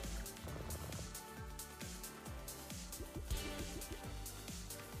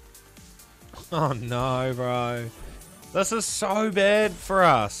 Oh no, bro. This is so bad for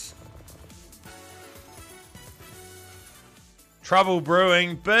us. Trouble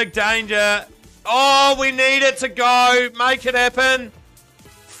brewing. Big danger. Oh, we need it to go. Make it happen.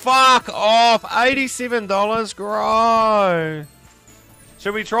 Fuck off. $87. Grow.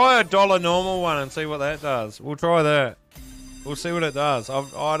 Should we try a dollar normal one and see what that does? We'll try that. We'll see what it does.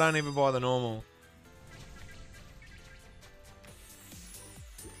 I don't even buy the normal.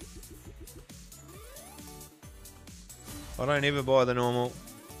 I don't ever buy the normal.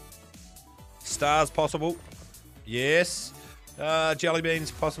 Stars possible. Yes. Jelly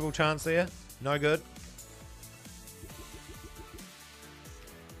beans possible chance there. No good.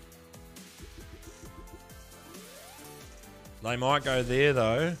 They might go there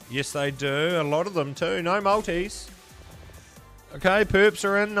though. Yes they do. A lot of them too. No multis. Okay, perps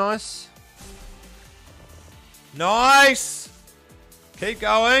are in. Nice. Nice. Keep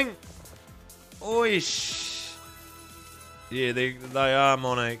going. Oish. Yeah, they are,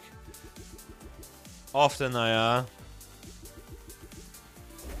 Monique. Often they are.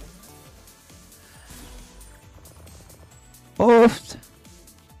 Oft.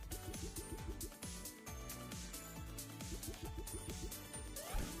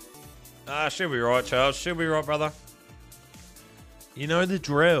 She'll be right, Charles. She'll be right, brother. You know the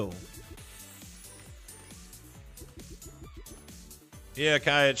drill. Yeah,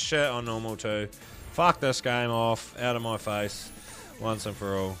 okay, it's shit on normal too. Fuck this game off. Out of my face. Once and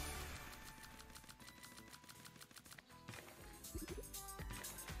for all.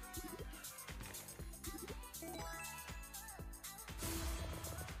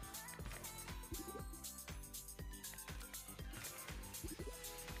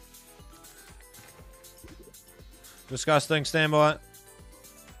 Disgusting. Stand by it.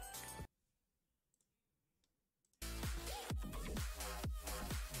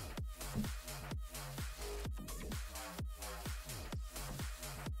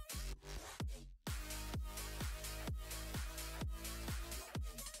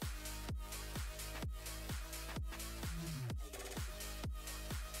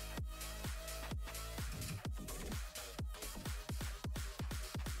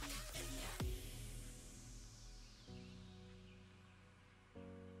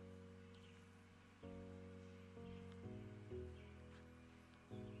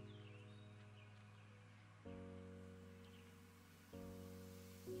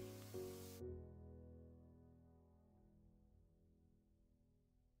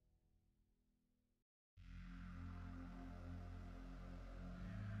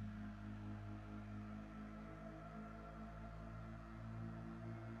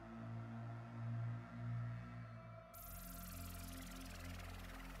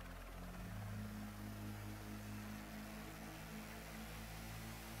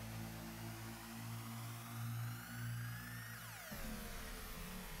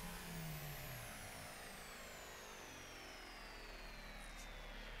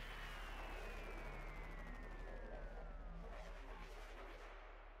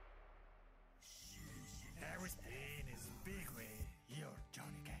 Restream is big way. You're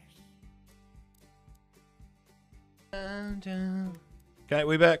Johnny Cash. Okay,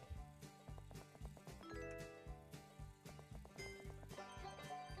 we back.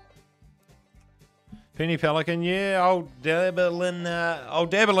 Penny Pelican, yeah, I'll dabble in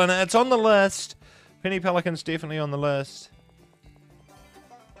it. It's on the list. Penny Pelican's definitely on the list.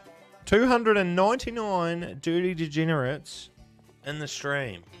 299 dirty degenerates in the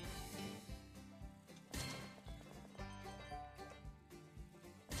stream.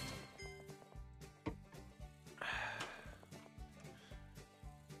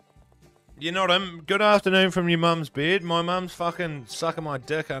 You're not in. Good afternoon from your mum's bed. My mum's fucking sucking my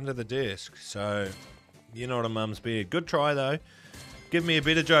dick under the desk. So, you're not a mum's bed. Good try, though. Give me a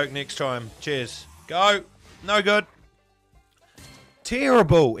better joke next time. Cheers. Go. No good.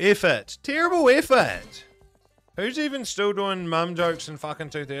 Terrible effort. Terrible effort. Who's even still doing mum jokes in fucking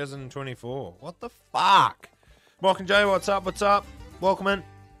 2024? What the fuck? Mock and Jay, what's up? What's up? Welcome in.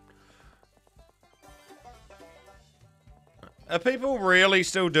 Are people really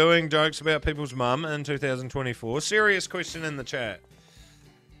still doing jokes about people's mum in 2024? Serious question in the chat.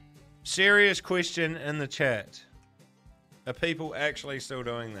 Serious question in the chat. Are people actually still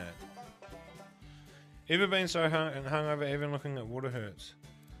doing that? Ever been so hungover even looking at water hurts?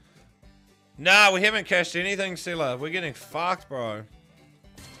 Nah, we haven't cashed anything, Stella. We're getting fucked, bro.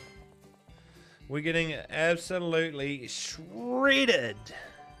 We're getting absolutely shredded.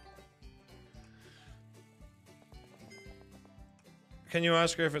 Can you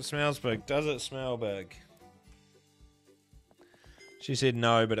ask her if it smells big? Does it smell big? She said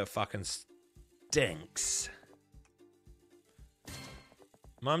no, but it fucking stinks.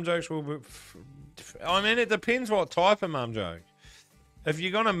 Mum jokes will be... I mean, it depends what type of mum joke. If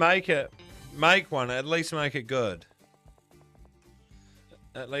you're going to make one, at least make it good.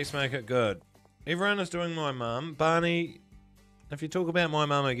 At least make it good. Everyone is doing my mum. Barney, if you talk about my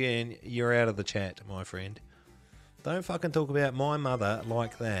mum again, you're out of the chat, my friend. Don't fucking talk about my mother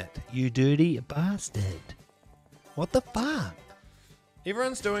like that. You dirty bastard. What the fuck?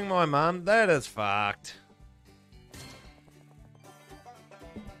 Everyone's doing my mum? That is fucked.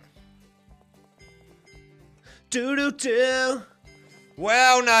 Doo-doo-doo.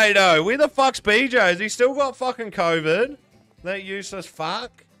 Wow, NATO. Where the fuck's BJ? Has he still got fucking COVID? That useless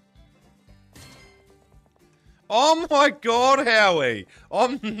fuck? Oh my god, Howie.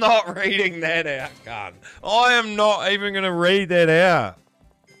 I'm not reading that out, gun. I am not even going to read that out.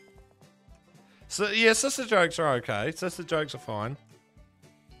 So, yeah, sister jokes are okay. Sister jokes are fine.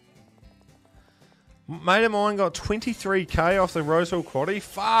 Mate of mine got 23k off the Rosehill Quaddie.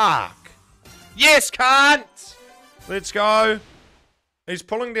 Fuck. Yes, cunt. Let's go. He's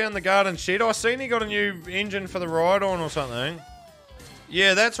pulling down the garden shed. I seen he got a new engine for the ride-on or something.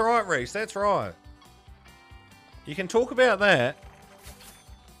 Yeah, that's right, Reese. That's right. You can talk about that.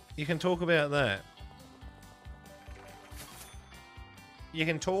 You can talk about that. You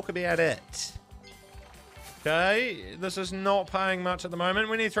can talk about it. Okay, this is not paying much at the moment.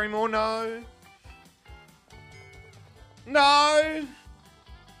 We need 3 more. No. No.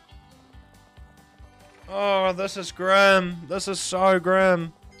 Oh, this is grim. This is so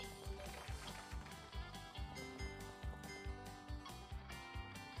grim.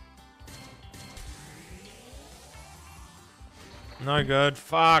 No good.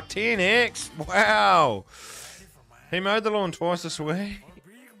 Fuck. 10x. Wow. He mowed the lawn twice this week.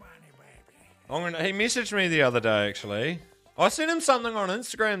 He messaged me the other day, actually. I sent him something on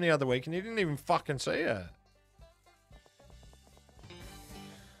Instagram the other week and he didn't even fucking see it.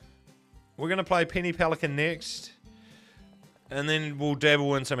 We're going to play Penny Pelican next. And then we'll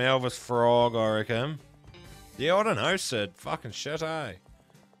dabble in some Elvis Frog, I reckon. Yeah, I don't know, Sid. Fucking shit, eh?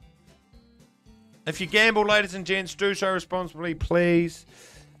 If you gamble, ladies and gents, do so responsibly, please.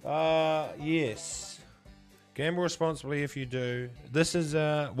 Yes. Gamble responsibly if you do. This is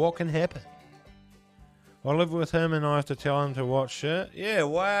what can happen. I live with him and I have to tell him to watch shit. Yeah,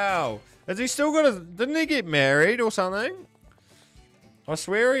 wow. Has he still got a... Didn't he get married or something? I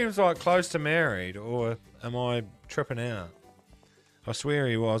swear he was like close to married. Or am I tripping out? I swear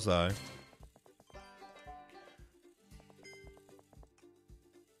he was though.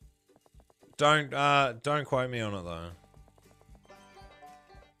 Don't quote me on it though.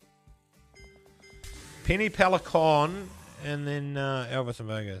 Penny Pelican and then Elvis in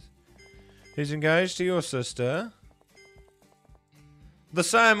Vegas. He's engaged to your sister. The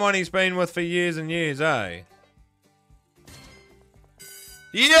same one he's been with for years and years, eh?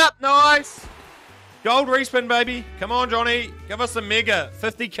 Yep, nice. Gold respin, baby. Come on, Johnny. Give us a mega.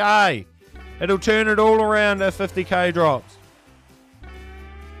 50k. It'll turn it all around if 50k drops.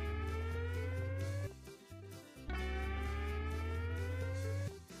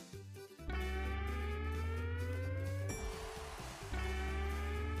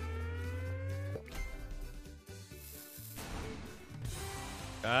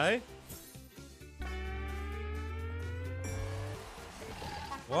 Okay.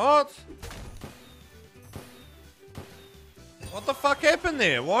 What? What the fuck happened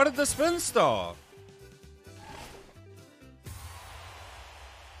there? Why did the spin stop?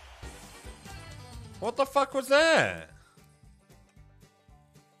 What the fuck was that?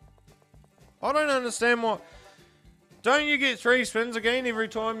 I don't understand what... Don't you get 3 spins again every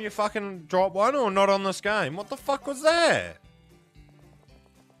time you fucking drop one or not on this game? What the fuck was that?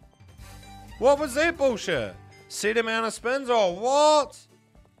 What was that bullshit? Set amount of spins? Oh, what?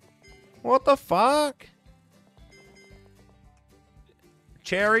 What the fuck?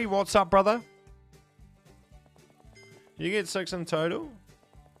 Cherry, what's up, brother? You get 6 in total?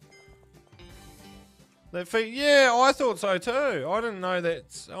 That feet, yeah, I thought so too. I didn't know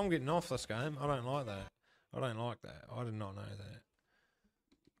that. I'm getting off this game. I don't like that. I don't like that. I did not know that.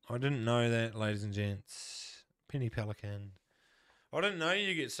 I didn't know that, ladies and gents. Penny Pelican. I didn't know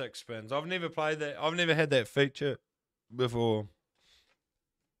you get 6 spins. I've never played that. I've never had that feature before.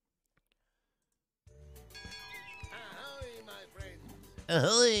 Ahoy, my friend.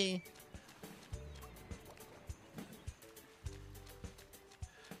 Ahoy.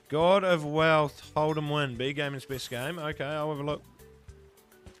 God of Wealth, Hold'em win. B Gaming's best game. Okay, I'll have a look.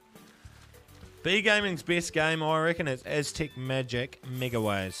 B Gaming's best game, I reckon, is Aztec Magic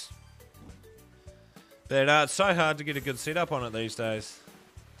Megaways. But it's so hard to get a good setup on it these days.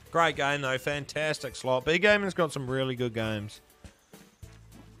 Great game though, fantastic slot. B Gaming's got some really good games.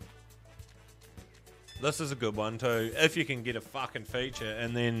 This is a good one too. If you can get a fucking feature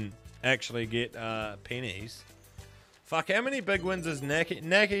and then actually get pennies. Fuck, how many big wins has Naki?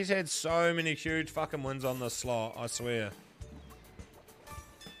 Naki's had so many huge fucking wins on this slot, I swear.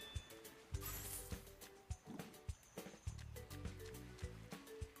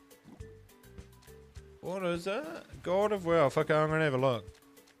 What is it? God of Wealth. Okay, I'm gonna have a look.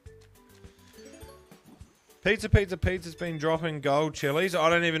 Pizza's been dropping gold chilies. I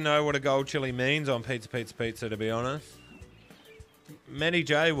don't even know what a gold chili means on Pizza, to be honest. Matty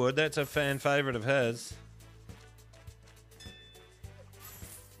J would. That's a fan favourite of his.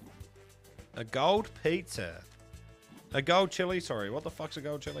 A gold pizza. A gold chili, sorry. What the fuck's a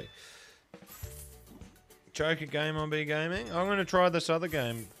gold chili? Joker game on B Gaming. I'm going to try this other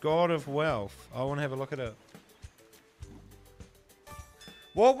game. God of Wealth. I want to have a look at it.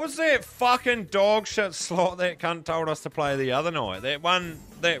 What was that fucking dog shit slot that cunt told us to play the other night? That one,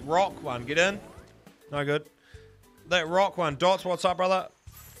 that rock one. Get in. No good. That rock one. Dots, what's up, brother?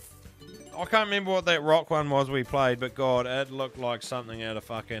 I can't remember what that rock one was we played, but God, it looked like something out of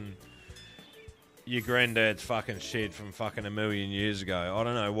fucking your granddad's fucking shed from fucking a million years ago. I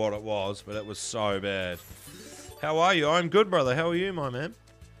don't know what it was, but it was so bad. How are you? I'm good, brother. How are you, my man?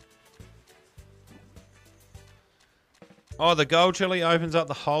 Oh, the gold chili opens up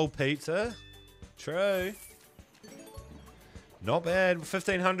the whole pizza. True. Not bad.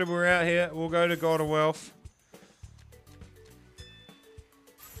 1500, we're out here. We'll go to God of Wealth.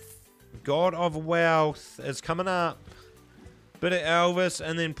 God of Wealth is coming up. Bit of Elvis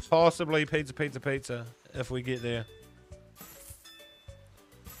and then possibly pizza if we get there.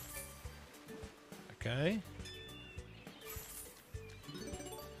 Okay.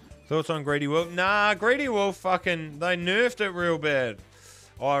 Thoughts on Greedy Wolf? Nah, Greedy Wolf fucking, they nerfed it real bad.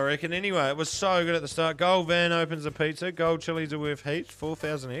 I reckon. Anyway, it was so good at the start. Gold Van opens a pizza. Gold chilies are worth heaps.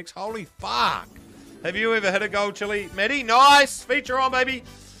 4000X. Holy fuck. Have you ever hit a gold chili? Maddie, nice. Feature on, baby.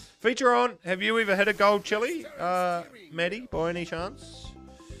 Feature on. Have you ever hit a gold chili? Maddie, by any chance?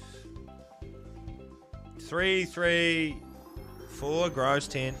 3, 3, 4, gross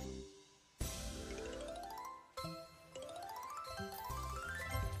 10.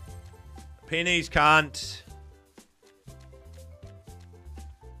 Pennies can't.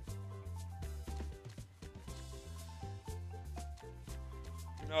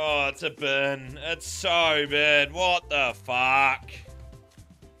 Oh, it's a bin. It's so bad. What the fuck?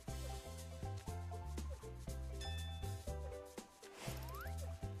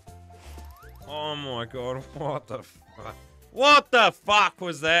 Oh my god, what the fuck? What the fuck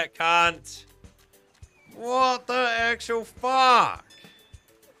was that, cunt? What the actual fuck?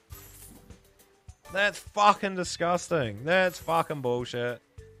 That's fucking disgusting. That's fucking bullshit.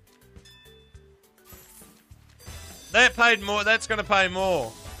 That paid more. That's going to pay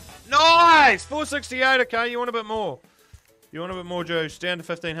more. Nice! 468. Okay, you want a bit more. You want a bit more juice. Down to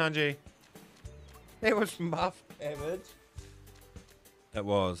 1500. It was muff damage. It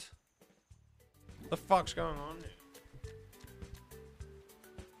was. What the fuck's going on there?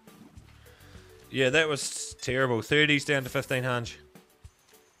 Yeah, that was terrible. 30s down to 1500.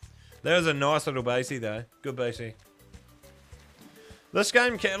 That was a nice little basey though. Good basey. This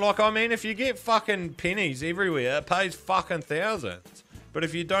game, like, I mean, if you get fucking pennies everywhere, it pays fucking thousands. But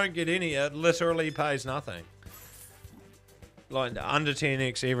if you don't get any, it literally pays nothing. Like, under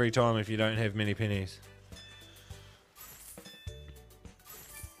 10x every time if you don't have many pennies.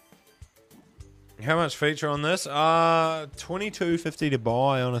 How much feature on this? 22.50 to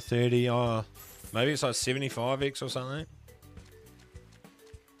buy on a 30. Maybe it's like 75x or something.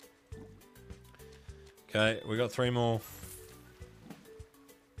 Okay, we got 3 more.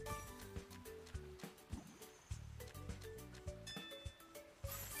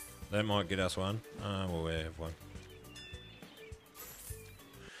 That might get us one. We'll have one.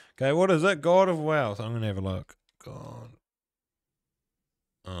 Okay, what is it? God of Wealth. I'm going to have a look. God.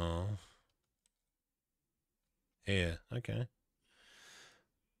 Oh. Yeah, okay.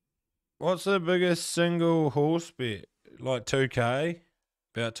 What's the biggest single horse bet? Like 2k?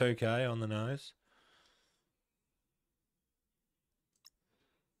 About 2k on the nose.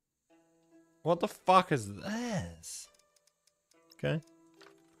 What the fuck is this? Okay.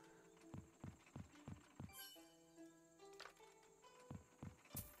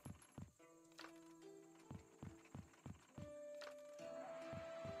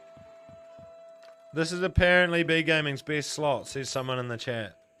 This is apparently B Gaming's best slot, says someone in the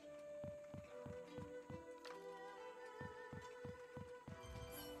chat.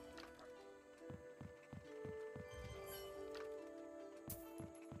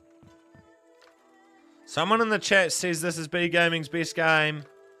 Someone in the chat says this is B Gaming's best game.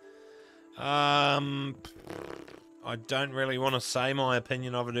 I don't really want to say my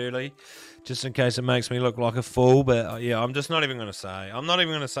opinion of it early, just in case it makes me look like a fool. But yeah, I'm just not even going to say. I'm not even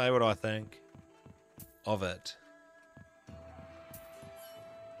going to say what I think of it.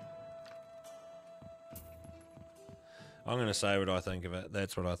 I'm going to say what I think of it.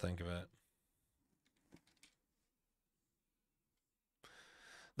 That's what I think of it.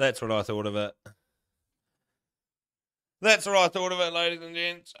 That's what I thought of it. That's what I thought of it, ladies and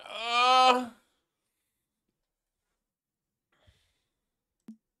gents.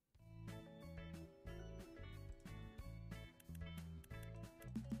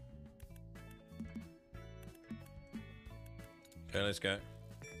 Okay, let's go.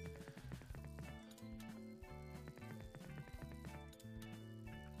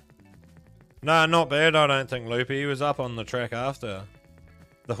 No, not bad, I don't think, Loopy. He was up on the track after.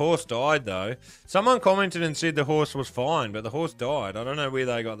 The horse died, though. Someone commented and said the horse was fine, but the horse died. I don't know where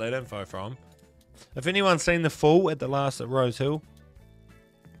they got that info from. If anyone's seen the fall at the last at Rose Hill.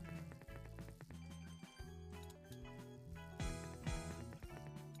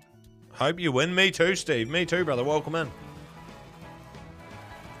 Hope you win. Me too, Steve. Me too, brother. Welcome in.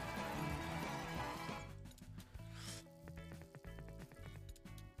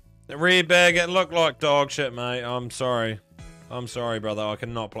 The rear bag, it looked like dog shit, mate. I'm sorry. I'm sorry, brother. I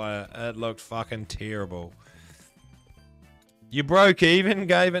cannot play it. It looked fucking terrible. You broke even,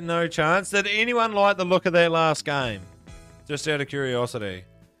 gave it no chance. Did anyone like the look of that last game? Just out of curiosity.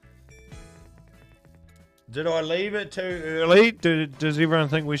 Did I leave it too early? Does everyone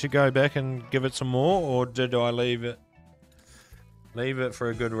think we should go back and give it some more? Or did I leave it for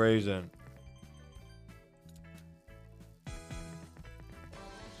a good reason?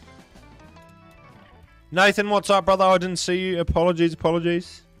 Nathan, what's up, brother? I didn't see you. Apologies.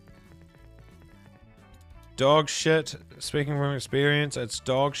 Dog shit. Speaking from experience, it's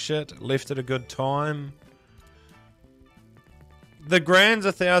dog shit. Left at a good time. The Grand's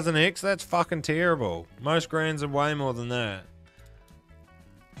 1000X. That's fucking terrible. Most Grands are way more than that.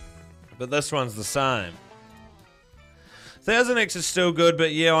 But this one's the same. 1000X is still good,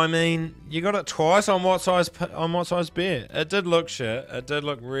 but yeah, I mean, you got it twice on what size bet? It did look shit. It did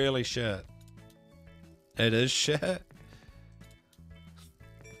look really shit. It is shit.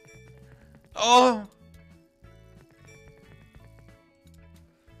 Oh!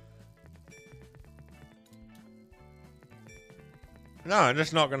 No, I'm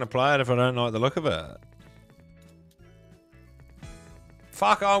just not going to play it if I don't like the look of it.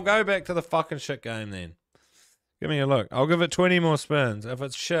 Fuck, I'll go back to the fucking shit game then. Give me a look. I'll give it 20 more spins. If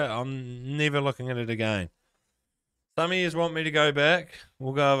it's shit, I'm never looking at it again. Some of you want me to go back.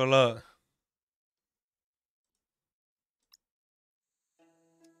 We'll go have a look.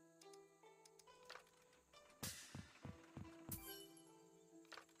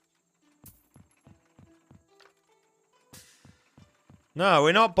 No,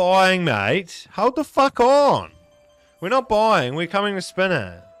 we're not buying, mate. Hold the fuck on. We're not buying. We're coming to spin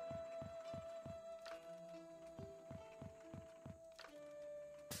it.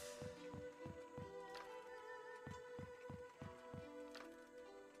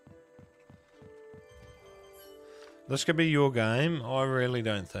 This could be your game. I really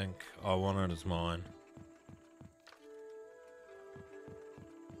don't think I want it as mine.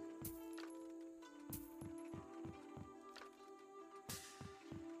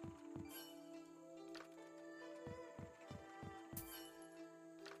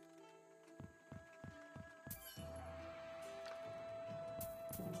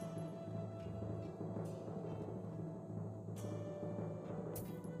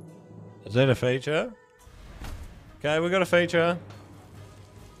 Is that a feature? Okay, we got a feature.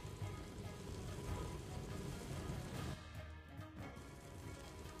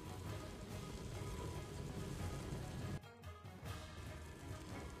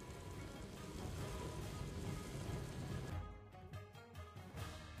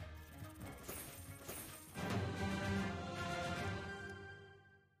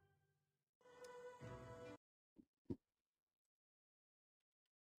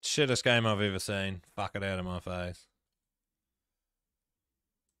 Shittest game I've ever seen. Fuck it out of my face.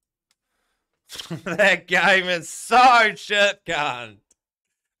 That game is so shit, cunt.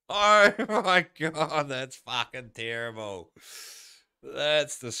 Oh my god, that's fucking terrible.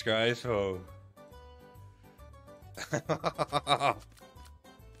 That's disgraceful.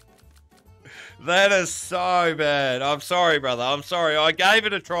 That is so bad. I'm sorry, brother. I'm sorry. I gave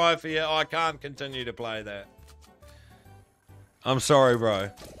it a try for you. I can't continue to play that. I'm sorry, bro.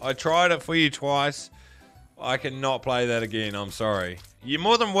 I tried it for you twice. I cannot play that again. I'm sorry. You're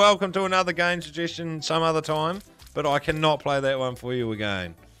more than welcome to another game suggestion some other time, but I cannot play that one for you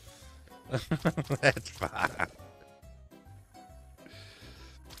again. That's fine.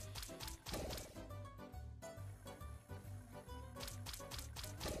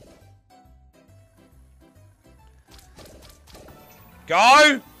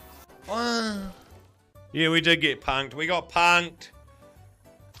 Go! Yeah, we did get punked. We got punked.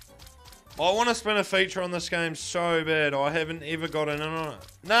 I want to spin a feature on this game so bad. I haven't ever got in on it.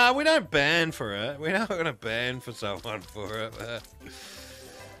 Nah, we don't ban for it. We're not going to ban for someone for it. But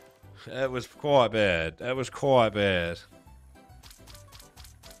it was quite bad. It was quite bad.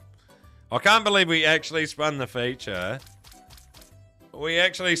 I can't believe we actually spun the feature. We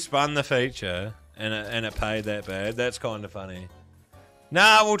actually spun the feature and it paid that bad. That's kind of funny.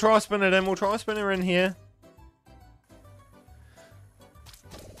 Nah, we'll try spin it in. We'll try spin her in here.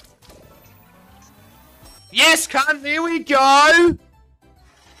 Yes, cunt. There we go.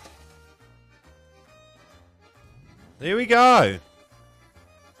 There we go.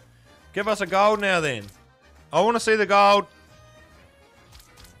 Give us a gold now then. I want to see the gold.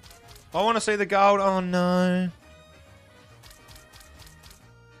 I want to see the gold. Oh no.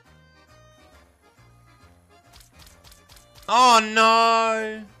 Oh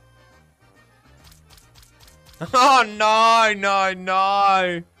no. Oh no, no,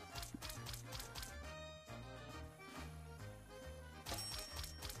 no.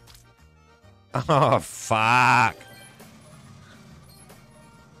 Oh fuck.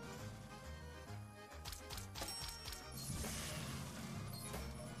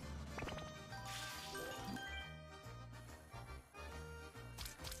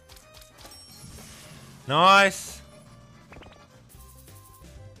 Nice.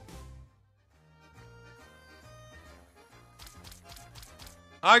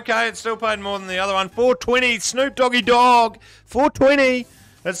 Okay, it still paid more than the other one. 420, Snoop Doggy Dog. 420.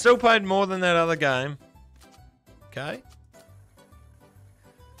 It still paid more than that other game. Okay.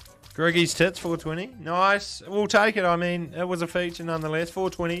 Greggy's Tits, 420. Nice. We'll take it. I mean, it was a feature nonetheless.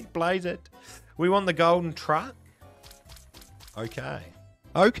 420. Blaze it. We want the golden truck. Okay.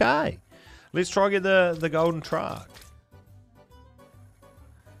 Okay. Let's try get the golden truck.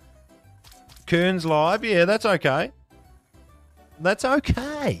 Kern's live. Yeah, that's okay. That's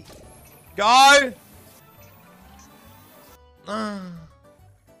okay. Go!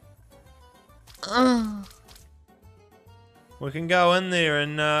 We can go in there,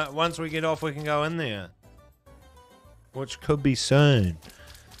 and once we get off, we can go in there. Which could be soon.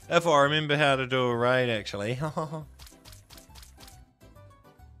 If I remember how to do a raid, actually.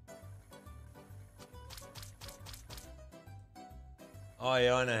 Oh,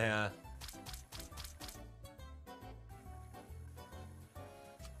 yeah, I know how.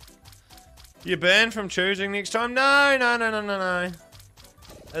 You're banned from choosing next time? No, no, no, no, no, no.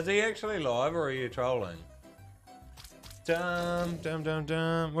 Is he actually live, or are you trolling? Dum, dum, dum,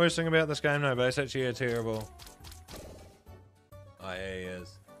 dum. Worst thing about this game, no, base. Actually, yeah, terrible. Oh, yeah, he is.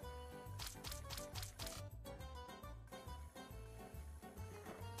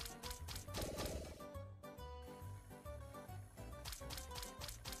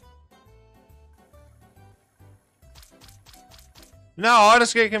 No, I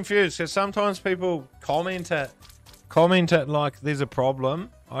just get confused because sometimes people comment it like there's a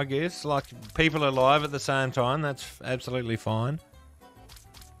problem, I guess. Like people are live at the same time, that's absolutely fine.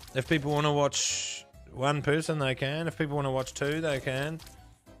 If people want to watch one person, they can. If people want to watch two, they can.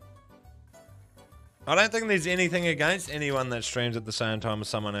 I don't think there's anything against anyone that streams at the same time as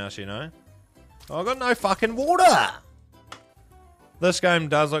someone else, you know? Oh, I got no fucking water! This game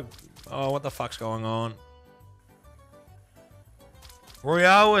does look... Oh, what the fuck's going on?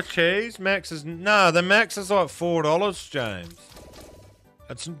 Royale with cheese? Max is... No, the max is like $4, James.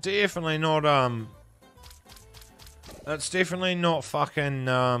 It's definitely not, It's definitely not fucking,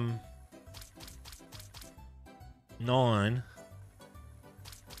 9.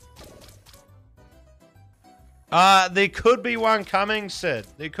 There could be one coming, Sid.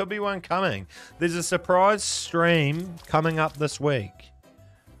 There could be one coming. There's a surprise stream coming up this week.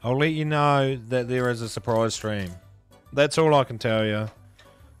 I'll let you know that there is a surprise stream. That's all I can tell you.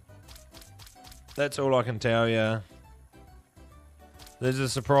 That's all I can tell you. There's a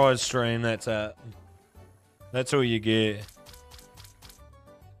surprise stream, that's it. That's all you get.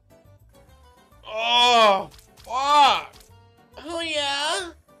 Oh, fuck. Oh,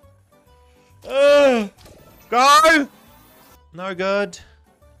 yeah. Go. No good.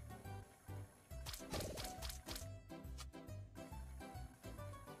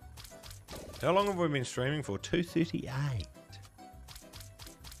 How long have we been streaming for? 2:38.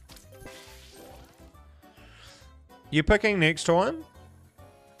 You picking next time?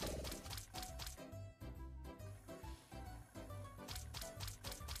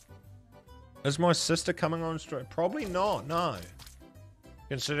 Is my sister coming on stream? Probably not, no.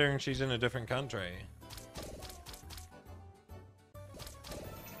 Considering she's in a different country.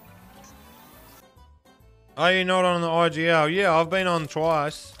 Are you not on the IGL? Yeah, I've been on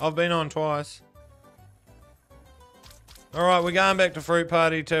twice. Alright, we're going back to Fruit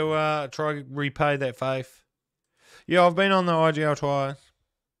Party to try repay that faith. Yeah, I've been on the IGL twice.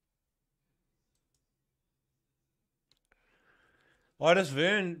 I just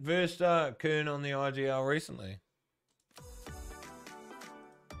versed Kern on the IGL recently.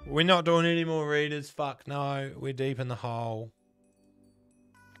 We're not doing any more readers. Fuck no. We're deep in the hole.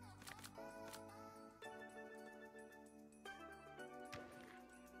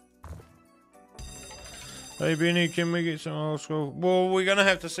 Hey Benny, can we get some old school? Well, we're gonna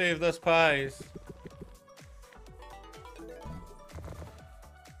have to see if this pays.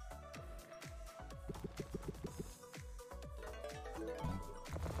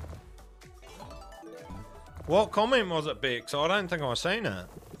 What comment was it, Bex? I don't think I've seen it.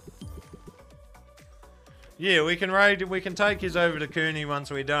 Yeah, we can raid. We can take his over to Cooney once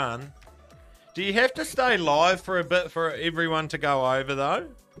we're done. Do you have to stay live for a bit for everyone to go over though?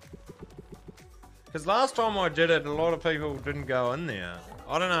 Because last time I did it, a lot of people didn't go in there.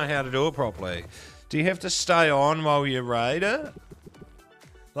 I don't know how to do it properly. Do you have to stay on while you raid it?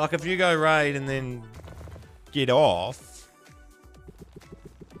 Like if you go raid and then get off.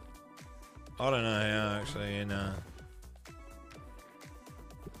 I don't know how actually, you know.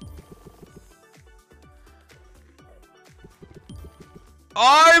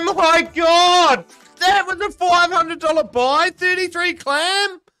 Oh my god! That was a $500 buy? 33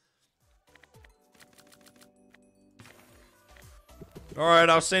 clam? Alright,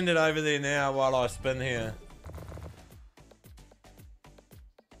 I'll send it over there now while I spin here.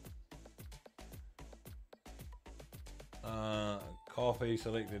 Coffee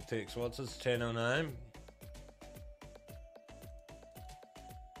selected text. What's his channel name?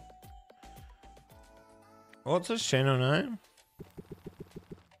 What's his channel name?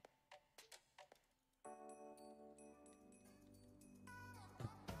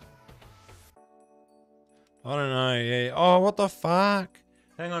 I don't know, yeah. Oh, what the fuck?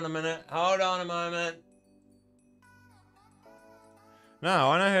 Hang on a minute. Hold on a moment.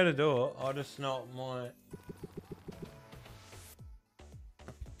 No, I know how to do it. I just not my...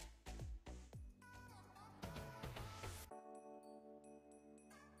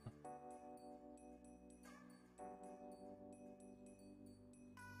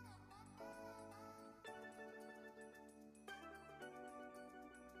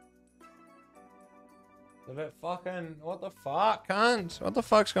 A bit fucking... What the fuck, cunt? What the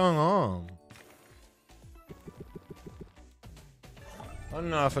fuck's going on? I don't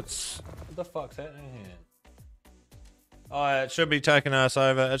know if it's... What the fuck's happening here? Oh, yeah, it should be taking us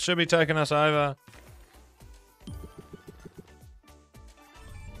over. It should be taking us over.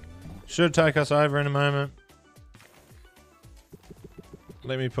 Should take us over in a moment.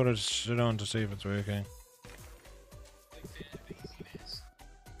 Let me put it on to see if it's working.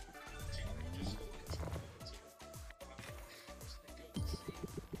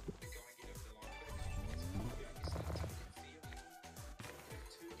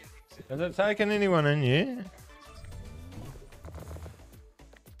 Has it taken anyone in yet?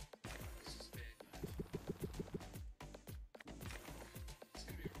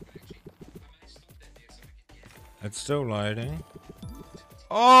 It's still loading.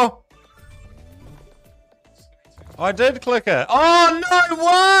 Oh! I did click it. Oh,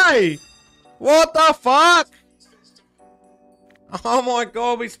 no way! What the fuck? Oh my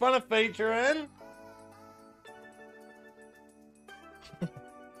god, we spun a feature in?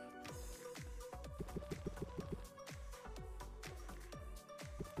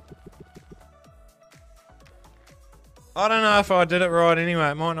 I don't know if I did it right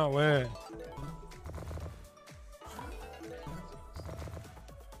anyway, it might not work.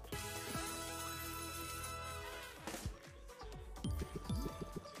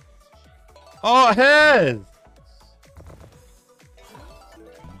 Oh, it has!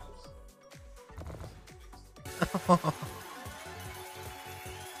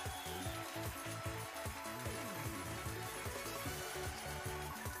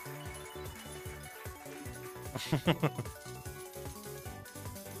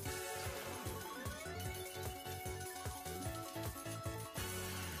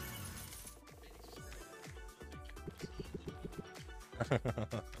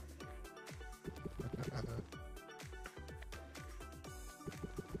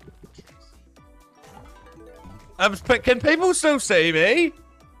 Can people still see me?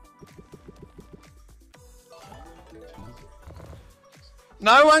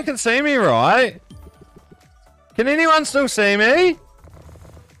 No one can see me, right? Can anyone still see me?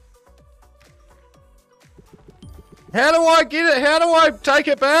 How do I get it? How do I take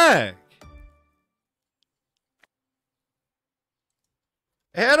it back?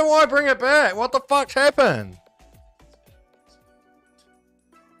 How do I bring it back? What the fuck's happened?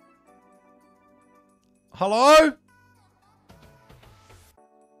 Hello?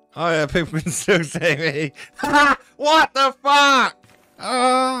 Oh yeah, people can still see me. What the fuck?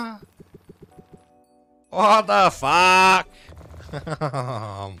 What the fuck?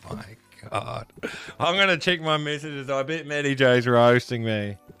 Oh my god. I'm gonna check my messages. I bet Matty J's roasting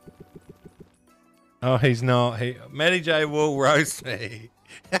me. Oh, he's not. Matty J will roast me.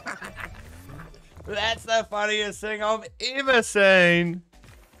 That's the funniest thing I've ever seen.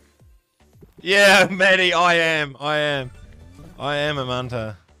 Yeah, Matty, I am a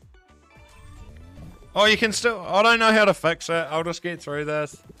munter. Oh, you can still... I don't know how to fix it. I'll just get through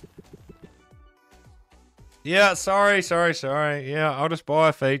this. Yeah, sorry. Yeah, I'll just buy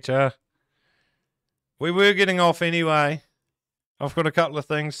a feature. We were getting off anyway. I've got a couple of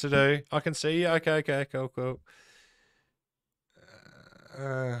things to do. I can see you. Okay, cool.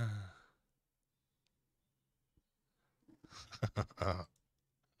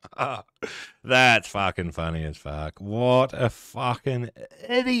 That's fucking funny as fuck. What a fucking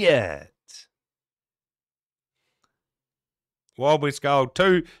idiot. Wild West Gold.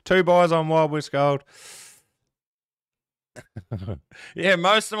 Two buys on Wild West Gold. Yeah,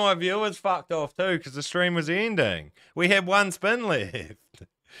 most of my viewers fucked off too because the stream was ending. We had one spin left.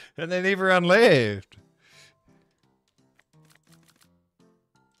 And then everyone left.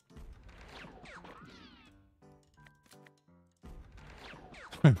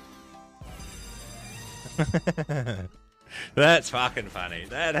 That's fucking funny.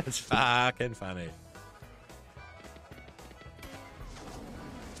 That is fucking funny.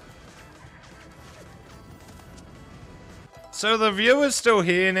 So the viewer's still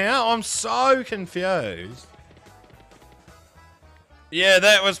here now? I'm so confused. Yeah,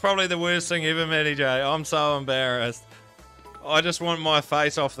 that was probably the worst thing ever, Matty J. I'm so embarrassed. I just want my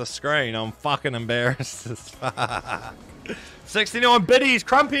face off the screen. I'm fucking embarrassed as fuck. 69 biddies.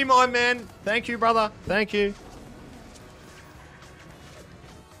 Crumpy, my man. Thank you, brother. Thank you.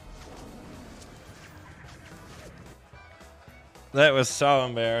 That was so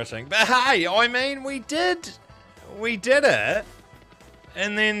embarrassing. But hey, I mean, we did it.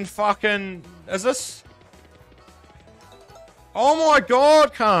 And then fucking... Is this... Oh my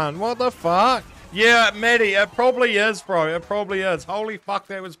god, Khan. What the fuck? Yeah, Matty, it probably is, bro. It probably is. Holy fuck,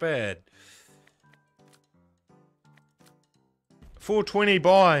 that was bad. 420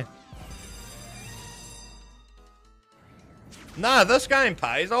 buy. Nah, this game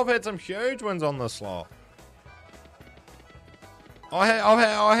pays. I've had some huge wins on this slot. I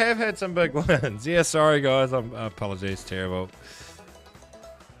have had some big wins. Yeah, sorry guys. Apologies, terrible.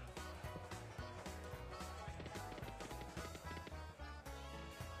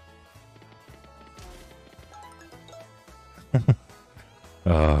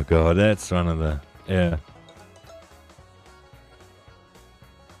 Oh god, that's one of the... Yeah.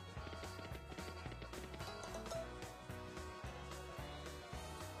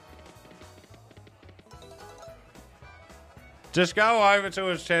 Just go over to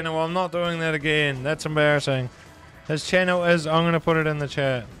his channel. I'm not doing that again. That's embarrassing. His channel is... I'm going to put it in the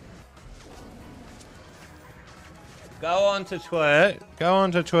chat. Go on to Twitch. Go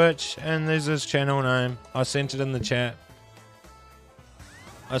on to Twitch and there's his channel name. I sent it in the chat.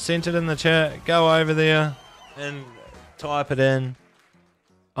 I sent it in the chat. Go over there and type it in.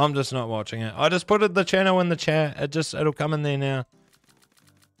 I'm just not watching it. I just put the channel in the chat. It'll come in there now.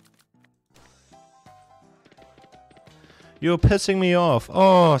 You're pissing me off.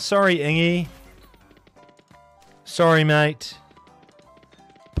 Oh, sorry, Ingy. Sorry, mate.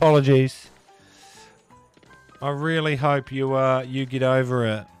 Apologies. I really hope you get over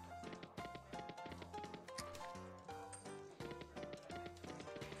it.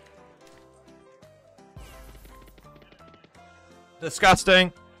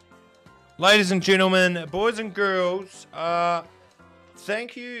 Disgusting. Ladies and gentlemen, boys and girls,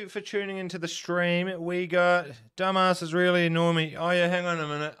 thank you for tuning into the stream. We got dumbasses really annoy me. Oh yeah, hang on a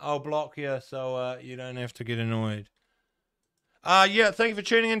minute. I'll block you so you don't have to get annoyed. Yeah, thank you for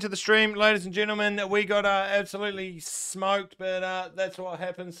tuning into the stream, ladies and gentlemen. We got absolutely smoked, but that's what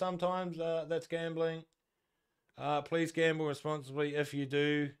happens sometimes. That's gambling. Please gamble responsibly if you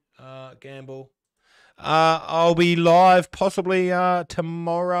do gamble. I'll be live possibly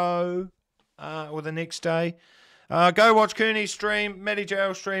tomorrow or the next day. Go watch Cooney's stream, Matty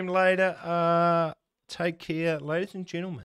Jail stream later. Take care, ladies and gentlemen.